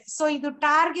ತಿಳಿಸಿದೆ. So ಇದು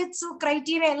targets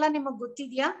criteria ಎಲ್ಲ ನಿಮಗ್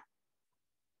ಗೊತ್ತಿದ್ಯಾ?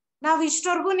 ನಾವ್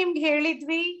ಇಷ್ಟವರೆಗೂ ನಿಮ್ಗೆ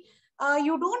ಹೇಳಿದ್ವಿ,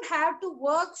 you don't have to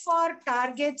work for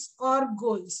targets R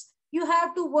goals, you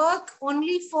have to work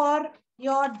only for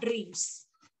your dreams.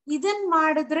 ಇದನ್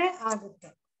ಮಾಡಿದ್ರೆ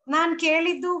ಆಗುತ್ತೆ. ನಾನ್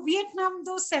ಕೇಳಿದ್ದು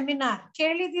ವಿಯೆಟ್ನಾಂದು ಸೆಮಿನಾರ್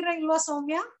ಕೇಳಿದಿರಾ ಇಲ್ವಾ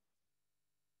ಸೌಮ್ಯ?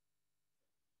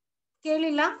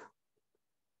 ಕೇಳಿಲ್ಲ?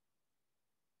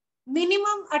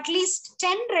 ಮಿನಿಮಮ್ ಅಟ್ಲೀಸ್ಟ್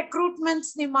 10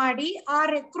 ರೆಕ್ರೂಟ್ಮೆಂಟ್ಸ್ ನೀವು ಮಾಡಿ ಆ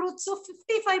ರೆಕ್ರೂಟ್ಸ್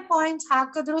 55 ಪಾಯಿಂಟ್ಸ್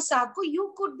ಹಾಕಿದ್ರು ಸಾಕು, you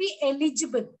could be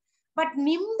eligible. But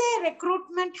ನಿಮ್ದೇ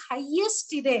ರೆಕ್ರೂಟ್ಮೆಂಟ್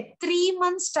ಹೈಯೆಸ್ಟ್ ಇದೆ, 3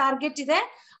 months ಟಾರ್ಗೆಟ್ ಇದೆ,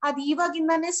 ಅದು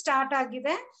ಇವಾಗಿಂದಾನೇ ಸ್ಟಾರ್ಟ್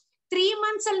ಆಗಿದೆ. 3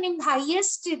 months ಅಲ್ಲಿ ನಿಮ್ದು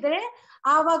ಹೈಯೆಸ್ಟ್ ಇದೆ,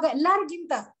 ಆವಾಗ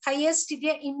ಎಲ್ಲರಿಗಿಂತ ಹೈಯೆಸ್ಟ್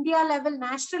ಇದೆಯಾ ಇಂಡಿಯಾ ಲೆವೆಲ್,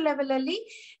 ನ್ಯಾಷನಲ್ ಲೆವೆಲ್ ಅಲ್ಲಿ.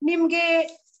 ನಿಮ್ಗೆ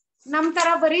ನಮ್ ತರ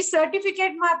ಬರೀ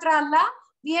ಸರ್ಟಿಫಿಕೇಟ್ ಮಾತ್ರ ಅಲ್ಲ,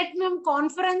 ವಿಯೆಟ್ನಾಂ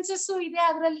ಕಾನ್ಫರೆನ್ಸಸ್ ಇದೆ,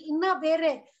 ಅದರಲ್ಲಿ ಇನ್ನ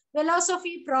ಬೇರೆ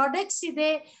ಫಿಲಾಸಫಿ ಪ್ರಾಡಕ್ಟ್ಸ್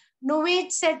ಇದೆ,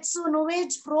 ನೋವೇಜ್ ಸೆಟ್ಸ್,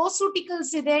 ನೋವೇಜ್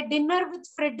ಪ್ರೋಸೂಟಿಕಲ್ಸ್ ಇದೆ, ಡಿನ್ನರ್ ವಿತ್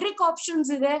ಫ್ರೆಡ್ರಿಕ್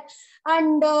ಆಪ್ಷನ್ಸ್ ಇದೆ,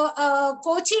 ಅಂಡ್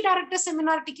ಕೋಚಿ ಡೈರೆಕ್ಟರ್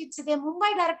ಸೆಮಿನಾರ್ ಟಿಕೆಟ್ಸ್ ಇದೆ,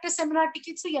 ಮುಂಬೈ ಡೈರೆಕ್ಟರ್ ಸೆಮಿನಾರ್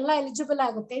ಟಿಕೆಟ್ಸ್ ಎಲ್ಲ ಎಲಿಜಿಬಲ್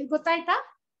ಆಗುತ್ತೆ. ಇದು ಗೊತ್ತಾಯ್ತಾ?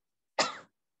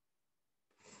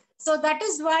 So that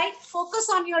is why focus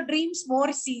on your dreams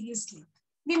more seriously.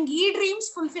 ನಿಮ್ಗೆ ಈ ಡ್ರೀಮ್ಸ್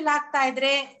ಫುಲ್ಫಿಲ್ ಆಗ್ತಾ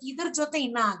ಇದ್ರೆ ಇದ್ರ ಜೊತೆ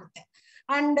ಇನ್ನ ಆಗುತ್ತೆ.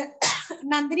 And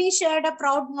Nandini shared a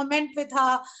proud moment with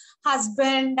her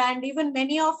husband, and even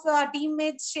many of her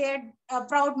teammates shared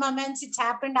proud moments which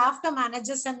happened after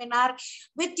manager seminar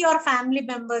with your family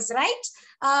members, right?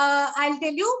 I'll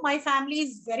tell you, my family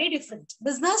is very different.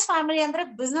 Business family andre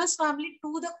business family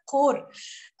to the core.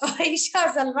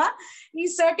 Ishas alva, ee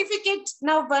certificate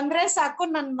ನಾವು ಬಂದ್ರೆ ಸಾಕು,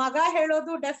 ನನ್ ಮಗ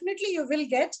ಹೇಳೋದು definitely you will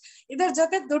get, ಇದರ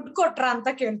ಜೊತೆ ದುಡ್ಡು ಕೊಟ್ರ ಅಂತ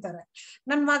ಕೇಳ್ತಾರೆ.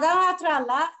 ನನ್ ಮಗ ಮಾತ್ರ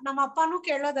ಅಲ್ಲ, ನಮ್ಮ ಅಪ್ಪನೂ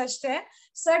ಕೇಳೋದಷ್ಟೇ.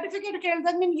 ಸರ್ಟಿಫಿಕೇಟ್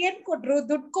ಕೇಳಿದಾಗ ನಿಮ್ಗೆ ಏನ್ ಕೊಟ್ರು,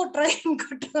 ದುಡ್ಡು ಕೊಟ್ರ, ಏನ್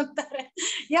ಕೊಟ್ರು ಅಂತಾರೆ.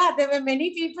 Yeah, there were many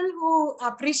people who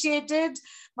appreciated,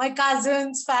 my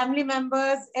cousins, family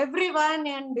members, everyone,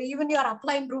 and even your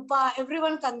upline Rupa,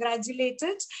 everyone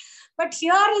congratulated. But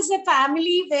here is a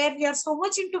family where we are so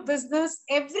much into business,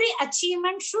 every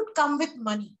achievement should come with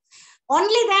money.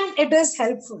 Only then it is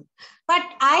helpful. But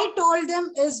I told them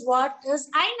is what is,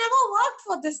 I never worked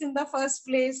for this in the first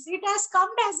place. It has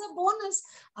come as a bonus.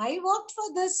 I worked for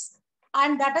this.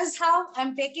 And that is how I'm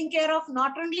taking care of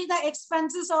not only the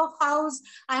expenses of house,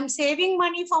 I'm saving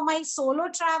money for my solo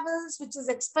travels, which is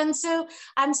expensive.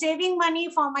 I'm saving money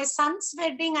for my son's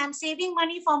wedding. I'm saving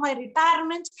money for my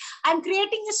retirement. I'm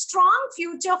creating a strong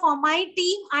future for my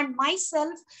team and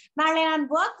myself. Nale nan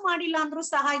work madilla andru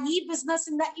saha ee business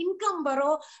inda income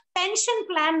baro pension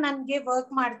plan nange work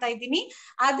ಮಾಡ್ತಾ ಇದ್ದೀನಿ.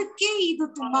 ಅದಕ್ಕೆ ಇದು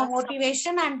ತುಂಬಾ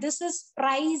motivation, and this is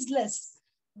priceless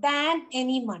than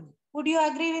any money. Would you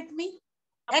agree with me?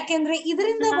 ಯಾಕೆಂದ್ರೆ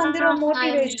ಇದರಿಂದ ಬಂದಿರೋ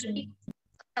motivation.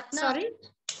 Sorry?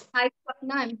 Hi,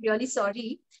 Sapna. I'm really sorry.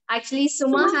 Actually,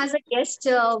 Suma has a guest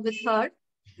with her.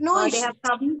 No, they have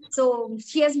come, so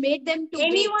she has made them to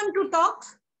anyone wait. to talk?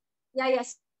 Yeah, yes.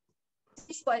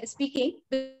 Speaking.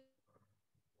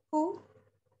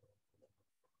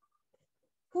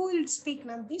 Who will speak,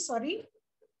 Nanti? Sorry.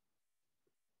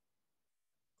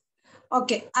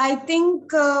 Okay, I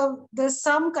think there's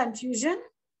some confusion.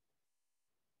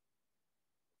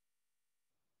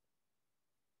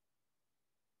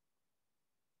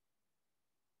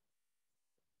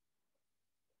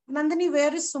 Nandini,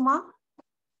 where is Suma?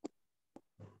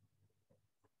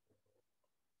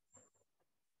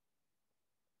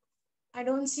 I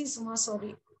don't see Suma,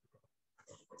 sorry.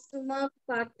 Suma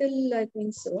Patil, I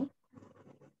think so.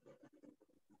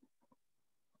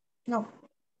 No.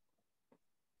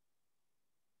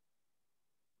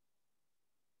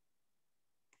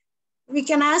 We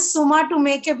can ask Suma to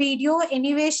make a video.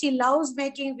 Anyway, she loves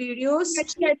making videos.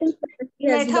 Actually, I think she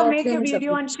has Let her logged make a in,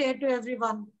 video Sapna. and share to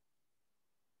everyone.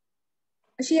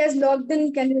 She has logged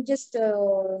in. Can you just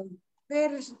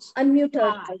Where is it? unmute her?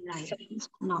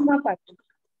 No. Suma Patil.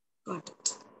 Got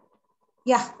it.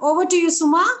 Yeah, over to you,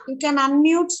 Suma. You can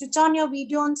unmute, switch on your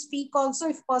video and speak also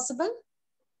if possible.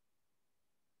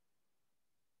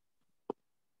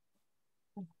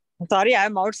 Sorry,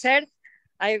 I'm outside.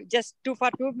 I just for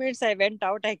 2 minutes I went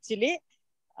out actually.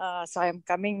 So I'm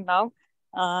coming now.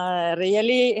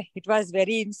 Really, it was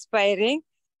very inspiring.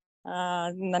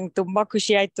 ನಂಗೆ ತುಂಬಾ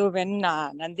ಖುಷಿ ಆಯ್ತು when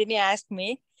Nandini ask me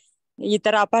ಈ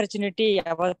ತರ opportunity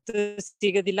ಯಾವತ್ತು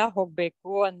ಸಿಗೋದಿಲ್ಲ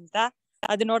ಹೋಗ್ಬೇಕು ಅಂತ.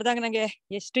 ಅದು ನೋಡಿದಾಗ ನಂಗೆ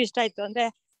ಎಷ್ಟು ಇಷ್ಟ ಆಯ್ತು ಅಂದ್ರೆ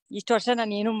ಇಷ್ಟು ವರ್ಷ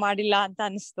ನಾನು ಏನು ಮಾಡಿಲ್ಲ ಅಂತ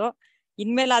ಅನಿಸ್ತು.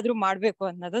 ಇನ್ಮೇಲಾದ್ರೂ ಮಾಡ್ಬೇಕು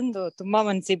ಅನ್ನೋದೊಂದು ತುಂಬಾ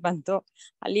ಮನ್ಸಿಗೆ ಬಂತು.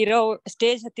 ಅಲ್ಲಿರೋ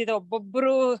ಸ್ಟೇಜ್ ಹತ್ತಿದ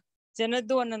ಒಬ್ಬೊಬ್ರು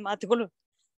ಜನದ್ದು ಒಂದೊಂದು ಮಾತುಗಳು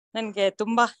ನನ್ಗೆ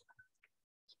ತುಂಬಾ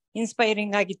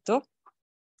ಇನ್ಸ್ಪೈರಿಂಗ್ ಆಗಿತ್ತು.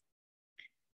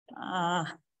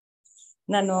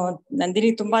 ನಾನು ನಂದಿನಿ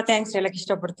ತುಂಬಾ ಥ್ಯಾಂಕ್ಸ್ ಹೇಳಕ್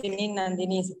ಇಷ್ಟಪಡ್ತೀನಿ.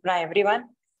 ನಂದಿನಿ, ಸಪ್ನಾ, ಎವ್ರಿವನ್.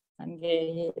 ನನ್ಗೆ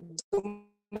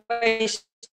ತುಂಬಾ ಇಷ್ಟ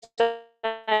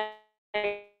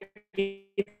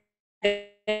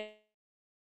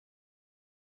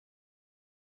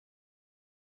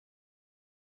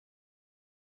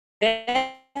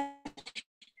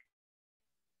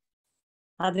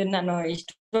ಆದ್ರೆ ನಾನು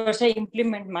ಇಷ್ಟು ವರ್ಷ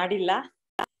ಇಂಪ್ಲಿಮೆಂಟ್ ಮಾಡಿಲ್ಲ.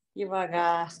 ಇವಾಗ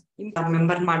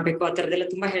ಮೆಂಬರ್ ಮಾಡ್ಬೇಕು ಆ ತರದೆಲ್ಲ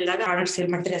ತುಂಬಾ ಹೇಳಿದಾಗ ಪ್ರಾಡಕ್ಟ್ ಸೇಲ್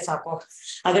ಮಾಡಿದ್ರೆ ಸಾಕು,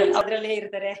 ಅದ್ರಲ್ಲೇ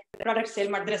ಇರ್ತಾರೆ, ಪ್ರಾಡಕ್ಟ್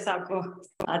ಸೇಲ್ ಮಾಡಿದ್ರೆ ಸಾಕು,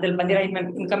 ಅದ್ರಲ್ಲಿ ಬಂದಿರೋ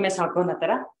ಇನ್ಕಮ್ಮೇ ಸಾಕು ಅನ್ನೋ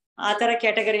ತರ ಆ ತರ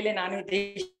ಕ್ಯಾಟಗರಿಲಿ ನಾನು ಇದ್ದೆ.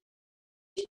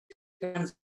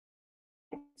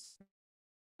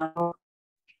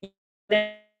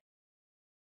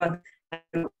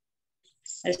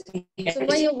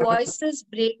 Suma, your voice is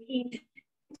breaking.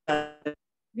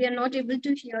 We are not able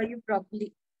to hear you properly.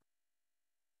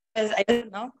 I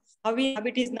don't know how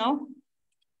it is now.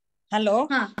 Hello.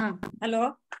 Hello.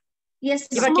 Yes.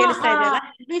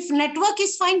 If network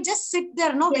is fine, just sit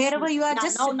there. No, yes, wherever you are,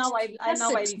 just sit. Now I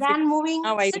sit. Then moving.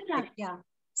 Sit and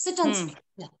sit and speak.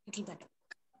 Yeah, little better.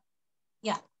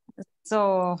 Yeah. So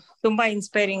ತುಂಬಾ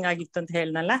inspiring ಆಗಿತ್ತು ಅಂತ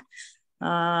ಹೇಳನಲ್ಲ.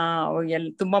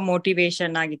 ತುಂಬಾ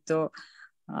motivation ಆಗಿತ್ತು.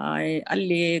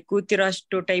 ಅಲ್ಲಿ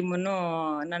ಕೂತಿರೋಷ್ಟು ಟೈಮನ್ನು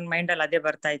ನನ್ನ ಮೈಂಡಲ್ಲಿ ಅದೇ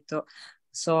ಬರ್ತಾ ಇತ್ತು.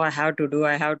 So I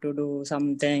have to do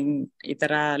something ಈ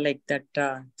ತರ ಲೈಕ್ ದಟ್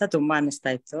ಅಂತ ತುಂಬಾ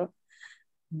ಅನಿಸ್ತಾ ಇತ್ತು.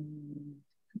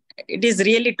 ಇಟ್ ಈಸ್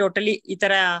ರಿಯಲಿ ಟೋಟಲಿ ಈ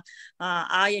ತರ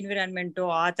ಆ ಎನ್ವಿರಾನ್ಮೆಂಟು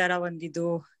ಆ ತರ ಒಂದಿದು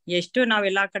ಎಷ್ಟು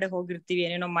ನಾವೆಲ್ಲಾ ಕಡೆ ಹೋಗಿರ್ತೀವಿ,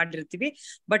 ಏನೇನೋ ಮಾಡಿರ್ತೀವಿ,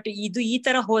 ಬಟ್ ಇದು ಈ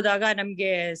ತರ ಹೋದಾಗ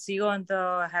ನಮ್ಗೆ ಸಿಗೋಂತ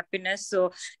ಹ್ಯಾಪಿನೆಸ್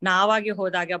ನಾವಾಗಿ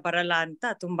ಹೋದಾಗ ಬರಲ್ಲ ಅಂತ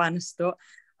ತುಂಬಾ ಅನಿಸ್ತು.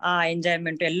 ಆ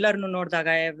ಎಂಜಾಯ್ಮೆಂಟ್ ಎಲ್ಲರನ್ನು ನೋಡಿದಾಗ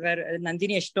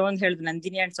ನಂದಿನಿ ಎಷ್ಟೊಂದು ಹೇಳಿದ್,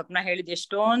 ನಂದಿನಿ ಅಂಡ್ ಸ್ವಪ್ನ ಹೇಳಿದ್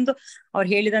ಎಷ್ಟೊಂದು ಅವ್ರು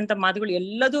ಹೇಳಿದಂತ ಮಾತುಗಳು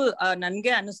ಎಲ್ಲದೂ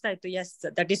ನನ್ಗೆ ಅನಿಸ್ತಾ ಇತ್ತು. ಎಸ್,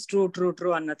 ದಟ್ ಈಸ್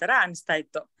ಟ್ರೂ ಅನ್ನೋ ತರ ಅನಿಸ್ತಾ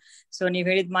ಇತ್ತು. ಸೊ ನೀವ್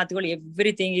ಹೇಳಿದ ಮಾತುಗಳು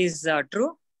everything is true.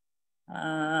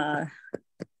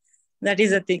 That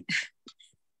is a thing.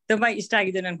 ತುಂಬಾ ಇಷ್ಟ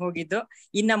ಆಗಿದೆ ನನ್ಗೆ ಹೋಗಿದ್ದು.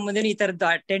 ಇನ್ನ ಮುಂದೆ ಈ ತರದ್ದು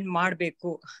ಅಟೆಂಡ್ ಮಾಡ್ಬೇಕು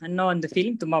ಅನ್ನೋ ಒಂದು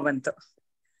ಫೀಲಿಂಗ್ ತುಂಬಾ ಬಂತು.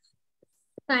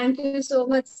 Thank you so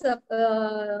much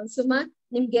Suma.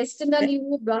 ನಿಮ್ ಗೆಸ್ಟ್ ನ ನೀವು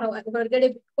ಹೊರಗಡೆ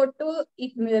ಬಿಟ್ಕೊಟ್ಟು ಈ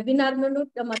ವೆಬಿನಾರ್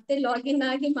ಮತ್ತೆ ಲಾಗಿನ್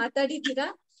ಆಗಿ ಮಾತಾಡಿದ್ದೀರಾ.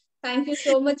 Thank you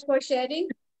so much for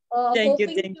sharing.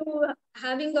 Hoping to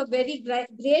having a very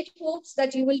great hopes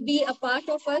that you will be a part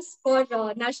of us for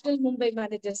National Mumbai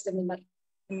Managers Seminar.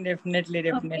 Definitely.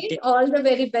 Okay. All the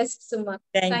very best, Suma.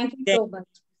 Thank you so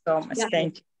much. Yeah.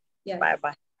 Thank you. Yeah.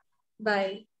 Bye.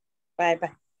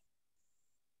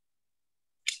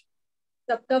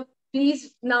 Sapna, please,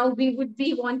 now we would be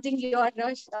wanting your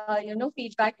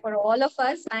feedback for all of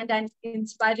us and an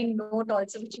inspiring note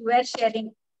also which you were sharing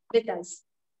with us.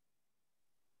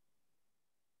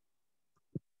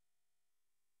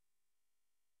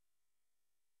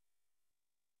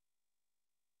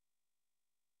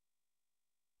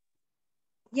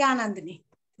 Yeah, Nandini,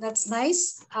 that's nice.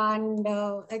 And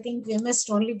I think we missed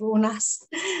only bonus.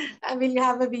 I will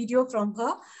have a video from her.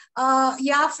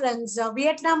 Yeah, friends,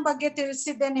 Vietnam ಬಗ್ಗೆ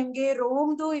ತಿಳಿಸಿದ್ದೆ ನಿಮ್ಗೆ.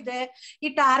 ರೋಮ್ದು ಇದೆ. ಈ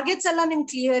targets ಎಲ್ಲ ನಿಮ್ಗೆ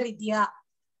clear ಇದೆಯಾ?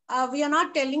 We are not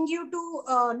telling you to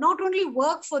not only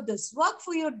work for this, work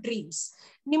for your dreams.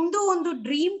 ನಿಮ್ದು ಒಂದು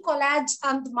dream collage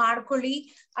ಅಂತ ಮಾಡ್ಕೊಳ್ಳಿ.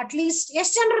 ಅಟ್ ಲೀಸ್ಟ್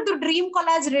ಎಷ್ಟು ಜನರದ್ದು ಡ್ರೀಮ್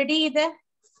ಕೊಲಾಜ್ ರೆಡಿ ಇದೆ?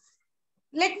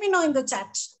 Let me no in the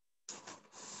chat.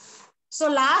 So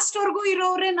last ವರ್ಗೂ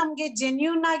ಇರೋರೆ ನಮ್ಗೆ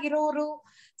genuine ಆಗಿರೋರು,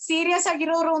 serious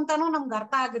ಆಗಿರೋರು ಅಂತಾನು ನಮ್ಗೆ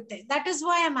ಅರ್ಥ ಆಗುತ್ತೆ. That is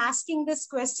why I am asking this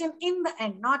question in the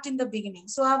end, not in the beginning.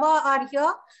 So whoever are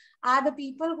here are the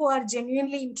people who are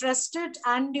genuinely interested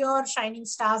and your shining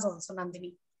stars also,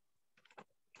 Nandini.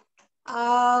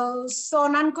 So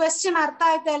ನನ್ question ಅರ್ಥ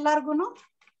ಆಯ್ತಾ ಎಲ್ಲಾರ್ಗುನು?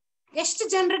 ಎಷ್ಟು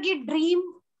ಜನರಿಗೆ dream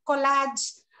collage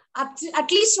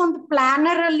at least ಒಂದು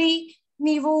planner ಅಲ್ಲಿ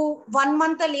ನೀವು 1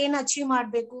 month ಅಲ್ಲಿ ಏನ್ ಅಚೀವ್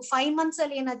ಮಾಡ್ಬೇಕು, 5 months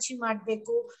ಅಲ್ಲಿ ಏನ್ ಅಚೀವ್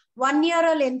ಮಾಡ್ಬೇಕು, 1 year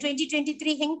ಅಲ್ಲಿ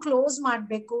 2023 ಹೆಂಗ್ ಕ್ಲೋಸ್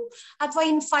ಮಾಡ್ಬೇಕು, ಅಥವಾ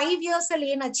ಇನ್ 5 years ಅಲ್ಲಿ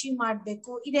ಏನ್ ಅಚೀವ್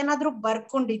ಮಾಡ್ಬೇಕು, ಇದೇನಾದ್ರೂ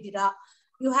ಬರ್ಕೊಂಡಿದ್ದೀರಾ?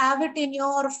 You have it in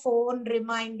your phone,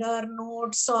 reminder,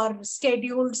 notes, or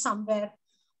scheduled somewhere.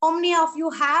 How many of you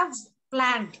have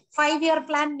planned 5-year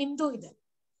plan? Nimdu ide,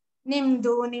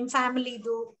 nimdu nim family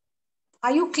du.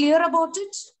 Are you clear about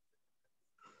it?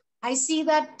 I see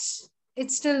that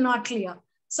it's still not clear.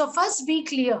 So first be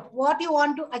clear what you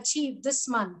want to achieve this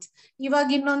month.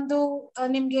 Iವಾಗ ಇನ್ನೊಂದು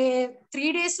ನಿಮ್ಗೆ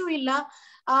 3 days ಇಲ್ಲ,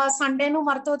 ಸಂಡೇನು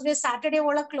ಮರ್ತೋದ್ರೆ Saturday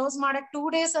ಒಳಗೆ close ಮಾಡಕ್ 2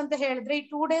 days ಅಂತ ಹೇಳಿದ್ರೆ, ಈ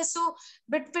 2 days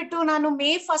ಬಿಟ್ಬಿಟ್ಟು ನಾನು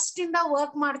May 1st ಇಂದ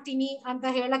ವರ್ಕ್ ಮಾಡ್ತೀನಿ ಅಂತ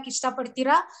ಹೇಳಕ್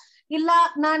ಇಷ್ಟಪಡ್ತೀರಾ? ಇಲ್ಲ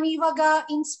ನಾನು ಇವಾಗ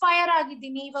ಇನ್ಸ್ಪೈರ್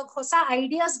ಆಗಿದ್ದೀನಿ, ಇವಾಗ ಹೊಸ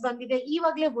ಐಡಿಯಾಸ್ ಬಂದಿದೆ,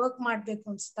 ಇವಾಗ್ಲೇ ವರ್ಕ್ ಮಾಡ್ಬೇಕು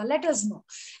ಅನ್ಸುತ್ತಾ? Let us know.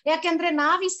 ಯಾಕೆಂದ್ರೆ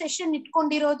ನಾವ್ ಈ ಸೆಷನ್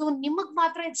ಇಟ್ಕೊಂಡಿರೋದು ನಿಮಗ್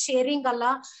ಮಾತ್ರ ಇದು ಶೇರಿಂಗ್ ಅಲ್ಲ,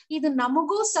 ಇದು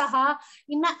ನಮಗೂ ಸಹ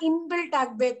ಇನ್ನ ಇನ್ಬಿಲ್ಟ್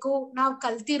ಆಗ್ಬೇಕು. ನಾವ್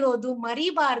ಕಲ್ತಿರೋದು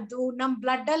ಮರಿಬಾರ್ದು, ನಮ್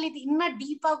ಬ್ಲಡ್ ಅಲ್ಲಿ ಇದು ಇನ್ನ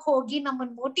ಡೀಪ್ ಆಗಿ ಹೋಗಿ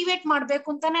ನಮ್ಮನ್ನ ಮೋಟಿವೇಟ್ ಮಾಡ್ಬೇಕು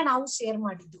ಅಂತಾನೆ ನಾವು ಶೇರ್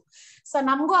ಮಾಡಿದ್ದು. ಸೊ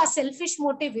ನಮಗೂ ಆ ಸೆಲ್ಫಿಶ್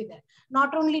ಮೋಟಿವ್ ಇದೆ,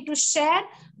 not only to share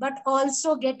but also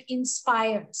get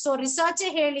inspired. So research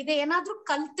ಹೇಳಿದೆ, ಏನಾದ್ರೂ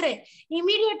ಕಲ್ತ್ರೆ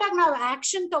ಇಮಿಡಿಯೇಟ್ ಆಗಿ ನಾವು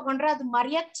ಆಕ್ಷನ್ ತಗೊಂಡ್ರೆ ಅದು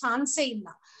ಮರೆಯಕ್ ಚಾನ್ಸೇ ಇಲ್ಲ.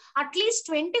 ಅಟ್ಲೀಸ್ಟ್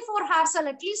 24 hours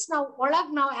ಅಲ್ಲಿ ಅಟ್ಲೀಸ್ಟ್ ನಾವು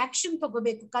ಒಳಗ್ ನಾವು ಆಕ್ಷನ್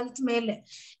ತಗೋಬೇಕು ಕಲ್ತ ಮೇಲೆ.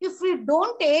 If we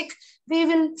don't take, we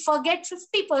will forget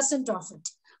 50% of it.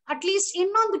 At least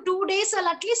ಇನ್ನೊಂದು 2 days ಅಲ್ಲಿ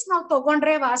ಅಟ್ಲೀಸ್ಟ್ ನಾವು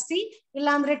ತಗೊಂಡ್ರೆ ವಾಸಿ,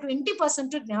 ಇಲ್ಲಾಂದ್ರೆ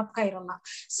 20% ಜ್ಞಾಪಕ ಇರಲ್ಲ.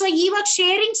 ಸೊ ಇವಾಗ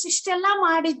ಶೇರಿಂಗ್ಸ್ ಇಷ್ಟೆಲ್ಲ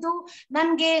ಮಾಡಿದ್ದು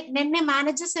ನನ್ಗೆ ನಿನ್ನೆ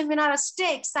ಮ್ಯಾನೇಜರ್ ಸೆಮಿನಾರ್ ಅಷ್ಟೇ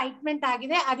ಎಕ್ಸೈಟ್ಮೆಂಟ್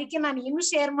ಆಗಿದೆ, ಅದಕ್ಕೆ ನಾನು ಏನು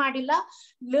ಶೇರ್ ಮಾಡಿಲ್ಲ.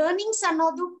 ಲರ್ನಿಂಗ್ಸ್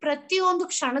ಅನ್ನೋದು ಪ್ರತಿಯೊಂದು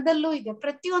ಕ್ಷಣದಲ್ಲೂ ಇದೆ,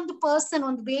 ಪ್ರತಿಯೊಂದು ಪರ್ಸನ್,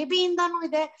 ಒಂದು ಬೇಬಿಯಿಂದಾನು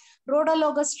ಇದೆ, ರೋಡಲ್ಲಿ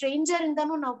ಹೋಗೋ ಸ್ಟ್ರೇಂಜರ್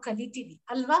ಇಂದಾನು ನಾವು ಕಲಿತೀವಿ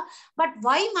ಅಲ್ವಾ? ಬಟ್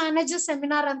ವೈ ಮ್ಯಾನೇಜರ್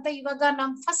ಸೆಮಿನಾರ್ ಅಂತ ಇವಾಗ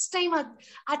ನಮ್ ಫಸ್ಟ್ ಟೈಮ್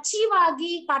ಅಚೀವ್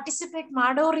ಆಗಿ ಪಾರ್ಟಿಸಿಪೇಟ್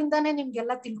ಮಾಡೋರಿಂದಾನೇ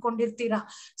ನಿಮ್ಗೆಲ್ಲ ತಿಳ್ಕೊಂಡಿರ್ತೀರಾ.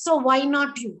 So why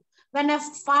not you? When a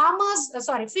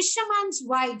fisherman's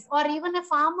wife or even a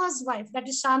farmer's wife, that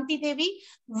is Shanti Devi,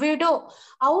 widow,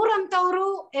 avurantavaru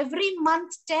every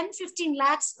month 10-15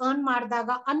 lakhs earn ಮಾಡಿದಾಗ,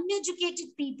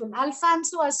 uneducated people,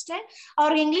 alphonso ಅಷ್ಟೇ,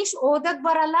 ಅವ್ರ English ಓದಕ್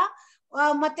ಬರಲ್ಲ,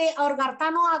 ಮತ್ತೆ ಅವ್ರಿಗೆ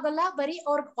ಅರ್ಥನೂ ಆಗಲ್ಲ, ಬರೀ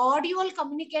ಅವ್ರ ಆಡಿಯೋ ಅಲ್ಲಿ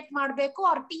ಕಮ್ಯುನಿಕೇಟ್ ಮಾಡ್ಬೇಕು.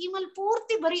 ಅವ್ರ ಟೀಮ್ ಅಲ್ಲಿ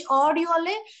ಪೂರ್ತಿ ಬರೀ ಆಡಿಯೋ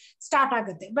ಅಲ್ಲೇ ಸ್ಟಾರ್ಟ್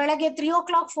ಆಗುತ್ತೆ. ಬೆಳಗ್ಗೆ 3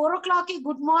 o'clock 4 o'clock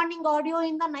good morning audio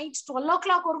ಇಂದ ನೈಟ್ 12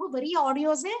 o'clock ವರೆಗೂ ಬರೀ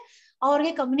ಆಡಿಯೋಸೇ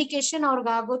ಅವ್ರಿಗೆ ಕಮ್ಯುನಿಕೇಶನ್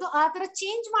ಅವ್ರಿಗೆ ಆಗೋದು. ಆ ತರ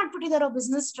ಚೇಂಜ್ ಮಾಡ್ಬಿಟ್ಟಿದಾರೆ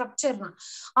ಬಿಸ್ನೆಸ್ ಸ್ಟ್ರಕ್ಚರ್ ನ.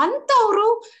 ಅಂತವ್ರು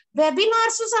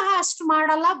ವೆಬಿನಾರ್ಸ್ ಸಹ ಅಷ್ಟು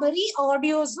ಮಾಡಲ್ಲ, ಬರೀ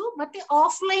ಆಡಿಯೋಸ್ ಮತ್ತೆ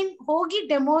ಆಫ್ಲೈನ್ ಹೋಗಿ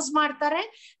ಡೆಮೋಸ್ ಮಾಡ್ತಾರೆ.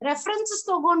 ರೆಫರೆನ್ಸಸ್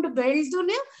ತಗೊಂಡು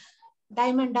ಬೆಳೆದುನೆ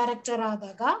ಡೈಮಂಡ್ ಡೈರೆಕ್ಟರ್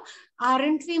ಆದಾಗ,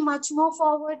 aren't V much more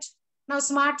forward? ನಾವು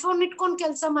ಸ್ಮಾರ್ಟ್ ಫೋನ್ ಇಟ್ಕೊಂಡು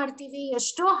ಕೆಲಸ ಮಾಡ್ತೀವಿ,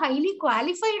 ಎಷ್ಟೋ ಹೈಲಿ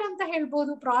ಕ್ವಾಲಿಫೈಡ್ ಅಂತ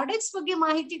ಹೇಳ್ಬೋದು, ಪ್ರಾಡಕ್ಟ್ಸ್ ಬಗ್ಗೆ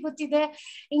ಮಾಹಿತಿ ಗೊತ್ತಿದೆ,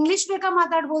 ಇಂಗ್ಲಿಷ್ ಬೇಕಾ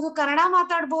ಮಾತಾಡ್ಬೋದು, ಕನ್ನಡ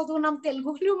ಮಾತಾಡ್ಬೋದು, ನಮ್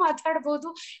ತೆಲುಗುನು ಮಾತಾಡ್ಬೋದು,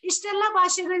 ಇಷ್ಟೆಲ್ಲಾ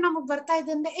ಭಾಷೆಗಳು ನಮಗ್ ಬರ್ತಾ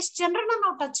ಇದೆ ಅಂದ್ರೆ ಎಷ್ಟು ಜನರನ್ನ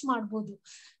ನಾವು ಟಚ್ ಮಾಡ್ಬೋದು.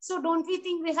 So don't we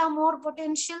think we have more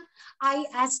potential? I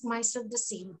ask myself the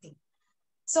same thing.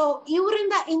 So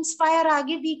ಇವರಿಂದ ಇನ್ಸ್ಪೈರ್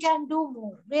ಆಗಿ we can do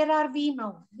more. Where are we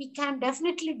now? We can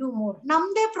definitely do more.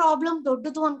 ನಮ್ದೇ ಪ್ರಾಬ್ಲಮ್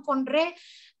ದೊಡ್ಡದು ಅನ್ಕೊಂಡ್ರೆ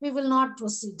we will not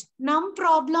proceed. ನಮ್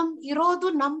problem ಇರೋದು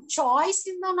ನಮ್ choice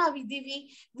ಇಂದ ನಾವ್ ಇದೀವಿ.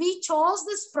 We chose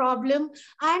this problem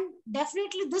and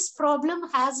definitely this problem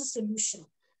has a solution.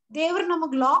 ದೇವ್ರು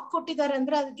ನಮಗ್ ಲಾಕ್ ಕೊಟ್ಟಿದ್ದಾರೆ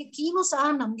ಅಂದ್ರೆ ಅದಕ್ಕೆ ಕೀನು ಸಹ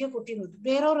ನಮ್ಗೆ ಕೊಟ್ಟಿರೋದು,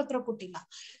 ಬೇರೆಯವ್ರ ಹತ್ರ ಕೊಟ್ಟಿಲ್ಲ.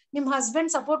 ನಿಮ್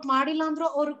ಹಸ್ಬೆಂಡ್ ಸಪೋರ್ಟ್ ಮಾಡಿಲ್ಲ ಅಂದ್ರೂ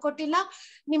ಅವ್ರಿಗೆ ಕೊಟ್ಟಿಲ್ಲ,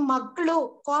 ನಿಮ್ ಮಕ್ಕಳು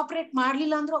ಕೋಆಪರೇಟ್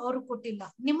ಮಾಡ್ಲಿಲ್ಲ ಅಂದ್ರೂ ಅವ್ರಿಗೆ ಕೊಟ್ಟಿಲ್ಲ.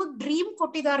 ನಿಮಗ್ ಡ್ರೀಮ್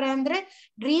ಕೊಟ್ಟಿದ್ದಾರೆ ಅಂದ್ರೆ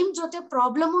ಡ್ರೀಮ್ ಜೊತೆ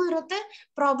ಪ್ರಾಬ್ಲಮು ಇರುತ್ತೆ,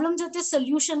 ಪ್ರಾಬ್ಲಮ್ ಜೊತೆ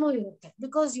ಸೊಲ್ಯೂಷನ್ ಇರುತ್ತೆ.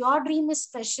 Because your dream is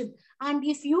special, and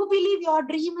if you believe your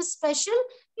dream is special,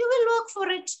 you will work for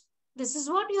it. This is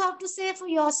what you have to say for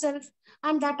yourself,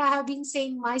 and that I have been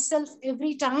saying myself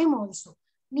every time also.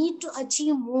 Need to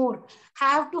achieve more,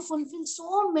 have to fulfill so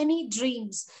many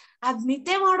dreams. ಅದ್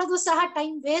ನಿದ್ದೆ ಮಾಡೋದು ಸಹ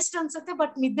time waste ಅನ್ಸುತ್ತೆ,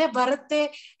 but ನಿದ್ದೆ ಬರುತ್ತೆ.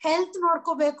 Health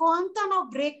ನೋಡ್ಕೋಬೇಕು ಅಂತ ನಾವು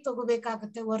ಬ್ರೇಕ್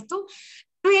ತಗೋಬೇಕಾಗತ್ತೆ ಹೊರತು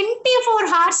 24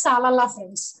 hours ಸಾಲಲ್ಲ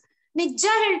ಫ್ರೆಂಡ್ಸ್. ನಿಜ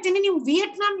ಹೇಳ್ತೀನಿ, ನೀವು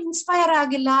ವಿಯೆಟ್ನಾಂ ಇನ್ಸ್ಪೈರ್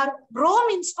ಆಗಿಲ್ಲ,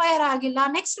 ರೋಮ್ ಇನ್ಸ್ಪೈರ್ ಆಗಿಲ್ಲ,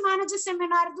 ನೆಕ್ಸ್ಟ್ ಮ್ಯಾನೇಜರ್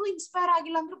ಸೆಮಿನಾರ್ದು ಇನ್ಸ್ಪೈರ್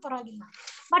ಆಗಿಲ್ಲ ಅಂದ್ರೂ ಪರವಾಗಿಲ್ಲ,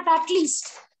 but at least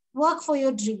work for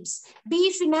your dreams, be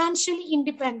financially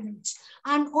independent,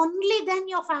 and only then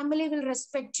your family will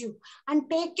respect you and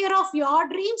take care of your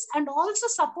dreams and also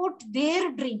support their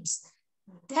dreams.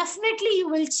 Definitely you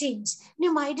will change.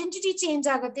 Nim identity change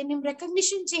agate, nim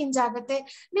recognition change agate,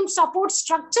 nim support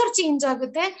structure change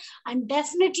agate, and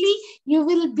definitely you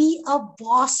will be a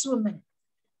boss woman.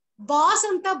 Boss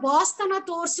ಅಂತ boss ತನ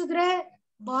ತೋರ್ಸಿದ್ರೆ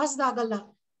boss ಆಗಲ್ಲ.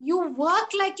 You work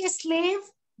like a slave,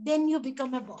 then you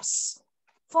become a boss.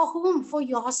 For whom? For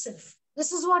yourself. This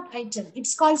is what I tell.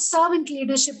 It's called servant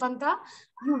leadership anta.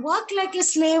 You work like a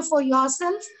slave for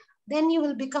yourself, then you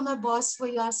will become a boss for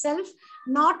yourself,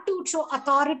 not to show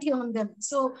authority on them.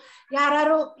 So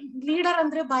yararu leader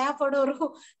andre baya padoru,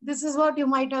 this is what you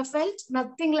might have felt.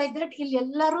 Nothing like that. Illi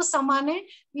ellaru samane.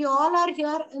 We all are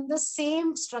here in the same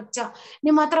structure.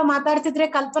 Nim hatra matadtidre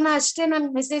Kalpana ashte nan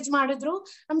message madidru,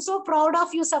 I'm so proud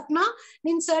of you Sapna.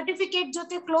 Nin certificate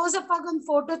jote close up ag ಒಂದು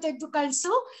photo ತೆಗೆದು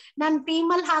ಕಳಿಸು, ನಾನು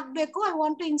team ಅಲ್ಲಿ ಹಾಕ್ಬೇಕು, I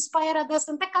want to inspire others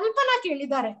ಅಂತ ಕಲ್ಪನಾ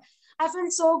ಕೇಳಿದ್ದಾರೆ. I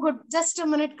felt so good. Just a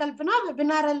minute, Kalpana.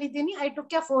 Webinar alidini. I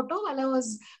took a photo while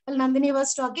Nandini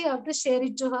was talking. I have to share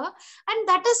it to her. And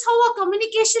that is how our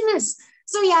communication is.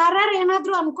 So, yarar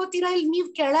enadru ankotira illi neev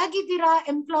kelagidira,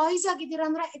 employees agidira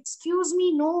andra, excuse me,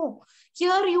 no.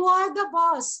 Here you are the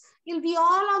boss. You'll be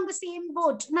all on the same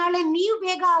boat. Nale neev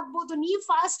bega agbodu, neev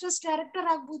fastest director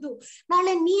agbodu.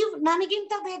 Nale neev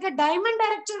naniginta bega diamond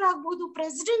director agbodu,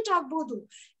 president agbodu.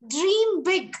 Dream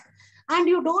big. And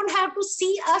you don't have to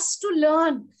see us to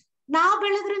learn. Now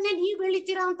ಬೆಳೆದ್ರೇನೆ ನೀವ್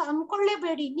ಬೆಳಿತೀರಾ ಅಂತ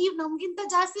ಅನ್ಕೊಳ್ಳೇಬೇಡಿ. ನೀವ್ ನಮ್ಗಿಂತ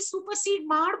ಜಾಸ್ತಿ supersede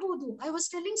ಮಾಡಬಹುದು. I was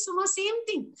telling Suma same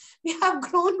thing. We have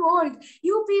grown old.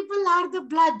 You people are the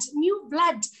blood, new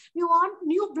blood. We want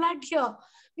new blood here.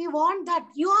 We want that.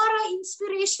 You are an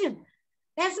inspiration.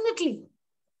 Definitely.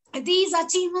 These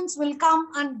achievements will come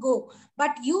and go,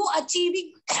 but you achieving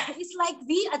is like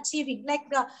we achieving. Like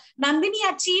Nandini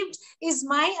achieved is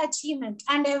my achievement.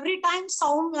 And every time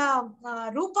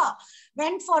Rupa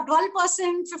went for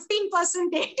 12%,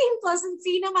 15%, 18%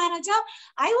 senior manager,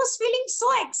 I was feeling so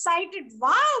excited.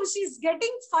 Wow, she's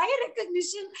getting 5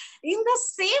 recognition in the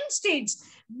same stage.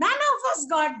 None of us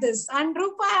got this, and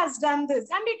Rupa has done this,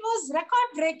 and it was record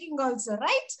breaking also,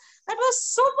 right? That was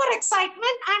super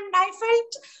excitement, and I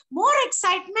felt more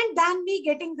excitement than me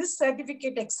getting this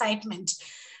certificate excitement.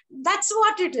 That's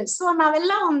what it is. So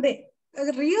navella unde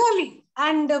really,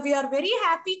 and we are very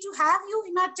happy to have you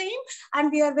in our team, and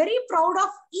we are very proud of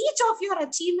each of your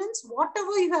achievements,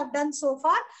 whatever you have done so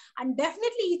far, and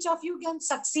definitely each of you can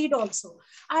succeed also.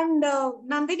 And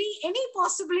Nandini, any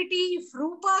possibility if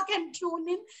Rupa can tune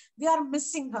in, we are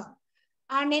missing her.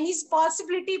 And any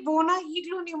possibility, Bona,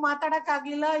 iglu ನೀವು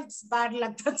ಮಾತಾಡಕ್ಕಾಗ್ಲಿಲ್ಲ, it's bad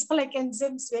luck. That's all I can say.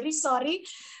 I'm very sorry.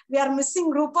 We are missing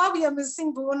Rupa. We are missing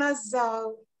Bona's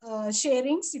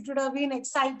sharings. It would have been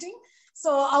exciting.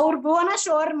 So our Bona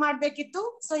share ಮಾಡ್ಬೇಕಿತ್ತು.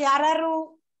 So ಯಾರು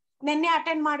ನೆನ್ನೆ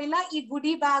attend ಮಾಡಿಲ್ಲ, ಈ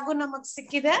ಗುಡಿ bag ನಮಗ್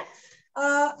ಸಿಕ್ಕಿದೆ.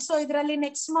 So ಇದರಲ್ಲಿ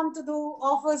next month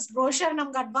offers brochure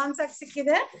ನಮ್ಗೆ ಅಡ್ವಾನ್ಸ್ ಆಗಿ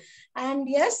ಸಿಕ್ಕಿದೆ. And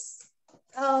yes,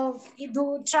 ಇದು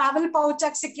travel pouch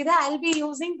ಆಗಿ ಸಿಕ್ಕಿದೆ. I'll be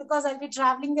using because I'll be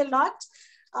traveling a lot.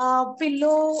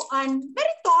 Pillow and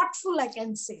very thoughtful, I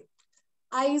can say.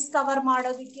 Eyes cover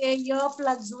ಮಾಡೋದಕ್ಕೆ, ear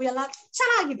plugs ಎಲ್ಲ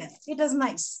ಚೆನ್ನಾಗಿದೆ. It is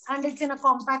nice, and it's in a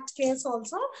compact case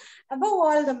also. Above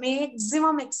all, the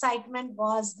maximum excitement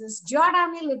was this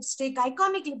Giordani lipstick,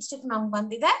 iconic lipstick ನಮ್ಗೆ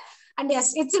ಬಂದಿದೆ. And yes,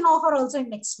 it's in offer also in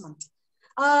next month.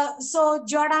 So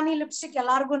Giordani lipstick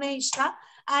ಎಲ್ಲಾರ್ಗುನೇ ಇಷ್ಟ.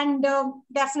 And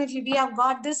definitely we have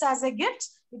got this as a gift.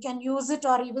 You can use it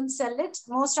or even sell it.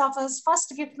 Most of us first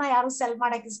gift na yaru sell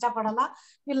madak istapadalla.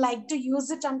 We like to use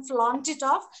it and flaunt it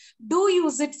off. Do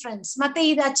use it, friends. Matte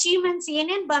idu achievements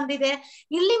enen bandide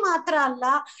illi matra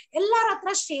alla, ellar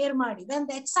hatra share ಮಾಡಿ. When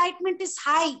the excitement is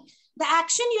high, the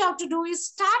action you have to do is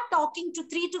start talking to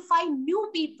 3 to 5 new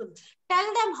people. Tell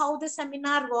them how the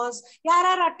seminar was.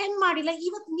 ಯಾರು attend ಮಾಡಿಲ್ಲ,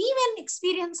 ಇವತ್ತು ನೀವೇನ್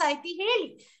experience ಆಯ್ತು ಹೇಳಿ.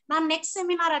 ನಾನು next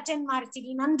seminar attend ಮಾಡ್ತೀನಿ,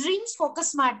 ನನ್ನ ಡ್ರೀಮ್ಸ್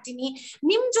ಫೋಕಸ್ ಮಾಡ್ತೀನಿ,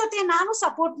 ನಿಮ್ ಜೊತೆ ನಾನು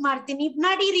ಸಪೋರ್ಟ್ ಮಾಡ್ತೀನಿ,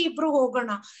 ನಡೀರಿ ಇಬ್ರು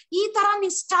ಹೋಗೋಣ. ಈ ತರ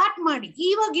ನೀವು ಸ್ಟಾರ್ಟ್ ಮಾಡಿ.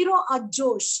 ಇವಾಗಿರೋ ಆ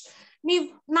ಜೋಶ್ ನೀವ್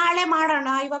ನಾಳೆ ಮಾಡೋಣ,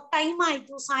 ಇವಾಗ ಟೈಮ್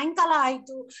ಆಯ್ತು, ಸಾಯಂಕಾಲ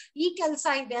ಆಯ್ತು, ಈ ಕೆಲಸ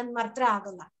ಇದೆ ಅಂದ್ ಮಾತ್ರ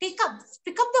ಆಗಲ್ಲ. pick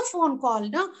up the phone call.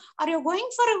 No? Are you going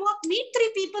for a walk? Meet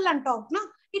 3 people and talk. No?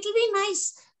 It will be nice.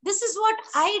 This is what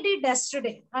I did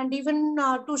yesterday. And even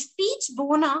to teach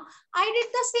Bona, I did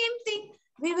the same thing.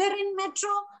 We were in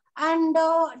metro. And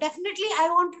definitely I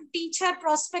want to teach her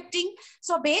prospecting.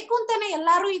 So ಬೇಕು ಅಂತಾನೆ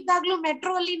ಎಲ್ಲಾರು ಇದ್ದಾಗ್ಲೂ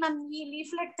metro ಅಲ್ಲಿ ನಾನು ಈ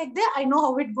leaflet ತೆಗ್ದೆ. I know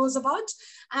how it goes about.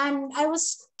 And I was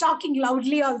talking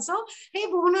loudly also. Hey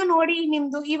Bona, ನೋಡಿ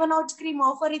ನಿಮ್ದು even out cream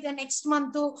offer ಇದೆ next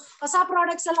month, ಹೊಸ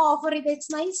ಪ್ರಾಡಕ್ಟ್ಸ್ ಎಲ್ಲ ಆಫರ್ ಇದೆ,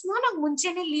 ಇಟ್ಸ್ ನೈಸ್. ನಂಗೆ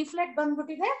ಮುಂಚೆನೆ ಲೀಫ್ಲೆಟ್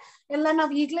ಬಂದ್ಬಿಟ್ಟಿದೆ, ಎಲ್ಲ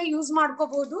ನಾವ್ ಈಗ್ಲೇ ಯೂಸ್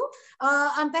ಮಾಡ್ಕೋಬಹುದು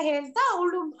ಅಂತ ಹೇಳ್ತಾ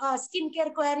ಅವಳು ಸ್ಕಿನ್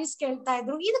ಕೇರ್ ಕ್ವೈರೀಸ್ ಕೇಳ್ತಾ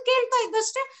ಇದ್ರು. ಇದು ಕೇಳ್ತಾ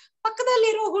ಇದ್ದಷ್ಟೇ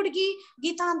ಪಕ್ಕದಲ್ಲಿರೋ ಹುಡುಗಿ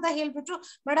ಗೀತಾ ಅಂತ ಹೇಳ್ಬಿಟ್ರು,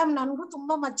 ಮೇಡಮ್ ನನ್ಗೂ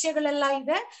ತುಂಬಾ ಮಚ್ಚೆಗಳೆಲ್ಲ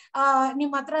ಇದೆ,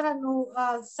 ನಿಮ್ ಹತ್ರ ನಾನು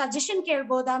ಸಜೆಷನ್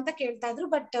ಕೇಳ್ಬೋದಾ ಅಂತ ಕೇಳ್ತಾ ಇದ್ರು.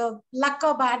 But luck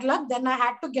or bad luck, then I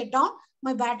had to get down.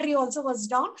 My battery also was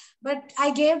down, but I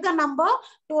gave the number,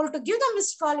 told to give the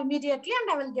missed call immediately, and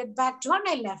I will get back to her, and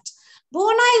I left.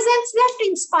 Bona isn't that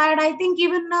inspired. I think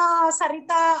even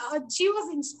Sarita, she was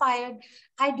inspired.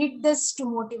 I did this to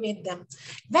motivate them.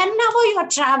 Whenever you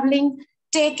are traveling,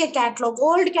 take a catalog,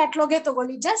 old catalog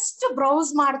just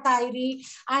browse marta iri,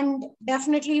 and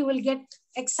definitely you will get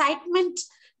excitement,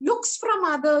 looks from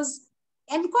others,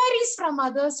 enquiries from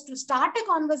others to start a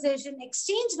conversation,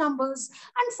 exchange numbers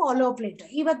and follow up later.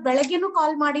 Ivat ಬೆಳಗ್ಗೆನೂ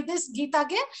ಕಾಲ್ ಮಾಡಿದ್ದೆ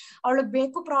ಗೀತಾಗೆ, ಅವಳು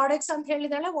ಬೇಕು products ಅಂತ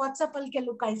ಹೇಳಿದಾಳೆ, WhatsApp ಅಲ್ಲಿ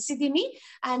ಕೆಲವು ಕಳ್ಸಿದೀನಿ.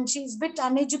 and she is bit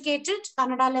uneducated,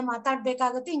 ಕನ್ನಡಲ್ಲೇ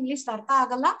ಮಾತಾಡ್ಬೇಕಾಗುತ್ತೆ, English ಅರ್ಥ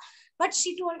ಆಗಲ್ಲ. But she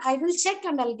told, I will check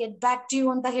and I'll get back to you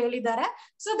ಅಂತ ಹೇಳಿದ್ದಾರೆ.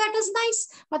 So that is nice.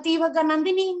 ಮತ್ತೆ ಇವಾಗ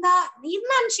ನಂದಿನಿಯಿಂದ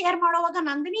ನಾನು ಶೇರ್ ಮಾಡುವಾಗ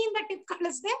ನಂದಿನಿಯಿಂದ ಟಿಪ್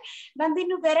ಕಳಿಸ್ದೆ.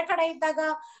 ನಂದಿನಿ ಬೇರೆ ಕಡೆ ಇದ್ದಾಗ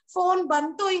ಫೋನ್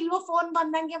ಬಂತೋ ಇಲ್ವೋ, ಫೋನ್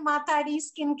ಬಂದಂಗೆ ಮಾತಾಡಿ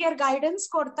ಸ್ಕಿನ್ ಕೇರ್ ಗೈಡೆನ್ಸ್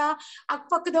ಕೊಡ್ತಾ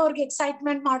ಅಕ್ಕಪಕ್ಕದವ್ರಿಗೆ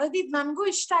ಎಕ್ಸೈಟ್ಮೆಂಟ್ ಮಾಡೋದು, ಇದು ನನ್ಗೂ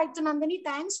ಇಷ್ಟ ಆಯ್ತು ನಂದಿನಿ,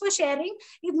 ಥ್ಯಾಂಕ್ಸ್ ಫಾರ್ ಶೇರಿಂಗ್.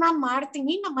 ಇದು ನಾನು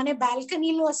ಮಾಡ್ತೀನಿ ನಮ್ಮ ಮನೆ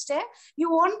ಬ್ಯಾಲ್ಕನಿಲೂ ಅಷ್ಟೇ. ಯು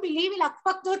ವೋಂಟ್ ಬಿಲೀವ್, ಇಲ್ಲಿ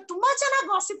ಅಕ್ಕಪಕ್ಕದವ್ರು ತುಂಬಾ ಚೆನ್ನಾಗಿ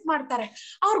ಗಾಸಿಪ್ ಮಾಡ್ತಾರೆ.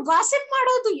 ಅವ್ರು ಗಾಸಿಪ್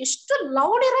ಮಾಡೋದು ಎಷ್ಟು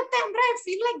ಲೌಡ್ ಇರುತ್ತೆ ಅಂದ್ರೆ I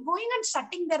feel like going and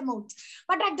ಶಟ್ಟಿಂಗ್ there mouth.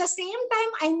 But at the same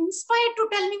time I inspire to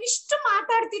tell, ನೀವು ಇಷ್ಟು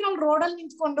ಮಾತಾಡ್ತೀರಲ್ಲ ರೋಡ್ ಅಲ್ಲಿ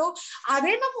ನಿಂತ್ಕೊಂಡು,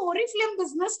 ಅದೇ ನಮ್ಮ ಓರಿಫ್ಲೇಮ್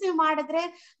ಬಿಸ್ನೆಸ್ ನೀವು ಮಾಡಿದ್ರೆ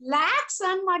ಲ್ಯಾಕ್ಸ್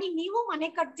ಅರ್ನ್ ಮಾಡಿ ನೀವು ಮನೆ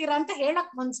ಕಟ್ತೀರಾ ಅಂತ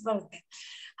ಹೇಳಕ್ ಮನ್ಸ್ ಬರುತ್ತೆ.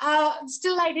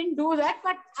 Still I didn't do that,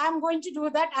 but I'm going to do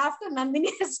that after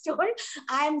Nandini has told.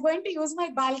 I am going to use my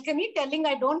balcony, telling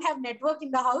I don't have network in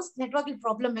the house. Network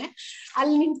problem hai.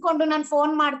 ಅಲ್ಲಿ ನಿಂತ್ಕೊಂಡು ನಾನು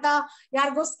phone ಮಾಡ್ತಾ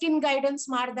ಯಾರಿಗೋ skin guidance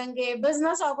ಮಾಡ್ದಂಗೆ,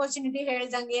 business opportunity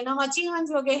ಹೇಳ್ದಂಗೆ, ನಮ್ಮ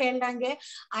achievements ಬಗ್ಗೆ ಹೇಳ್ದಂಗೆ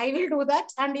I will do that.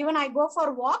 And even I go for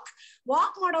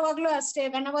walk ಮಾಡೋವಾಗ್ಲೂ ಅಷ್ಟೇ,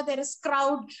 whenever there is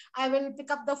crowd I will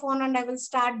pick up the phone and I will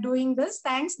start doing this.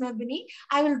 Thanks Nandini,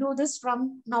 I will do this from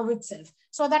now itself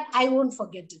so that I won't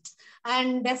forget it. And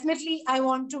definitely I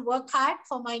want to work hard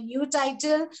for my new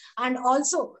title and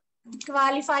also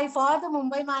qualify for the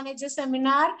Mumbai Manager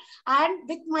Seminar. And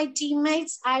with my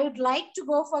teammates I would like to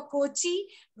go for Kochi,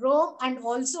 Rome and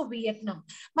also Vietnam.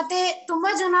 ಮತ್ತೆ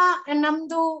ತುಂಬಾ ಜನ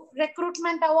ನಮ್ದು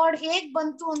recruitment award ಹೇಗ್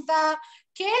ಬಂತು ಅಂತ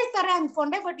ಕೇಳ್ತಾರೆ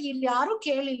ಅನ್ಕೊಂಡೆ, but ಇಲ್ಲಿ ಯಾರು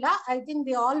ಕೇಳಿಲ್ಲ. I think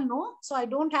they all know, so I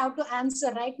don't have to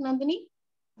answer, right Nandini?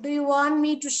 Do you want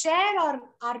me to share or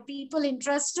are people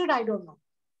interested? I don't know.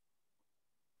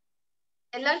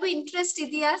 ಎಲ್ಲರಿಗೂ ಇಂಟ್ರೆಸ್ಟ್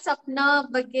ಇದೆಯಾ ಸಪ್ನಾ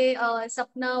ಬಗ್ಗೆ,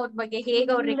 ಸಪ್ನಾ ಅವ್ರ ಬಗ್ಗೆ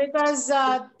ಹೇಗೆ ಅವ್ರಿಗೆ? Because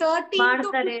 13 to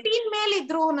 15 ಮೇಲೆ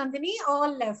ಇದ್ರು Nandini,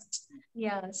 all left.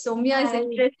 Yeah, Soumya is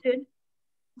interested.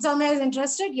 Soumya is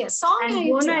interested, yes. Soumya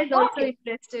and Bona is also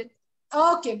interested.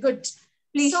 Okay, good.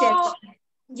 Please share.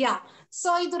 Yeah,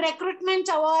 so ಇದು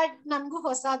ರೆಕ್ರೂಟ್ಮೆಂಟ್ ಅವಾರ್ಡ್ ನನ್ಗೂ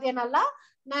ಹೊಸದೇನಲ್ಲ.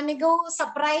 ನನಗೂ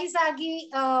ಸರ್ಪ್ರೈಸ್ ಆಗಿ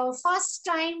ಫಸ್ಟ್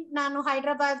ಟೈಮ್ ನಾನು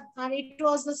Hyderabad, it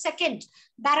was the second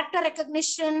director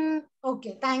recognition.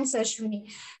 Okay, thanks Ashwini.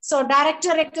 So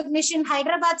director recognition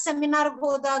Hyderabad seminar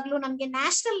ಹೋದಾಗ್ಲೂ ನನ್ಗೆ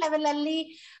national level ಅಲ್ಲಿ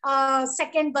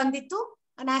second ಬಂದಿತ್ತು.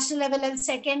 National level ಅಲ್ಲಿ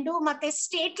second, ಮತ್ತೆ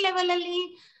ಸ್ಟೇಟ್ ಲೆವೆಲ್ ಅಲ್ಲಿ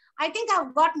I think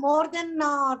I've got more than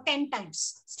 10 times.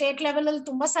 State level ಅಲ್ಲಿ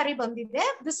ತುಂಬಾ ಸಾರಿ ಬಂದಿದೆ.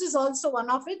 This is also one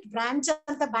of it. Branch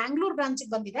ಅಂತ ಬ್ಯಾಂಗ್ಳೂರ್ ಬ್ರಾಂಚ್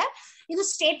ಬಂದಿದೆ. ಇದು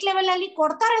ಸ್ಟೇಟ್ ಲೆವೆಲ್ ಅಲ್ಲಿ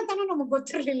ಕೊಡ್ತಾರೆ ಅಂತಾನು ನಮಗ್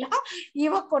ಗೊತ್ತಿರ್ಲಿಲ್ಲ,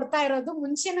 ಇವಾಗ ಕೊಡ್ತಾ ಇರೋದು,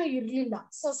 ಮುಂಚೆನೂ ಇರ್ಲಿಲ್ಲ.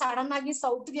 ಸೊ ಸಡನ್ ಆಗಿ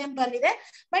ಸೌತ್ಗೆ ಅಂತ ಬಂದಿದೆ.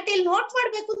 ಬಟ್ ಇಲ್ಲಿ ನೋಟ್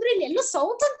ಮಾಡ್ಬೇಕು ಅಂದ್ರೆ ಇಲ್ಲಿ ಎಲ್ಲೂ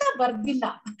ಸೌತ್ ಅಂತ ಬರ್ದಿಲ್ಲ.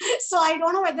 So I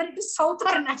don't know whether it is south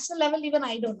R national level, even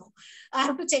I don't know. I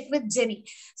have to check with ಜೆನಿ.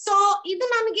 So ಇದು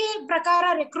ನನಗೆ ಪ್ರಕಾರ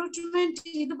ರಿಕ್ರೂಟ್ಮೆಂಟ್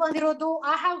ಇದು ಬಂದಿರೋದು.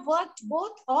 I have worked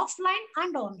both offline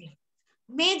and online.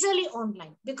 Majorly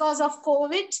online because of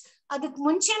Covid. ಅದಕ್ಕೆ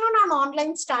ಮುಂಚೆನೂ ನಾನು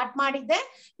online start ಮಾಡಿದ್ದೆ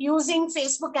using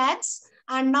Facebook ads,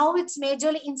 and now it's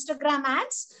majorly Instagram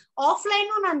ads.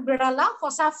 Offline ನಾನು ಬಿಡಲ್ಲ.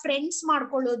 ಹೊಸ ಫ್ರೆಂಡ್ಸ್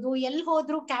ಮಾಡ್ಕೊಳ್ಳೋದು, ಎಲ್ಲಿ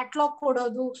ಹೋದ್ರು ಕ್ಯಾಟ್ಲಾಗ್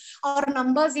ಕೊಡೋದು, ಅವ್ರ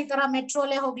ನಂಬರ್ಸ್ ಈ ತರ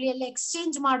ಮೆಟ್ರೋಲೆ ಹೋಗ್ಲಿ ಎಲ್ಲ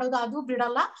ಎಕ್ಸ್ಚೇಂಜ್ ಮಾಡೋದು, ಅದು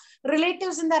ಬಿಡಲ್ಲ.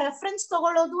 ರಿಲೇಟಿವ್ಸ್ ಇಂದ ರೆಫರೆನ್ಸ್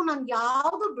ತಗೊಳ್ಳೋದು ನನ್ಗೆ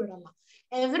ಯಾವ್ದು ಬಿಡಲ್ಲ.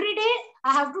 Every day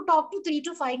I have to talk to 3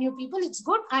 to 5 new people. It's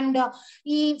good. And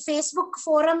ಈ ಫೇಸ್ಬುಕ್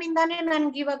ಫೋರಮ್ ಇಂದಾನೆ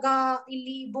ನನ್ಗೆ ಇವಾಗ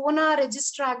ಇಲ್ಲಿ ಬೋನಾ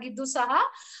ರಿಜಿಸ್ಟರ್ ಆಗಿದ್ದು ಸಹ,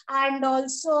 ಅಂಡ್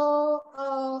ಆಲ್ಸೋ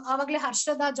ಅವಾಗ್ಲೇ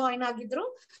ಹರ್ಷದ ಜಾಯಿನ್ ಆಗಿದ್ರು,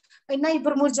 ಇನ್ನ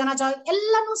 2-3 ಜನ ಜಾಯಿನ್,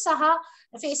 ಎಲ್ಲಾನು ಸಹ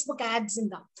ಫೇಸ್ಬುಕ್ ಆಡ್ಸ್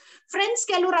ಇಂದ. ಫ್ರೆಂಡ್ಸ್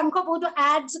ಕೆಲವ್ರು ಅನ್ಕೋಬಹುದು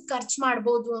ಆಡ್ಸ್ ಖರ್ಚು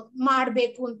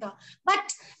ಮಾಡ್ಬೇಕು ಅಂತ, ಬಟ್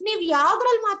ನೀವ್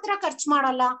ಯಾವ್ದ್ರಲ್ಲಿ ಮಾತ್ರ ಖರ್ಚು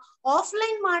ಮಾಡಲ್ಲ.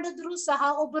 ಆಫ್ಲೈನ್ ಮಾಡಿದ್ರು ಸಹ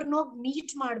ಒಬ್ಬರನ್ನ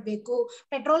ಮೀಟ್ ಮಾಡ್ಬೇಕು,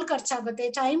 ಪೆಟ್ರೋಲ್ ಖರ್ಚಾಗತ್ತೆ,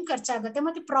 ಟೈಮ್ ಖರ್ಚಾಗತ್ತೆ,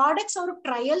 ಮತ್ತೆ ಪ್ರಾಡಕ್ಟ್ಸ್ ಅವ್ರು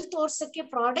ಟ್ರಯಲ್ ತೋರ್ಸಕ್ಕೆ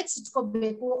ಪ್ರಾಡಕ್ಟ್ಸ್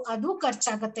ಇಟ್ಕೋಬೇಕು, ಅದು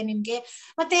ಖರ್ಚಾಗತ್ತೆ ನಿಮ್ಗೆ.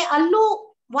 ಮತ್ತೆ ಅಲ್ಲೂ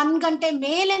 1 ಗಂಟೆ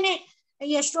ಮೇಲೆನೆ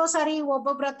ಎಷ್ಟೋ ಸಾರಿ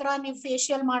ಒಬ್ಬೊಬ್ರ ಹತ್ರ ನೀವು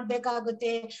ಫೇಶಿಯಲ್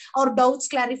ಮಾಡ್ಬೇಕಾಗುತ್ತೆ, ಅವ್ರ ಡೌಟ್ಸ್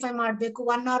ಕ್ಲಾರಿಫೈ ಮಾಡ್ಬೇಕು,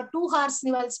 1 or 2 hours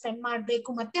ನೀವು ಅಲ್ಲಿ ಸ್ಪೆಂಡ್ ಮಾಡ್ಬೇಕು,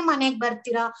 ಮತ್ತೆ ಮನೆಗ್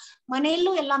ಬರ್ತೀರಾ,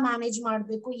 ಮನೆಯಲ್ಲೂ ಎಲ್ಲ ಮ್ಯಾನೇಜ್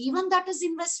ಮಾಡ್ಬೇಕು. Even that is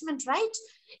investment, right?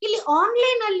 ಇಲ್ಲಿ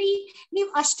ಆನ್ಲೈನ್ ಅಲ್ಲಿ ನೀವು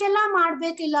ಅಷ್ಟೆಲ್ಲ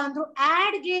ಮಾಡ್ಬೇಕಿಲ್ಲ ಅಂದ್ರು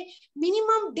ಆಡ್ಗೆ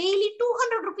minimum daily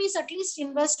 200 rupees at least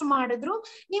invest ಮಾಡಿದ್ರು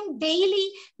ನಿಮ್ ಡೈಲಿ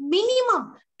ಮಿನಿಮಮ್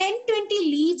 10-20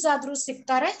 leads ಆದ್ರೂ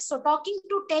ಸಿಗ್ತಾರೆ. So talking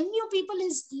to 10 new people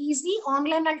is easy.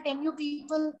 Online ಅಲ್ಲಿ 10 new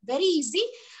people very easy,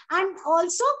 and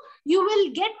also you will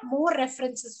get more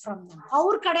references from them.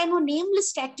 ಅವ್ರ ಕಡೆನೂ ನೇಮ್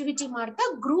ಲಿಸ್ಟ್ ಆಕ್ಟಿವಿಟಿ ಮಾಡ್ತಾ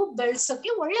group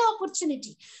ಬೆಳ್ಸೋಕೆ ಒಳ್ಳೆ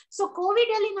opportunity. So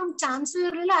Covid ಅಲ್ಲಿ ನಮ್ chance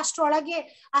ಇರಲಿಲ್ಲ, ಅಷ್ಟೊಳಗೆ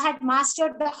I had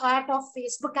mastered the art of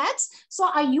Facebook ads. So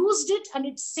I used it and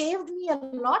it saved me a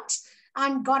lot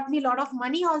and got me a lot of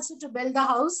money also to build the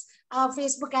house.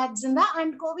 Facebook ads in the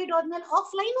and COVID ಆದ್ಮೇಲೆ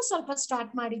offline ಸ್ವಲ್ಪ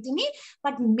start ಮಾಡಿದ್ದೀನಿ,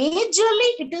 but majorly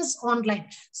it is online.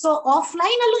 So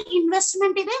offline ಅಲ್ಲೂ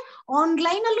investment ಇದೆ,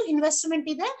 online ಅಲ್ಲೂ investment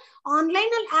ಇದೆ.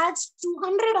 Online ಅಲ್ಲಿ ads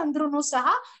 200 ಅಂದ್ರೂ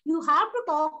ಸಹ you have to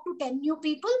talk to 10 new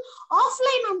people.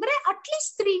 Offline ಅಂದ್ರೆ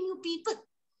at least 3 new people.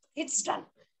 It's done.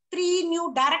 3 new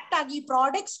direct ಆಗಿ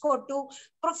ಪ್ರಾಡಕ್ಟ್ಸ್ ಕೊಟ್ಟು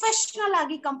ಪ್ರೊಫೆಷನಲ್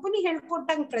ಆಗಿ ಕಂಪನಿ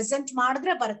ಹೇಳ್ಕೊಟ್ಟಂಗೆ ಪ್ರೆಸೆಂಟ್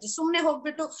ಮಾಡಿದ್ರೆ ಬರುತ್ತೆ. ಸುಮ್ನೆ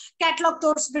ಹೋಗ್ಬಿಟ್ಟು ಕ್ಯಾಟ್ಲಾಗ್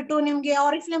ತೋರಿಸ್ಬಿಟ್ಟು ನಿಮ್ಗೆ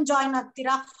ಆರಿಫ್ಲೇಮ್ ಜಾಯಿನ್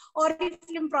ಆಗ್ತೀರಾ,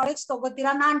 ಆರಿಫ್ಲೇಮ್ ಪ್ರಾಡಕ್ಟ್ಸ್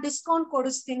ತಗೋತೀರಾ, ನಾನ್ ಡಿಸ್ಕೌಂಟ್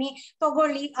ಕೊಡಿಸ್ತೀನಿ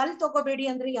ತಗೊಳ್ಳಿ, ಅಲ್ಲಿ ತಗೋಬೇಡಿ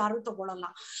ಅಂದ್ರೆ ಯಾರು ತಗೊಳಲ್ಲ.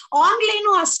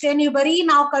 ಆನ್ಲೈನು ಅಷ್ಟೇ, ನೀವು ಬರೀ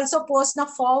ನಾವು ಕಳ್ಸೋ ಪೋಸ್ಟ್ ನ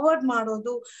ಫಾರ್ವರ್ಡ್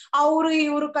ಮಾಡೋದು, ಅವರು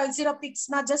ಇವರು ಕಳ್ಸಿರೋ ಪಿಕ್ಸ್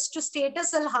ನ ಜಸ್ಟ್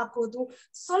ಸ್ಟೇಟಸ್ ಅಲ್ಲಿ ಹಾಕೋದು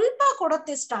ಸ್ವಲ್ಪ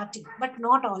ಕೊಡುತ್ತೆ starting, but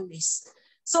not always.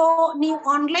 So ನೀವು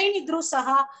ಆನ್ಲೈನ್ ಇದ್ರೂ ಸಹ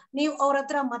ನೀವು ಅವ್ರ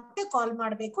ಹತ್ರ ಮತ್ತೆ ಕಾಲ್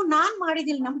ಮಾಡ್ಬೇಕು. ನಾನ್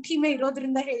ಮಾಡಿದಿಲ್ಲ, ನಮ್ ಟೀಮೇ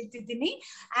ಇರೋದ್ರಿಂದ ಹೇಳ್ತಿದ್ದೀನಿ.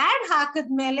 ಆಡ್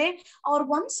ಹಾಕಿದ್ಮೇಲೆ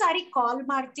ಅವ್ರಿಗೆ ಒಂದ್ಸಾರಿ ಕಾಲ್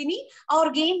ಮಾಡ್ತೀನಿ,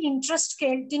 ಅವ್ರಿಗೇನ್ ಇಂಟ್ರೆಸ್ಟ್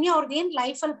ಕೇಳ್ತೀನಿ, ಅವ್ರಿಗೇನ್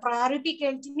ಲೈಫ್ ಅಲ್ಲಿ ಪ್ರಯಾರಿಟಿ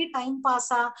ಕೇಳ್ತೀನಿ, ಟೈಮ್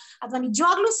ಪಾಸಾ ಅಥವಾ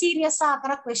ನಿಜವಾಗ್ಲೂ ಸೀರಿಯಸ್ ಆ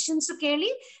ತರ ಕ್ವೆಶನ್ಸ್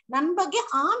ಕೇಳಿ ನನ್ ಬಗ್ಗೆ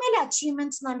ಆಮೇಲೆ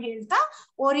ಅಚೀವ್ಮೆಂಟ್ಸ್ ನಾನು ಹೇಳ್ತಾ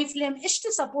ಓರಿಫ್ಲೇಮ್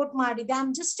ಎಷ್ಟು ಸಪೋರ್ಟ್ ಮಾಡಿದೆ. I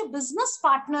am just business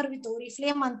partner with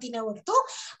ಓರಿಫ್ಲೇಮ್ ಅಂತೀನಿ ಹೊರತು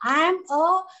I am a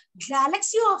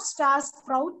Galaxy of Stars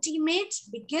proud teammate,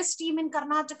 biggest team in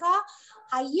Karnataka,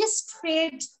 highest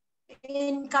paid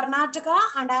in Karnataka,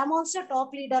 and I am also top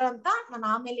leader ಅಂತ ನಾನು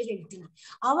ಆಮೇಲೆ ಹೇಳ್ತೀನಿ.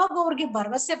 ಅವಾಗ ಅವ್ರಿಗೆ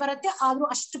ಭರವಸೆ ಬರುತ್ತೆ, ಆದ್ರೂ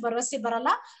ಅಷ್ಟು ಭರವಸೆ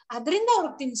ಬರಲ್ಲ. ಅದರಿಂದ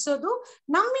ಅವ್ರಿಗೆ ತಿನ್ಸೋದು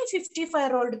ನಮ್ಮ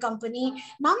 55-year-old ಕಂಪನಿ,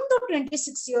 ನಮ್ದು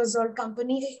 26 years old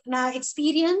ಕಂಪನಿ, ನಾ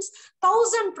experience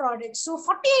 1000 products,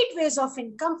 48 ways of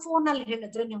income. Phone ಅಲ್ಲಿ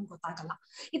ಹೇಳಿದ್ರೆ ನಿಮ್ಗೆ ಗೊತ್ತಾಗಲ್ಲ.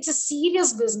 It's a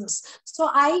serious business. So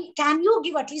can you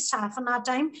give at least half an hour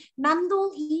time? ನಂದು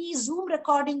ಈ ಝೂಮ್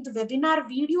ರೆಕಾರ್ಡಿಂಗ್ ವೆಬಿನಾರ್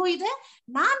ವಿಡಿಯೋ ಇದೆ,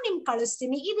 ನಾನ್ ನಿಮ್ಗೆ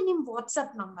ಕಳಿಸ್ತೀನಿ. ಇದು ನಿಮ್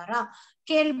ವಾಟ್ಸ್ಆಪ್ ನಂಬರ.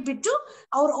 ಕೇಳ್ಬಿಟ್ಟು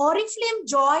ಅವ್ರ ಆರಿಫ್ಲೇಮ್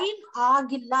ಜಾಯಿನ್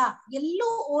ಆಗಿಲ್ಲ, ಎಲ್ಲೂ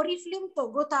ಆರಿಫ್ಲೇಮ್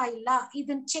ತಗೋತಾ ಇಲ್ಲ,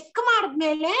 ಇದನ್ನ ಚೆಕ್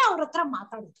ಮಾಡಿದ್ಮೇಲೆ ಅವ್ರ ಹತ್ರ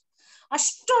ಮಾತಾಡೋದು.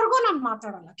 ಅಷ್ಟವರೆಗೂ ನಾನು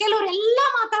ಮಾತಾಡಲ್ಲ. ಕೆಲವ್ರೆಲ್ಲಾ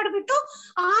ಮಾತಾಡ್ಬಿಟ್ಟು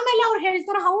ಆಮೇಲೆ ಅವ್ರು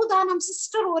ಹೇಳ್ತಾರೆ, ಹೌದಾ ನಮ್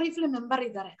ಸಿಸ್ಟರ್ ಓರಿಫ್ಲೇಮ್ ಮೆಂಬರ್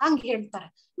ಇದ್ದಾರೆ, ಹಂಗ್ ಹೇಳ್ತಾರೆ.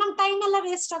 ನಮ್ ಟೈಮ್ ಎಲ್ಲ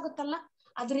ವೇಸ್ಟ್ ಆಗುತ್ತಲ್ಲ.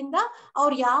 ಅದರಿಂದ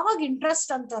ಅವ್ರು ಯಾವಾಗ ಇಂಟ್ರೆಸ್ಟ್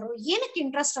ಅಂತಾರೋ, ಏನಕ್ಕೆ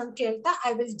ಇಂಟ್ರೆಸ್ಟ್ ಅಂತ ಕೇಳ್ತಾ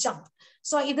ಐ ವಿಲ್ ಜಂಪ್.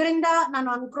 ಸೊ ಇದರಿಂದ ನಾನು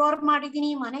 1 crore ಮಾಡಿದೀನಿ,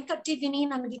 ಮನೆ ಕಟ್ಟಿದ್ದೀನಿ,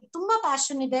 ನನಗೆ ತುಂಬಾ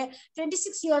ಪ್ಯಾಷನ್ ಇದೆ,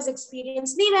 26 years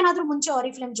ಎಕ್ಸ್ಪೀರಿಯನ್ಸ್. ನೀವೇನಾದ್ರೂ ಮುಂಚೆ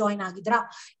ಆರಿಫ್ಲೇಮ್ ಜಾಯಿನ್ ಆಗಿದ್ರಾ?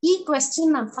 ಈ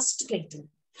ಕ್ವೆಶ್ಚನ್ ನಾನು ಫಸ್ಟ್ ಕೇಳ್ತೀನಿ.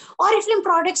 ಆರಿಫ್ಲೇಮ್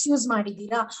ಪ್ರಾಡಕ್ಟ್ಸ್ ಯೂಸ್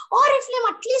ಮಾಡಿದೀರಾ? ಆರಿಫ್ಲೇಮ್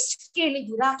ಅಟ್ಲೀಸ್ಟ್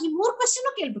ಕೇಳಿದೀರಾ? ಈ 3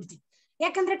 ಕ್ವೆಶ್ಚನ್ ಕೇಳ್ಬಿಡ್ತೀನಿ.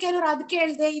 ಯಾಕಂದ್ರೆ ಕೆಲವರು ಅದ್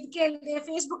ಕೇಳ್ದೆ, ಇದ್ ಕೇಳ್ದೆ,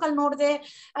 ಫೇಸ್ಬುಕ್ ಅಲ್ಲಿ ನೋಡ್ದೆ,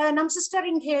 ನಮ್ ಸಿಸ್ಟರ್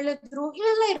ಹಿಂಗ್ ಹೇಳಿದ್ರು,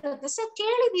 ಇವೆಲ್ಲ ಇರುತ್ತೆ. ಸೊ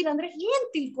ಕೇಳಿದೀರಂದ್ರೆ ಏನ್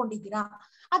ತಿಳ್ಕೊಂಡಿದ್ದೀರಾ,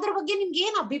 ಅದ್ರ ಬಗ್ಗೆ ನಿಮ್ಗೆ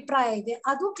ಏನ್ ಅಭಿಪ್ರಾಯ ಇದೆ,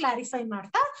 ಅದು ಕ್ಲಾರಿಫೈ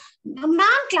ಮಾಡ್ತಾ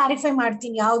ನಾನ್ ಕ್ಲಾರಿಫೈ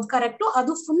ಮಾಡ್ತೀನಿ ಯಾವ್ದು ಕರೆಕ್ಟು.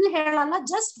 ಅದು ಫುಲ್ ಹೇಳಲ್ಲ,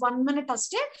 ಜಸ್ಟ್ 1 minute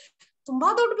ಅಷ್ಟೇ. ತುಂಬಾ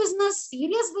ದೊಡ್ಡ ಬಿಸ್ನೆಸ್,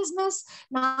 ಸೀರಿಯಸ್ ಬಿಸ್ನೆಸ್.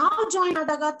 ನಾವು ಜಾಯಿನ್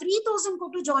ಆದಾಗ 3000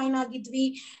 ಕೊಟ್ಟು ಜಾಯಿನ್ ಆಗಿದ್ವಿ.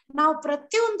 ನಾವು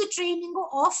ಪ್ರತಿಯೊಂದು ಟ್ರೈನಿಂಗು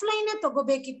ಆಫ್ಲೈನ್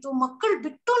ತಗೋಬೇಕಿತ್ತು. ಮಕ್ಕಳು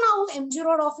ಬಿಟ್ಟು ನಾವು MG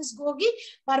ರೋಡ್ ಆಫೀಸ್ಗೆ ಹೋಗಿ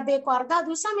ಬರ್ಬೇಕು. ಅರ್ಧ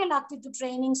ದಿವಸ ಮೇಲೆ ಆಗ್ತಿತ್ತು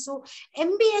trainings.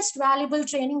 MBS valuable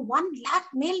training 1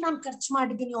 lakh ಮೇಲೆ ನಾನು ಖರ್ಚು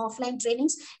ಮಾಡಿದ್ದೀನಿ. ಆಫ್ಲೈನ್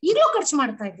ಟ್ರೈನಿಂಗ್ಸ್ ಈಗಲೂ ಖರ್ಚು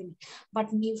ಮಾಡ್ತಾ ಇದ್ದೀನಿ.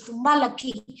 ಬಟ್ ನೀವು ತುಂಬಾ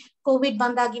ಲಕ್ಕಿ, ಕೋವಿಡ್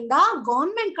ಬಂದಾಗಿಂದ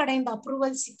ಗವರ್ಮೆಂಟ್ ಕಡೆಯಿಂದ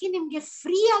ಅಪ್ರೂವಲ್ ಸಿಕ್ಕಿ ನಿಮ್ಗೆ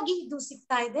ಫ್ರೀ ಆಗಿ ಇದು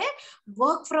ಸಿಗ್ತಾ ಇದೆ,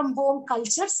 work from home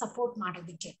culture support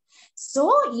ಮಾಡೋದಕ್ಕೆ. ಸೊ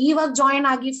ಇವಾಗ ಜಾಯಿನ್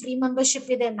ಆಗಿ ಫ್ರೀ ಮೆಂಬರ್ಶಿಪ್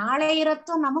ಇದೆ, ನಾಳೆ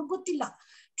ಇರತ್ತೋ ನಮಗ್ ಗೊತ್ತಿಲ್ಲ.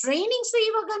 ಟ್ರೈನಿಂಗ್ಸ್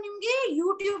ಇವಾಗ ನಿಮ್ಗೆ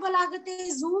ಯೂಟ್ಯೂಬ್ ಅಲ್ಲಿ ಆಗುತ್ತೆ,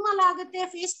 ಝೂಮ್ ಅಲ್ಲಿ ಆಗುತ್ತೆ,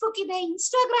 ಫೇಸ್ಬುಕ್ ಇದೆ,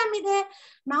 ಇನ್ಸ್ಟಾಗ್ರಾಮ್ ಇದೆ.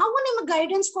 ನಾವು ನಿಮ್ಗೆ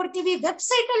ಗೈಡೆನ್ಸ್ ಕೊಡ್ತೀವಿ.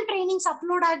 ವೆಬ್ಸೈಟ್ ಅಲ್ಲಿ ಟ್ರೈನಿಂಗ್ಸ್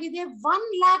ಅಪ್ಲೋಡ್ ಆಗಿದೆ. 1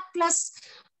 lakh plus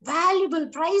valuable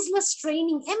priceless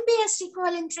training, MBS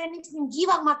equivalent trainings ನಿಮ್ಗೆ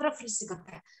ಇವಾಗ ಮಾತ್ರ ಫ್ರೀ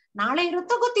ಸಿಗುತ್ತೆ. ನಾಳೆ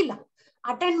ಇರುತ್ತೋ ಗೊತ್ತಿಲ್ಲ.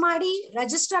 ಅಟೆಂಡ್ ಮಾಡಿ,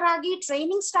 ರಿಜಿಸ್ಟರ್ ಆಗಿ,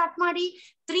 ಟ್ರೈನಿಂಗ್ ಸ್ಟಾರ್ಟ್ ಮಾಡಿ.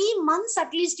 3 months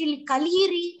ಅಟ್ಲೀಸ್ಟ್ ಇಲ್ಲಿ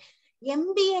ಕಲಿಯಿರಿ.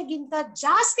 MBA ಗಿಂತ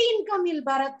ಜಾಸ್ತಿ ಇನ್ಕಮ್ ಇಲ್ಲಿ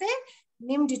ಬರುತ್ತೆ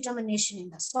ನಿಮ್ ಡಿಟರ್ಮಿನೇಷನ್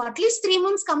ಇಂದ. ಸೊ ಅಟ್ಲೀಸ್ಟ್ 3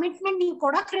 months ಕಮಿಟ್ಮೆಂಟ್ ನೀವು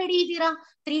ಕೊಡಕ್ ರೆಡಿ ಇದ್ದೀರಾ?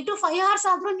 3 to 5 hours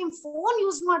ಆದ್ರೂ ನಿಮ್ ಫೋನ್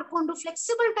ಯೂಸ್ ಮಾಡ್ಕೊಂಡು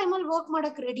ಫ್ಲೆಕ್ಸಿಬಲ್ ಟೈಮ್ ಅಲ್ಲಿ ವರ್ಕ್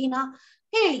ಮಾಡಕ್ ರೆಡಿನಾ?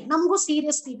 ಹೇಳಿ. ನಮಗೂ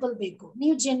ಸೀರಿಯಸ್ ಪೀಪಲ್ ಬೇಕು,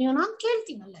 ನೀವು ಜೆನ್ಯೂನ್ ಅಂತ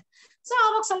ಕೇಳ್ತೀನಲ್ಲ. ಸೊ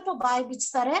ಅವಾಗ ಸ್ವಲ್ಪ ಬಾಯ್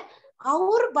ಬಿಚ್ತಾರೆ.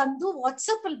 ಅವ್ರು ಬಂದು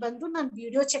ವಾಟ್ಸಪ್ ಅಲ್ಲಿ ಬಂದು ನಾನು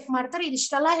ವಿಡಿಯೋ ಚೆಕ್ ಮಾಡ್ತಾರೆ.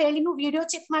 ಇದಿಷ್ಟೆಲ್ಲ ಹೇಳಿನೂ ವಿಡಿಯೋ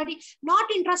ಚೆಕ್ ಮಾಡಿ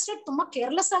ನಾಟ್ ಇಂಟ್ರೆಸ್ಟೆಡ್, ತುಂಬಾ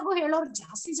ಕೇರ್ಲೆಸ್ ಆಗೋ ಹೇಳೋರು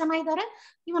ಜಾಸ್ತಿ ಜನ ಇದ್ದಾರೆ.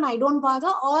 Even I don't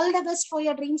bother. All the best for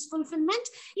your dreams fulfilment.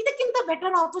 ಇದಕ್ಕಿಂತ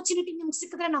ಬೆಟರ್ ಆಪರ್ಚುನಿಟಿ ನಿಮ್ಗೆ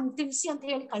ಸಿಕ್ಕಿದ್ರೆ ನಮ್ಗೆ ತಿಳಿಸಿ ಅಂತ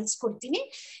ಹೇಳಿ ಕಳ್ಸಿಕೊಡ್ತೀನಿ.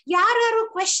 ಯಾರ್ಯಾರು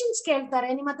ಕ್ವೆಶನ್ಸ್ ಕೇಳ್ತಾರೆ,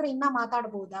 ನಿಮ್ಮ ಹತ್ರ ಇನ್ನ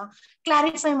ಮಾತಾಡ್ಬೋದಾ,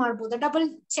 ಕ್ಲಾರಿಫೈ ಮಾಡ್ಬೋದಾ, ಡಬಲ್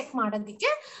ಚೆಕ್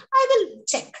ಮಾಡೋದಕ್ಕೆ I will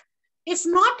check. If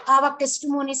not ಆವಾಗ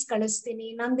ಟೆಸ್ಟಿಮೋನೀಸ್ ಕಳಿಸ್ತೀನಿ.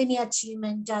 ನಂದಿನಿ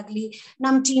ಅಚೀವ್ಮೆಂಟ್ ಆಗ್ಲಿ,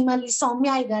 ನಮ್ ಟೀಮ್ ಅಲ್ಲಿ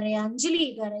ಸೌಮ್ಯ ಇದ್ದಾರೆ, ಅಂಜಲಿ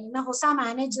ಇದ್ದಾರೆ, ಇನ್ನ ಹೊಸ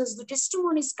ಮ್ಯಾನೇಜರ್ಸ್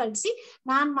ಟೆಸ್ಟಿಮೋನೀಸ್ ಕಳಿಸಿ.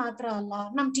 ನಾನ್ ಮಾತ್ರ ಅಲ್ಲ,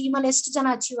 ನಮ್ ಟೀಮ್ ಅಲ್ಲಿ ಎಷ್ಟು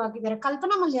ಜನ ಅಚೀವ್ ಆಗಿದ್ದಾರೆ,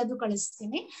 ಕಲ್ಪನಾ ಮಲ್ಲಿ ಅದು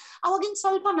ಕಳಿಸ್ತೀನಿ. ಅವಾಗಿನ್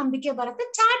ಸ್ವಲ್ಪ ನಂಬಿಕೆ ಬರುತ್ತೆ.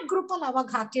 ಚಾಟ್ ಗ್ರೂಪ್ ಅಲ್ಲಿ ಅವಾಗ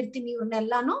ಹಾಕಿರ್ತೀನಿ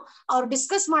ಇವ್ರನ್ನೆಲ್ಲಾನು. ಅವ್ರು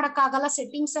ಡಿಸ್ಕಸ್ ಮಾಡಕ್ ಆಗಲ್ಲ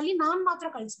ಸೆಟ್ಟಿಂಗ್ಸ್ ಅಲ್ಲಿ, ನಾನ್ ಮಾತ್ರ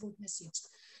ಕಳಿಸ್ಬೋದು ಮೆಸೇಜ್.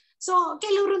 ಸೊ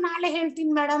ಕೆಲವರು ನಾಳೆ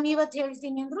ಹೇಳ್ತೀನಿ ಮೇಡಮ್, ಇವತ್ತು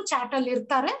ಹೇಳ್ತೀನಿ ಅಂದ್ರು ಚಾಟ್ ಅಲ್ಲಿ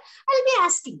ಇರ್ತಾರೆ. I B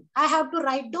asking, I have to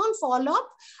write down, follow up.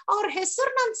 ಅವ್ರ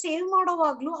ಹೆಸರು ನಾನು ಸೇವ್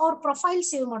ಮಾಡೋವಾಗ್ಲೂ ಅವ್ರ ಪ್ರೊಫೈಲ್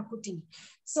ಸೇವ್ ಮಾಡ್ಕೋತೀನಿ.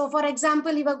 ಸೊ ಫಾರ್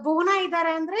ಎಕ್ಸಾಂಪಲ್ ಇವಾಗ ಭುವನ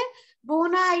ಇದ್ದಾರೆ ಅಂದ್ರೆ,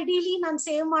 ಭುವನ ಐಡಿಲಿ ನಾನು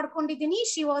ಸೇವ್ ಮಾಡ್ಕೊಂಡಿದ್ದೀನಿ.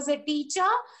 She was A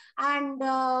teacher and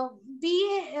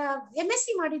MSc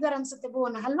ಮಾಡಿದ್ದಾರೆ ಅನ್ಸುತ್ತೆ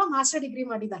ಭುವನ ಅಲ್ವಾ, ಮಾಸ್ಟರ್ ಡಿಗ್ರಿ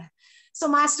ಮಾಡಿದ್ದಾರೆ. ಸೊ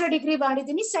ಮಾಸ್ಟರ್ ಡಿಗ್ರಿ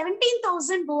ಮಾಡಿದೀನಿ.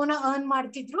 17,000 ಭುವನ ಅರ್ನ್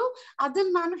ಮಾಡ್ತಿದ್ರು.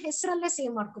 ಅದನ್ನ ನಾನು ಹೆಸರಲ್ಲೇ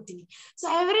ಸೇವ್ ಮಾಡ್ಕೋತೀನಿ. So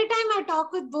every time I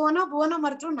talk with Bhuvana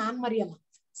ಮರೆತರು non ಮರೆಯಲ್ಲ.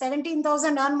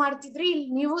 17,000 earn ಮಾಡ್ತಿದ್ರಿ, ಇಲ್ಲಿ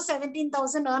ನೀವು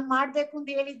 17,000 ಅರ್ನ್ ಮಾಡ್ಬೇಕು ಅಂತ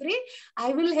ಹೇಳಿದ್ರಿ. I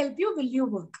will help you, will you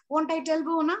work, won't I tell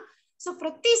Bhuvana? So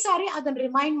ಪ್ರತಿ ಸಾರಿ ಅದನ್ನ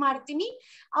ರಿಮೈಂಡ್ ಮಾಡ್ತೀನಿ.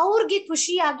 ಅವ್ರಿಗೆ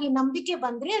ಖುಷಿಯಾಗಿ ನಂಬಿಕೆ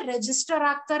ಬಂದ್ರೆ ರಿಜಿಸ್ಟರ್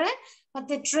ಆಗ್ತಾರೆ.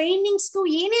 ಮತ್ತೆ ಟ್ರೈನಿಂಗ್ಸ್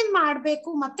ಏನೇನ್ ಮಾಡ್ಬೇಕು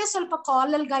ಮತ್ತೆ ಸ್ವಲ್ಪ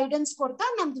ಕಾಲ್ ಅಲ್ಲಿ ಗೈಡೆನ್ಸ್ ಕೊಡ್ತಾ,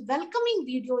 ನಮ್ದು ವೆಲ್ಕಮಿಂಗ್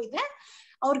ವಿಡಿಯೋ ಇದೆ.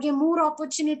 ಅವ್ರಿಗೆ 3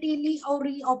 ಆಪರ್ಚುನಿಟಿ ಇಲ್ಲಿ ಅವ್ರು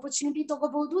ಈ ಆಪರ್ಚುನಿಟಿ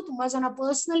ತಗೋಬಹುದು. ತುಂಬಾ ಜನ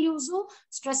ಪರ್ಸನಲ್ ಯೂಸು,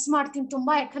 ಸ್ಟ್ರೆಸ್ ಮಾಡ್ತೀನಿ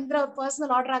ತುಂಬಾ, ಯಾಕಂದ್ರೆ ಅವ್ರು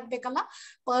ಪರ್ಸನಲ್ ಆರ್ಡರ್ ಆಗ್ಬೇಕಲ್ಲ.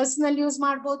 ಪರ್ಸನಲ್ ಯೂಸ್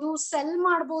ಮಾಡ್ಬೋದು, ಸೆಲ್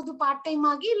ಮಾಡ್ಬೋದು ಪಾರ್ಟ್ ಟೈಮ್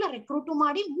ಆಗಿ, ಇಲ್ಲ ರೆಕ್ರೂಟ್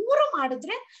ಮಾಡಿ. 3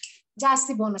 ಮಾಡಿದ್ರೆ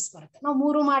ಜಾಸ್ತಿ ಬೋನಸ್ ಬರುತ್ತೆ. ನಾವು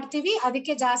 3 ಮಾಡ್ತೀವಿ,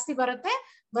 ಅದಕ್ಕೆ ಜಾಸ್ತಿ ಬರುತ್ತೆ.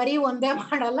 ಬರೀ ಒಂದೇ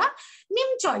ಮಾಡಲ್ಲ.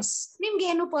 ನಿಮ್ ಚಾಯ್ಸ್, ನಿಮ್ಗೆ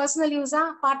ಏನು ಪರ್ಸನಲ್ ಯೂಸಾ,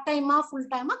 ಪಾರ್ಟ್ ಟೈಮಾ, ಫುಲ್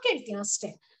ಟೈಮಾ ಕೇಳ್ತೀನಿ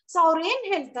ಅಷ್ಟೇ. ಸೊ ಅವ್ರು ಏನ್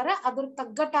ಹೇಳ್ತಾರೆ ಅದ್ರ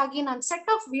ತಗ್ಗಟ್ಟಾಗಿ ನಾನು ಸೆಟ್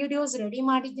ಆಫ್ ವಿಡಿಯೋಸ್ ರೆಡಿ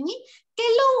ಮಾಡಿದೀನಿ.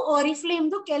 ಕೆಲವು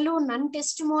ಆರಿಫ್ಲೇಮ್ದು, ಕೆಲವು ನನ್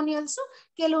ಟೆಸ್ಟಿಮೋನಿಯಲ್ಸ್,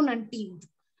 ಕೆಲವು ನನ್ ಟೀಮ್ದು.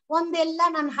 ಒಂದೆಲ್ಲ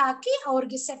ನಾನು ಹಾಕಿ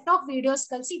ಅವ್ರಿಗೆ ಸೆಟ್ ಆಫ್ ವಿಡಿಯೋಸ್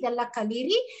ಕಲ್ಸಿ, ಇದೆಲ್ಲ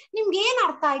ಕಲೀರಿ, ನಿಮ್ಗೆ ಏನ್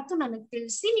ಅರ್ಥ ಆಯ್ತು ನನಗ್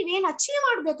ತಿಳಿಸಿ, ನೀವೇನ್ ಅಚೀವ್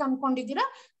ಮಾಡ್ಬೇಕು ಅನ್ಕೊಂಡಿದೀರಾ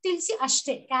ತಿಳಿಸಿ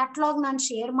ಅಷ್ಟೇ. ಕ್ಯಾಟ್ಲಾಗ್ ನಾನು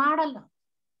ಶೇರ್ ಮಾಡಲ್ಲ,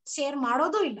 ಶೇರ್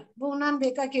ಮಾಡೋದು ಇಲ್ಲ. ಭುವನಾನ್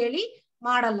ಬೇಕಾ ಕೇಳಿ,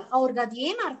 ಮಾಡಲ್ಲ. ಅವ್ರಿಗೆ ಅದ್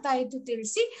ಏನ್ ಅರ್ಥ ಆಯ್ತು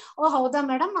ತಿಳಿಸಿ, ಓ ಹೌದಾ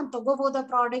ಮೇಡಮ್ ನಾನು ತಗೋಬೋದಾ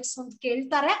ಪ್ರಾಡಕ್ಟ್ಸ್ ಅಂತ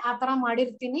ಕೇಳ್ತಾರೆ. ಆತರ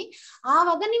ಮಾಡಿರ್ತೀನಿ.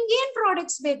 ಆವಾಗ ನಿಮ್ಗೆ ಏನ್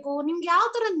ಪ್ರಾಡಕ್ಟ್ಸ್ ಬೇಕು, ನಿಮ್ಗೆ ಯಾವ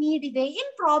ತರ ನೀಡ್ ಇದೆ, ಏನ್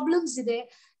ಪ್ರಾಬ್ಲಮ್ಸ್ ಇದೆ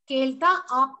ಕೇಳ್ತಾ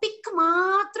ಆ ಪಿಕ್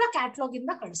ಮಾತ್ರ ಕ್ಯಾಟ್ಲಾಗ್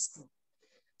ಇಂದ ಕಳಿಸ್ತೀನಿ.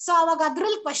 ಸೊ ಅವಾಗ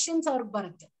ಅದ್ರಲ್ಲಿ ಕ್ವಶನ್ಸ್ ಅವ್ರಿಗೆ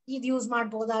ಬರುತ್ತೆ, ಇದು ಯೂಸ್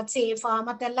ಮಾಡ್ಬೋದಾ, ಸೇಫಾ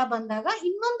ಮತ್ತೆಲ್ಲ ಬಂದಾಗ.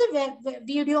 ಇನ್ನೊಂದು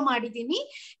ವಿಡಿಯೋ ಮಾಡಿದೀನಿ,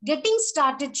 getting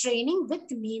started training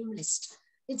with name list.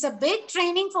 It's a big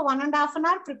training for 1.5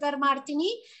 hour prepare ಮಾಡ್ತೀನಿ.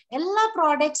 ಎಲ್ಲಾ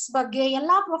ಪ್ರಾಡಕ್ಟ್ಸ್ ಬಗ್ಗೆ,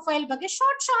 ಎಲ್ಲಾ ಪ್ರೊಫೈಲ್ ಬಗ್ಗೆ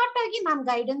ಶಾರ್ಟ್ ಆಗಿ ನಾನು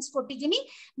ಗೈಡೆನ್ಸ್ ಕೊಟ್ಟಿದ್ದೀನಿ.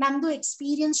 ನಂದು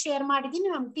ಎಕ್ಸ್ಪೀರಿಯನ್ಸ್ ಶೇರ್ ಮಾಡಿದೀನಿ,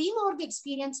 ನಮ್ ಟೀಮ್ ಅವ್ರಿಗೆ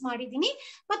ಎಕ್ಸ್ಪೀರಿಯನ್ಸ್ ಮಾಡಿದೀನಿ.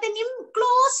 ಮತ್ತೆ ನಿಮ್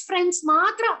ಕ್ಲೋಸ್ ಫ್ರೆಂಡ್ಸ್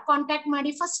ಮಾತ್ರ ಕಾಂಟ್ಯಾಕ್ಟ್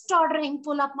ಮಾಡಿ ಫಸ್ಟ್ ಆರ್ಡರ್ ಹೆಂಗ್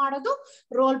ಪುಲ್ ಅಪ್ ಮಾಡೋದು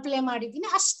ರೋಲ್ ಪ್ಲೇ ಮಾಡಿದೀನಿ.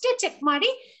 ಅಷ್ಟೇ ಚೆಕ್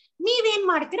ಮಾಡಿ ನೀವೇನ್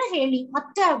ಮಾಡ್ತೀರಾ ಹೇಳಿ,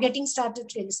 ಮತ್ತೆ ಗೆಟಿಂಗ್ ಸ್ಟಾರ್ಟೆಡ್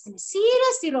ತಿಳಿಸ್ತೀನಿ.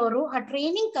 ಸೀರಿಯಸ್ ಇರೋರು ಆ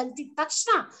ಟ್ರೈನಿಂಗ್ ಕಲ್ತಿದ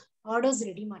ತಕ್ಷಣ ಆರ್ಡರ್ಸ್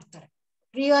ರೆಡಿ ಮಾಡ್ತಾರೆ.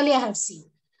 Really I have seen.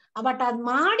 But ಅದ್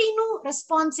ಮಾಡಿನೂ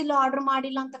ರೆಸ್ಪಾನ್ಸ್ ಇಲ್ಲ, ಆರ್ಡರ್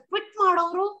ಮಾಡಿಲ್ಲ ಅಂತ ಕ್ವಿಟ್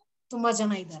ಮಾಡೋರು ತುಂಬಾ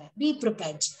ಜನ ಇದ್ದಾರೆ. Be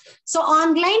prepared. ಸೊ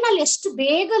ಆನ್ಲೈನ್ ಅಲ್ಲಿ ಎಷ್ಟು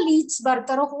ಬೇಗ ಲೀಡ್ಸ್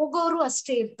ಬರ್ತಾರೋ ಹೋಗೋರು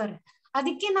ಅಷ್ಟೇ ಇರ್ತಾರೆ.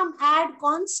 ಅದಕ್ಕೆ ನಮ್ ಆಡ್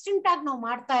ಕಾನ್ಸ್ಟೆಂಟ್ ಆಗಿ ನಾವು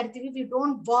ಮಾಡ್ತಾ ಇರ್ತೀವಿ. We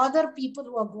don't bother people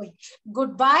who are going.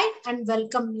 Good bye and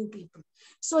welcome new people.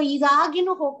 So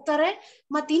ಇದಾಗಿನೂ ಹೋಗ್ತಾರೆ.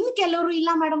 ಮತ್ತೆ ಇನ್ ಕೆಲವರು ಇಲ್ಲ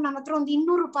ಮೇಡಮ್ ನನ್ನ ಹತ್ರ ಒಂದು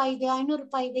 200 ರೂಪಾಯಿ ಇದೆ, 500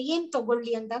 ರೂಪಾಯಿ ಇದೆ, ಏನ್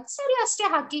ತಗೊಳ್ಳಿ ಅಂದಾಗ, ಸರಿ ಅಷ್ಟೇ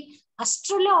ಹಾಕಿ,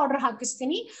 ಅಷ್ಟರಲ್ಲೇ ಆರ್ಡರ್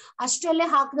ಹಾಕಿಸ್ತೀನಿ. ಅಷ್ಟರಲ್ಲೇ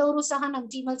ಹಾಕಿದವರು ಸಹ ನಮ್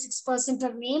ಟೀಮಲ್ಲಿ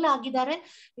 6% ಮೇಲ್ ಆಗಿದ್ದಾರೆ.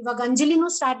 ಇವಾಗ ಅಂಜಲಿನೂ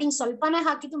ಸ್ಟಾರ್ಟಿಂಗ್ ಸ್ವಲ್ಪನೇ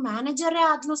ಹಾಕಿದ್ದು, ಮ್ಯಾನೇಜರೇ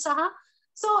ಆದ್ರೂ ಸಹ.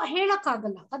 ಸೊ ಹೇಳಕ್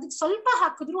ಆಗಲ್ಲ, ಅದಕ್ಕೆ ಸ್ವಲ್ಪ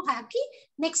ಹಾಕಿದ್ರು ಹಾಕಿ.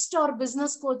 ನೆಕ್ಸ್ಟ್ ಅವ್ರ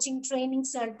ಬಿಸ್ನೆಸ್ ಕೋಚಿಂಗ್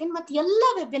ಟ್ರೈನಿಂಗ್ಸ್ ಹೇಳ್ತೀನಿ. ಮತ್ತೆ ಎಲ್ಲಾ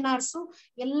ವೆಬಿನಾರ್ಸು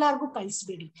ಎಲ್ಲಾರ್ಗು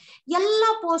ಕಳಿಸ್ಬೇಡಿ,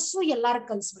 ಎಲ್ಲಾ ಪೋಸ್ಟು ಎಲ್ಲಾರ್ಗು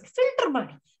ಕಳಿಸ್ಬೇಡಿ, ಫಿಲ್ಟರ್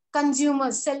ಮಾಡಿ.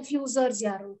 ಕನ್ಸ್ಯೂಮರ್ಸ್, ಸೆಲ್ಫ್ ಯೂಸರ್ಸ್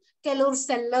ಯಾರು, ಕೆಲವ್ರು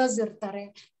ಸೆಲ್ಲರ್ಸ್ ಇರ್ತಾರೆ,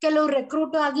 ಕೆಲವ್ರು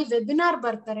ರೆಕ್ರೂಟ್ ಆಗಿ ವೆಬಿನಾರ್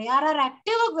ಬರ್ತಾರೆ, ಯಾರು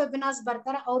ಆಕ್ಟಿವ್ ಆಗಿ ವೆಬಿನಾರ್ಸ್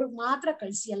ಬರ್ತಾರೆ ಅವ್ರಿಗೆ ಮಾತ್ರ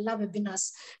ಕಳಿಸಿ ಎಲ್ಲಾ ವೆಬಿನಾರ್ಸ್.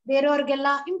 ಬೇರೆಯವ್ರಿಗೆಲ್ಲ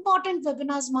ಇಂಪಾರ್ಟೆಂಟ್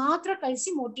ವೆಬಿನಾರ್ಸ್ ಮಾತ್ರ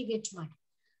ಕಳಿಸಿ ಮೋಟಿವೇಟ್ ಮಾಡಿ.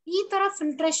 ಈ ತರ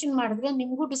ಫಿಲ್ಟ್ರೇಷನ್ ಮಾಡಿದ್ರೆ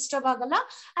ನಿಮ್ಗೂ ಡಿಸ್ಟರ್ಬ್ ಆಗಲ್ಲ.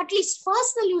 ಅಟ್ಲೀಸ್ಟ್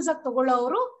ಪರ್ಸನಲ್ ಯೂಸ್ ಆಗಿ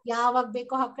ತಗೊಳ್ಳೋರು ಯಾವಾಗ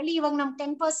ಬೇಕೋ ಹಾಕೊಳ್ಳಿ. ಇವಾಗ ನಮ್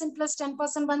 10% +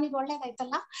 10% ಬಂದಿದ್ದು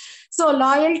ಒಳ್ಳೇದಾಯ್ತಲ್ಲ. ಸೊ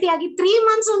ಲಾಯಲ್ಟಿ ಆಗಿ 3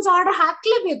 months ಒಂದು order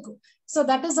ಹಾಕ್ಲೇಬೇಕು. So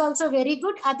that is also very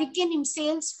good. ಅದಕ್ಕೆ ನಿಮ್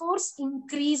ಸೇಲ್ಸ್ ಫೋರ್ಸ್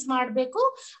ಇನ್ಕ್ರೀಸ್ ಮಾಡ್ಬೇಕು.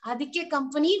 ಅದಕ್ಕೆ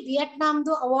ಕಂಪನಿ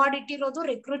ವಿಯೆಟ್ನಾಮ್ದು ಅವಾರ್ಡ್ ಇಟ್ಟಿರೋದು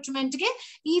ರಿಕ್ರೂಟ್ಮೆಂಟ್ಗೆ,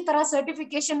 ಈ ತರ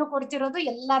ಸರ್ಟಿಫಿಕೇಶನ್ ಕೊಡ್ತಿರೋದು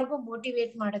ಎಲ್ಲಾರ್ಗು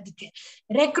ಮೋಟಿವೇಟ್ ಮಾಡೋದಕ್ಕೆ.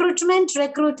 Recruitment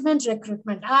recruitment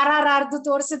recruitment RRRದು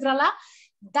ತೋರಿಸಿದ್ರಲ್ಲ,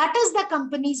 that is the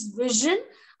companies vision.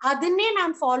 ಅದನ್ನೇ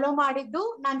ನಾನು ಫಾಲೋ ಮಾಡಿದ್ದು.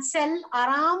 ನಾನು ಸೆಲ್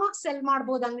ಆರಾಮಾಗಿ ಸೆಲ್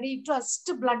ಮಾಡ್ಬೋದು, ಅಂಗಡಿ ಇಟ್ಟು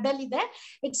ಅಷ್ಟು ಬ್ಲಡ್ ಅಲ್ಲಿ ಇದೆ,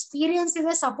 ಎಕ್ಸ್ಪೀರಿಯನ್ಸ್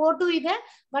ಇದೆ, ಸಪೋರ್ಟು ಇದೆ.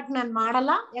 ಬಟ್ ನಾನು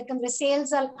ಮಾಡಲ್ಲ, ಯಾಕಂದ್ರೆ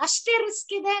ಸೇಲ್ಸ್ ಅಲ್ಲಿ ಅಷ್ಟೇ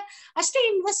ರಿಸ್ಕ್ ಇದೆ, ಅಷ್ಟೇ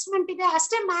ಇನ್ವೆಸ್ಟ್ಮೆಂಟ್ ಇದೆ,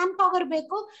 ಅಷ್ಟೇ ಮ್ಯಾನ್ ಪವರ್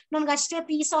ಬೇಕು. ನನ್ಗೆ ಅಷ್ಟೇ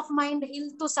ಪೀಸ್ ಆಫ್ ಮೈಂಡ್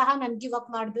ಇಲ್ತು ಸಹ ನನ್ ಗಿವ್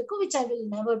ಅಪ್ ಮಾಡ್ಬೇಕು, which I will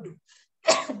never do.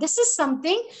 This is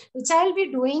something which I'll be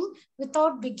doing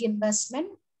without big investment.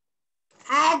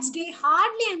 Ads ಗೆ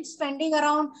hardly I'm spending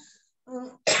around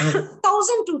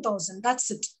 1,000-2,000. That's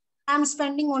it. I'm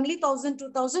spending only 1,000,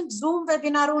 2,000. Zoom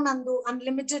webinar nandu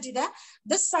unlimited ide.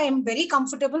 This I am very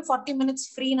comfortable. 40 minutes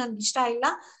free nandu ishta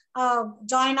illa.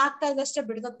 Join ಆಗ್ತಾ ಇದಷ್ಟೇ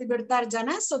ಬಿಡ್ತಾರೆ ಜನ.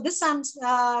 So this I'm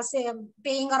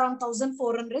paying around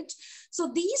 1,400. So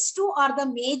these two are the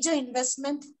major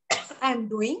investment I'm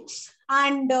doing.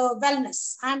 And wellness,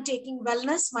 I'm taking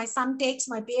wellness. My son takes,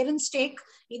 my parents take.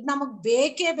 ಇದು ನಮಗ್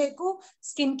ಬೇಕೇ ಬೇಕು.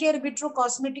 Skin care ಬಿಟ್ರು,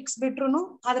 cosmetics ಬಿಟ್ರು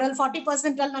ಅದ್ರಲ್ಲಿ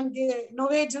 40% ಅಲ್ಲಿ ನಮ್ಗೆ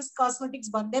ನೋವೇ ಜ್ಯೂಸ್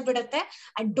ಕಾಸ್ಮೆಟಿಕ್ಸ್ ಬಂದೇ ಬಿಡುತ್ತೆ.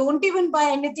 I don't even buy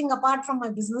anything apart from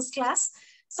my business class.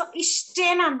 So ಇಷ್ಟೇ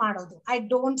ನಾನು ಮಾಡೋದು. I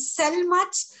don't sell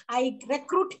much. I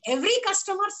recruit every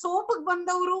customer. Soap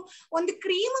ಬಂದವರು, ಒಂದು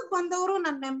ಕ್ರೀಮ್ ಬಂದವರು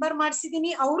ನಾನು ಮೆಂಬರ್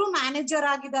ಮಾಡಿಸಿದೀನಿ, ಅವರು ಮ್ಯಾನೇಜರ್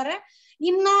ಆಗಿದ್ದಾರೆ.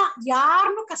 ಇನ್ನ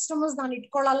ಯಾರನ್ನು ಕಸ್ಟಮರ್ಸ್ ನಾನು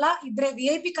ಇಟ್ಕೊಳ್ಳಲ್ಲ. ಇದ್ರೆ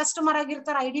VIP ಕಸ್ಟಮರ್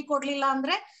ಆಗಿರ್ತಾರೆ, ID ಕೊಡ್ಲಿಲ್ಲ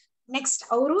ಅಂದ್ರೆ ನೆಕ್ಸ್ಟ್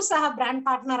ಅವರು ಸಹ ಬ್ರ್ಯಾಂಡ್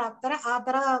ಪಾರ್ಟ್ನರ್ ಆಗ್ತಾರೆ. ಆ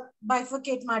ತರ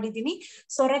ಬೈಫಿಕೇಟ್ ಮಾಡಿದೀನಿ.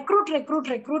 ಸೊ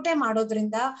ರೆಕ್ರೂಟೇ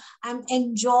ಮಾಡೋದ್ರಿಂದ I am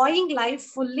enjoying life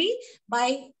fully by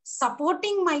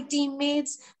supporting my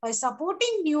teammates, by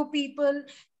supporting new people,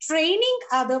 training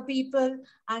other people,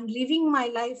 and living my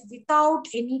life without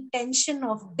any tension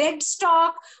of dead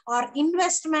stock or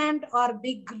investment or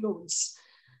big loans.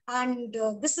 And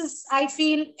this is, I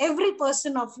feel every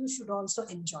person of you should also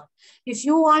enjoy. If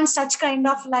you want such kind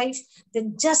of life, then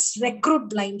just recruit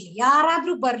blindly.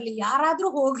 Yaradru barli, yaradru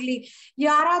hogli,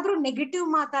 yaradru negative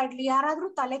matadli, yaradru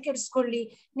tale kediskolli,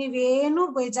 ನೀವೇನು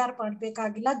ಬೇಜಾರು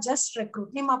ಪಡ್ಬೇಕಾಗಿಲ್ಲ. Just recruit.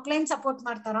 ನಿಮ್ ಅಪ್ಲೈನ್ support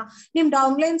ಮಾಡ್ತಾರ, ನಿಮ್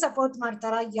downline support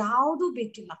ಮಾಡ್ತಾರ, ಯಾವುದು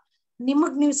ಬೇಕಿಲ್ಲ.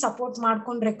 ನಿಮಗ್ ನೀವು ಸಪೋರ್ಟ್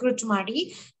ಮಾಡ್ಕೊಂಡು ರೆಕ್ರೂಟ್ ಮಾಡಿ.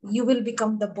 You will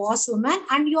become the boss women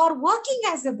and you are working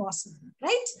as A boss women,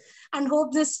 right? And hope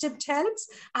this tip helps.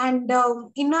 And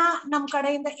ಇನ್ನ ನಮ್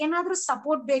ಕಡೆಯಿಂದ ಏನಾದ್ರೂ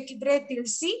ಸಪೋರ್ಟ್ ಬೇಕಿದ್ರೆ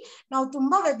ತಿಳಿಸಿ. ನಾವು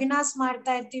ತುಂಬಾ ವೆಬಿನಾರ್ಸ್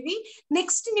ಮಾಡ್ತಾ ಇರ್ತೀವಿ.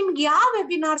 ನೆಕ್ಸ್ಟ್ ನಿಮ್ಗೆ ಯಾವ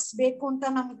ವೆಬಿನಾರ್ಸ್ ಬೇಕು ಅಂತ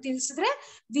ನಮ್ಗೆ ತಿಳಿಸಿದ್ರೆ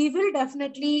we will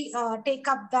definitely take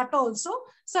up that also.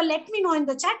 So let me know in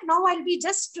the chat. Now I'll be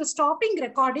just stopping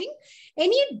recording.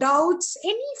 Any doubts,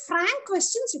 any frank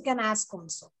questions you can ask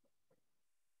also.